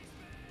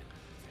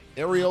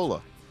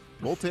 Areola.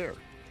 Voltaire.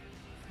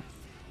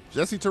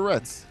 Jesse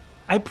Tourette's.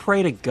 I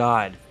pray to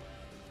God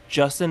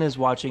Justin is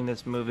watching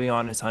this movie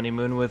on his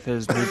honeymoon with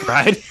his new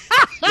bride.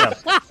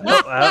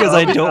 Because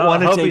I don't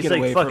want to take it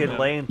away from fucking him.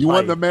 laying You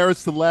want pipe the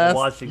marriage to last?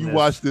 watching You this.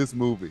 watch this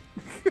movie.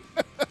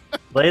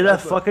 Lay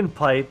that fucking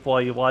pipe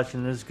while you're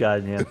watching this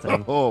goddamn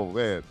thing. Oh,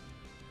 man.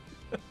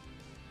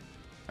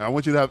 I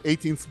want you to have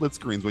 18 split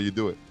screens when you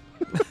do it.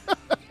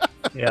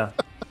 Yeah.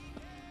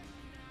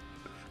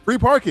 Free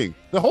parking.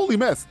 The Holy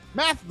Mess.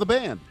 Math the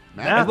band.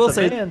 Math I will the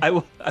say band. I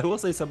will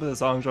say some of the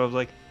songs where I was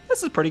like,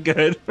 this is pretty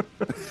good.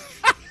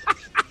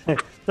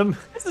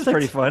 This is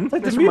pretty fun.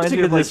 Like, the This reminds music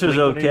me of this was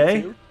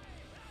okay. Blink-182.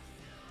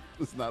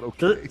 It's not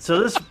okay.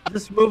 So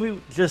this movie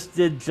just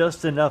did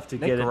just enough to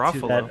Nick get into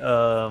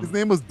Garofalo. that His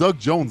name was Doug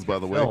Jones, by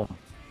the way. film.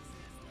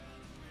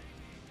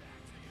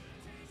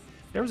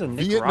 There was a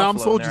Nick Vietnam Garofalo in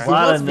soldiers. there. A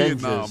lot was of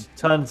Vietnam. ninjas,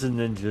 tons of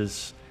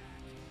ninjas.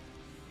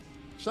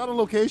 Shot on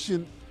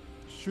location.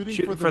 Shooting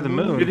Shooting for the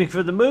moon. Shooting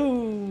for the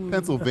moon.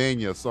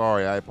 Pennsylvania.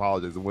 Sorry, I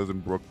apologize. It was in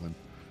Brooklyn.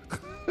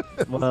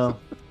 Well,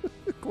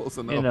 Close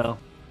enough. you know,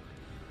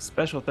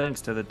 Special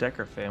thanks to the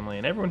Decker family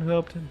and everyone who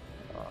helped him.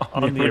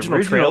 on the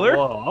original trailer?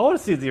 Whoa, I want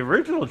to see the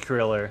original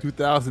trailer.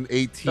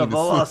 2018. The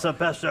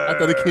Velocipastor. I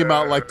thought it came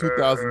out like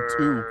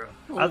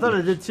 2002. I thought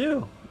it did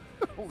too.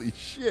 Holy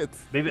shit.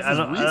 Maybe This I is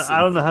don't. recent. I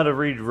don't know how to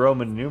read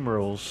Roman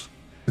numerals.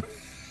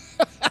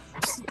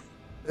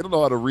 They don't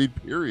know how to read,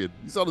 period.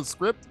 You saw the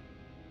script?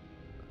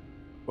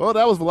 Well,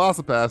 that was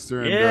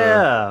Velocipastor. And,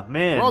 Yeah,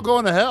 man. we're all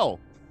going to hell.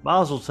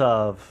 Mazel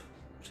tov.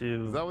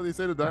 Is that what they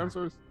say to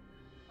dinosaurs?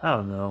 I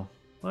don't know.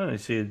 Why don't I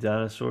see the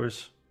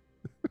dinosaurs?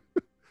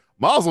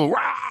 Mazel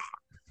rah!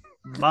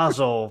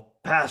 Mazel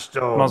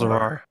Pasto. Mazel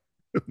Rar.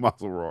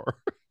 Mazel roar.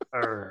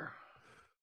 Arr.